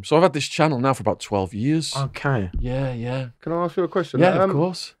prison. So I've had this channel now for about 12 years. Okay. Yeah. Can I ask you a question? Yeah, of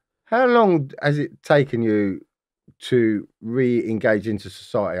course. How long has it taken you to re-engage into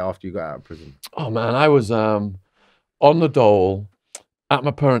society after you got out of prison? Oh, man, I was on the dole at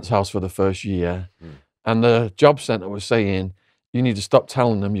my parents' house for the first year. And the job centre was saying, you need to stop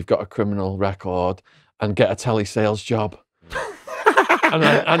telling them you've got a criminal record and get a telesales job.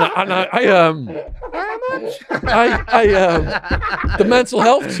 The mental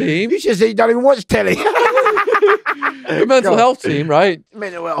health team. You should say you don't even watch telly. The mental health team, right?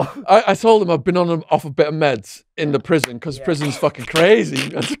 Mental health. I told them I've been off a bit of meds in the prison because prison's fucking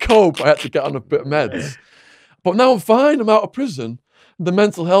crazy. And to cope, I had to get on a bit of meds. But now I'm fine. I'm out of prison. The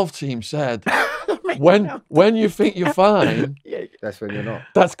mental health team said, when you think you're fine, that's when you're not.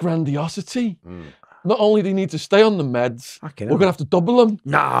 That's grandiosity. not only do you need to stay on the meds, Fucking we're going to have to double them.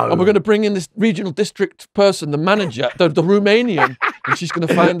 No. And we're going to bring in this regional district person, the manager, the Romanian, and she's going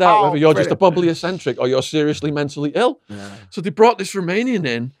to find out whether you're just a bubbly eccentric or you're seriously mentally ill. Yeah. So they brought this Romanian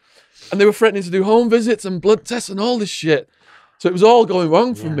in, and they were threatening to do home visits and blood tests and all this shit. So it was all going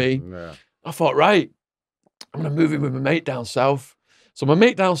wrong for me. Yeah. I thought, right, I'm going to move in with my mate down south. So my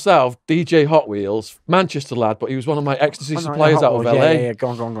mate down south, DJ Hot Wheels, Manchester lad, but he was one of my ecstasy suppliers out of LA. Yeah, go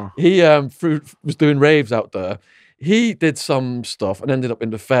on. He was doing raves out there. He did some stuff and ended up in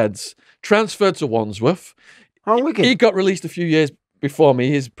the feds, transferred to Wandsworth. Oh, wicked. He got released a few years before me.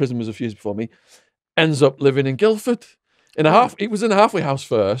 His prison was a few years before me. Ends up living in Guildford. He was in a halfway house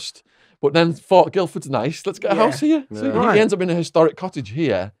first, but then thought Guildford's nice. Let's get a house here. So he ends up in a historic cottage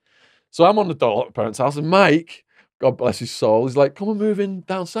here. So I'm on the door at my parents' house, and Mike, God bless his soul, he's like, come and move in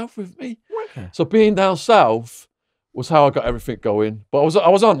down south with me. Okay. So being down south was how I got everything going. But I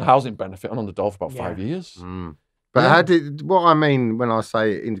was on housing benefit and on the dole for about 5 years. But how did, what I mean when I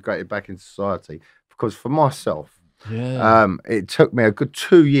say integrated back into society, because for myself, it took me a good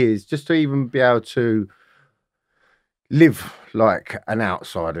 2 years just to even be able to live like an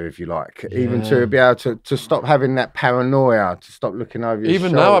outsider, if you like, even to be able to stop having that paranoia, to stop looking over your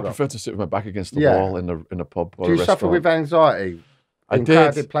Even shoulder. now, I prefer to sit with my back against the wall in a pub or Do a you restaurant. suffer with anxiety? I in did.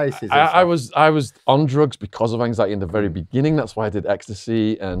 crowded places. I was on drugs because of anxiety in the very beginning. That's why I did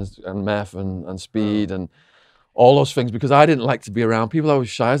ecstasy and meth and speed and all those things, because I didn't like to be around people. I was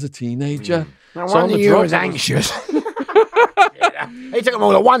shy as a teenager. No So on wonder the you drugs, was anxious. He took them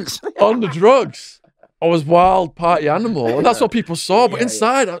all at once. on the drugs, I was wild party animal, and that's what people saw. But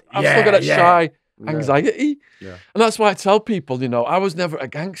inside, I've still got that shy anxiety, and that's why I tell people, I was never a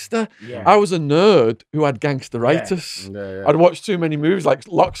gangster. I was a nerd who had gangsteritis. I'd watched too many movies like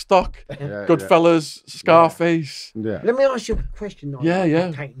Lock, Stock, Goodfellas, Scarface. Let me ask you a question.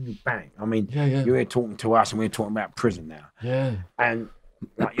 Taking you back. I mean, you're here talking to us, and we're talking about prison now. Yeah. And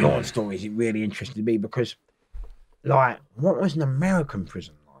like your stories, it really interested me because, like, what was an American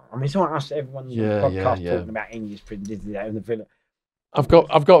prison like? I mean, it's not us, everyone on the podcast talking about English prison, this, that, and the villa. I've got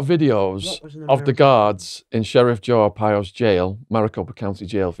videos of the guards in Sheriff Joe Arpaio's jail, Maricopa County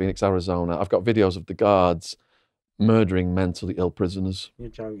Jail, Phoenix, Arizona. I've got videos of the guards murdering mentally ill prisoners. You're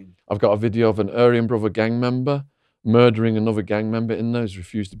joking. I've got a video of an Aryan Brother gang member murdering another gang member in there who's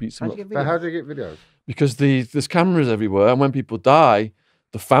refused to beat someone up. But how do you get videos? Because there's cameras everywhere, and when people die,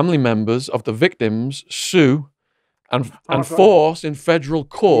 the family members of the victims sue and force in federal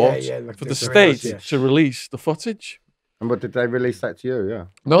court for the state to release the footage. And what, did they release that to you? Yeah.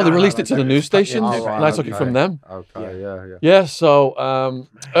 No, they released it to the news stations, and I took it from them. Okay, Yeah, so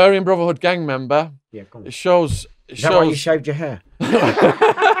Aryan Brotherhood gang member. Yeah, go on. It shows. Is that why you shaved your hair?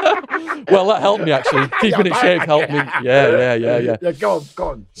 Well, that helped me actually. Keeping it shaved helped me. Yeah. Go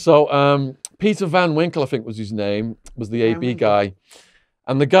on. So Peter Van Winkle, I think was his name, was the AB guy.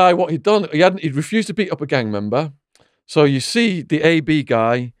 And the guy, what he'd done, he'd refused to beat up a gang member. So you see the AB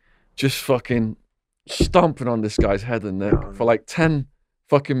guy just fucking stomping on this guy's head and neck for like 10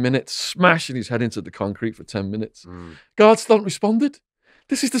 fucking minutes, smashing his head into the concrete for 10 minutes. Guards still haven't responded.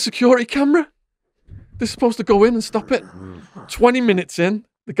 This is the security camera. They're supposed to go in and stop it. 20 minutes in,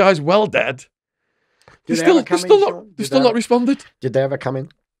 the guy's well dead. They're still not responded. Did they ever come in?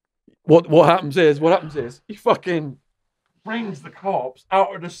 What happens is he fucking brings the corpse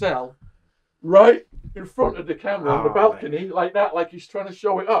out of the cell right in front of the camera on the balcony, like that, like he's trying to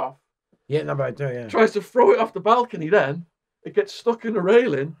show it off. Yeah, no, but I do, yeah. Tries to throw it off the balcony then. It gets stuck in the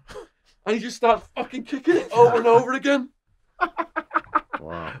railing. And he just starts fucking kicking it over and over again.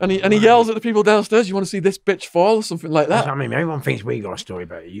 Wow. And he yells at the people downstairs, you want to see this bitch fall or something like that. I mean, everyone thinks we got a story,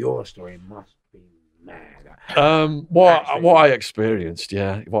 but your story must be mad. What I experienced,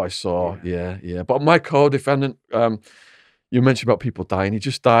 what I saw, yeah. But my co-defendant, you mentioned about people dying. He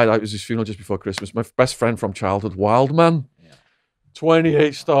just died. It was his funeral just before Christmas. My best friend from childhood, Wildman,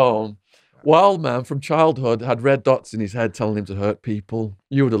 28 stone. Wildman from childhood had red dots in his head telling him to hurt people.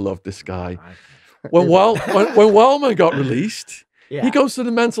 You would have loved this guy. When Wildman got released, he goes to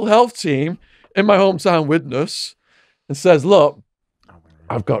the mental health team in my hometown Widnes and says, look,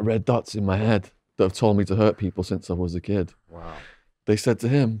 I've got red dots in my head that have told me to hurt people since I was a kid. Wow. They said to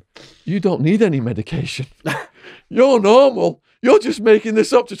him, you don't need any medication. You're normal. You're just making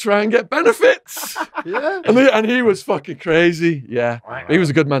this up to try and get benefits. Yeah. And he was fucking crazy. Yeah. He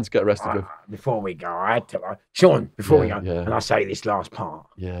was a good man to get arrested with. Before we go, I had to... Sean, before we go, and I say this last part.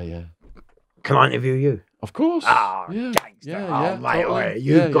 Yeah. Can I interview you? Of course. Oh, gangster. Mate,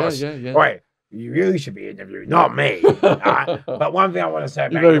 totally. Wait, you should be interviewed, not me. But one thing I want to say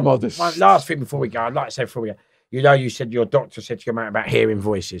about You're very modest. One last thing before we go, I'd like to say before we go, You know, you said your doctor said to come out about hearing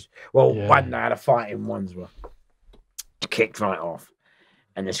voices. Well, Yeah. one day I had a fight in Wandsworth. Kicked right off.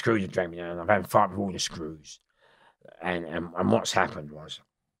 And the screws had dragged me down. I've had a fight with all the screws. And what's happened was,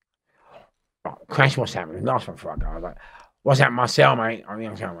 Crash, what's happened? Last one before I go, I was like, what's happened? My cellmate, I'm a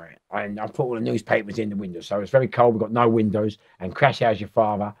young cellmate, and I put all the newspapers in the window. So it's very cold, we've got no windows. And Crash, how's your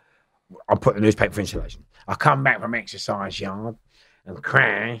father? I put the newspaper for insulation. I come back from exercise yard and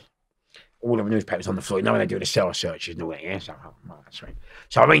Crash, all the newspapers on the floor. You know when they do the cell searches and all that, yeah? So,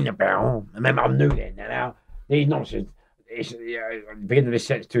 so I ring the bell. Remember, I'm new then. Now, these nonsense, it's at the beginning of this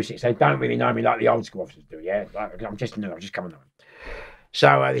sentence, 2-6, they don't really know me like the old school officers do, yeah? Like, I'm just new, I'm just coming on.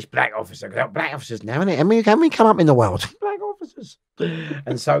 So this black officer, black officers now, innit? And we come up in the world. Black officers.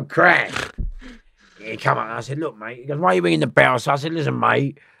 And so Crash, he come up and I said, look, mate. He goes, why are you ringing the bell? So I said, listen,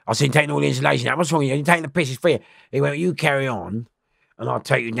 mate. I said, taking all the insulation out. What's wrong with you? You're taking the pisses for you. He went, you carry on and I'll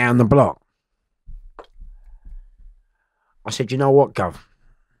take you down the block. I said, you know what, Gov?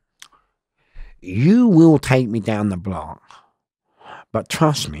 You will take me down the block, but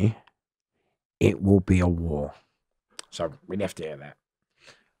trust me, it will be a war. So we left it at that.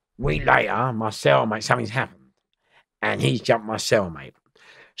 A week later, my cellmate, something's happened, and he's jumped my cellmate.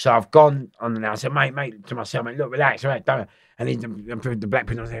 So I've gone on and I said, mate, to my cellmate, look, relax, right, don't. And he's the black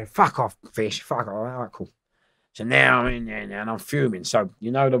pin was there, fuck off, fish, fuck off. All right, cool. So now I'm in there now and I'm fuming. So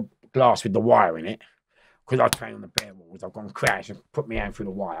you know the glass with the wire in it? Because I train on the bare walls, I've gone crash and put my hand through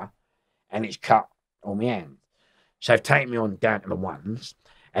the wire, and it's cut on my hand. So they've taken me on down to the ones.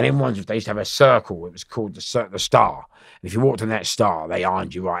 And in Wandsworth, they used to have a circle. It was called the star. And if you walked on that star, they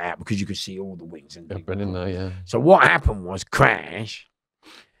ironed you right out because you could see all the wings. And I've been in there, yeah. So what happened was, crash.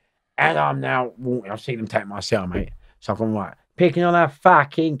 And I'm now walking. I've seen them take my cellmate. So I'm going, right, picking on that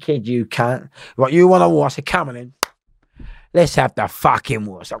fucking kid, you cunt. What, you want to war? I said, come on in. Let's have the fucking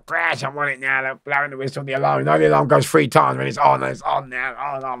war. So crash, I'm on it now. They're blowing the whistle, the alarm. You know, the alarm goes 3 times when it's on now.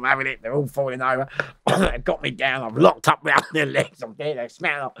 Oh, I'm having it. They're all falling over. They got me down. I'm locked up round their legs. I'm dead. They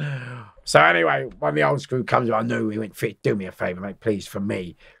smell. So anyway, when the old screw comes, I knew he went, Fit, do me a favour, mate, please, for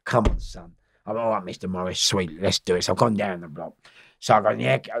me. Come on, son. I'm all right, Mr. Morris. Sweet, let's do it. So I've gone down the block. So I go,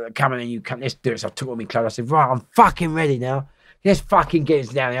 yeah, come on in, you come. Let's do it. So I took all my clothes. I said, right, I'm fucking ready now. Let's fucking get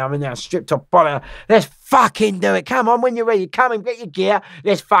us down here. I'm in there, stripped off body. Let's fucking do it. Come on, when you're ready, come and get your gear.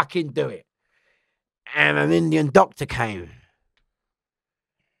 Let's fucking do it. And an Indian doctor came.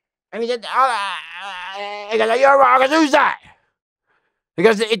 And he said, he goes, are you all right? I goes, who's that? He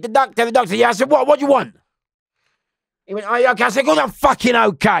goes, it's the doctor. Yeah, I said, what do you want? He went, are you okay? I said, good, I'm fucking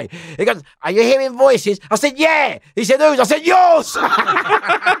okay. He goes, are you hearing voices? I said, yeah. He said, whose? I said, yours.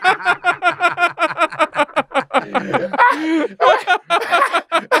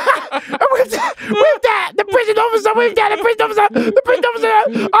 with that, the prison officer,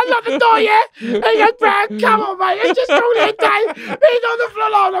 unlocked the door, yeah? And he goes, Brad, come on, mate, it's just all that day. He's on the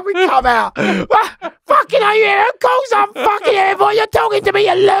floor, and we come out. Fucking are you here? Of course I'm fucking here, boy. You're talking to me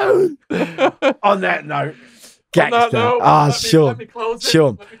alone. On that note, gangster.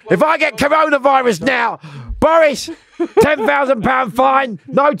 Shaun. If I get coronavirus now, Boris, £10,000 fine,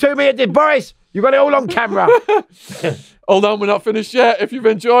 no 2 minutes. Boris, you got it all on camera. Hold on, we're not finished yet. If you've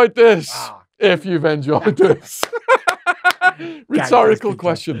enjoyed this, rhetorical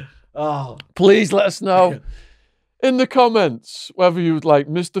question. Please let us know in the comments whether you would like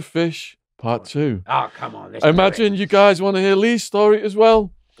Mr. Fish Part 2. Oh, come on. I imagine you guys want to hear Lee's story as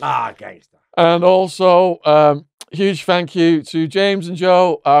well. Gangster. And also, huge thank you to James and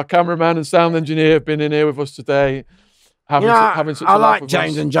Joe, our cameraman and sound engineer, have been in here with us today. Having such I like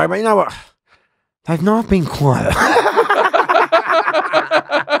James and Joe, but you know what? They've not been quiet.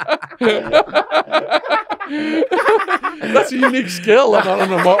 That's a unique skill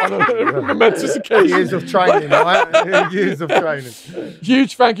on a momentous occasion. Years of training, right? Years of training.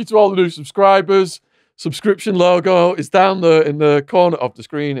 Huge thank you to all the new subscribers. Subscription logo is down there in the corner of the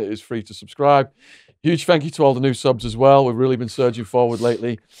screen. It is free to subscribe. Huge thank you to all the new subs as well. We've really been surging forward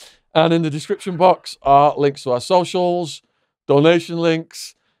lately. And in the description box are links to our socials, donation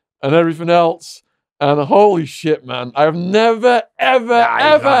links, and everything else. And holy shit, man, I have never,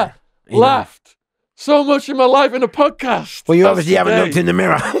 ever laughed so much in my life in a podcast. Well, you obviously haven't looked in the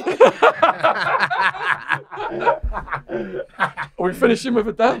mirror. Are we finishing with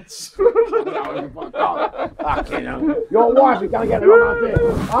a dance? Your wife is going to get the wrong idea.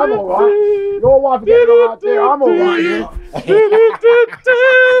 I'm all right. Your wife is getting the wrong idea. I'm all right.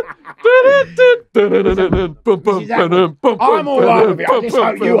 I'm all right with it. I just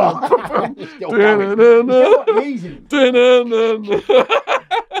hope you are.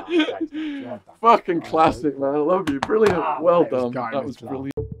 Fucking classic, man. I love you. Brilliant. Well done. That was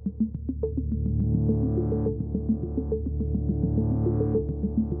brilliant.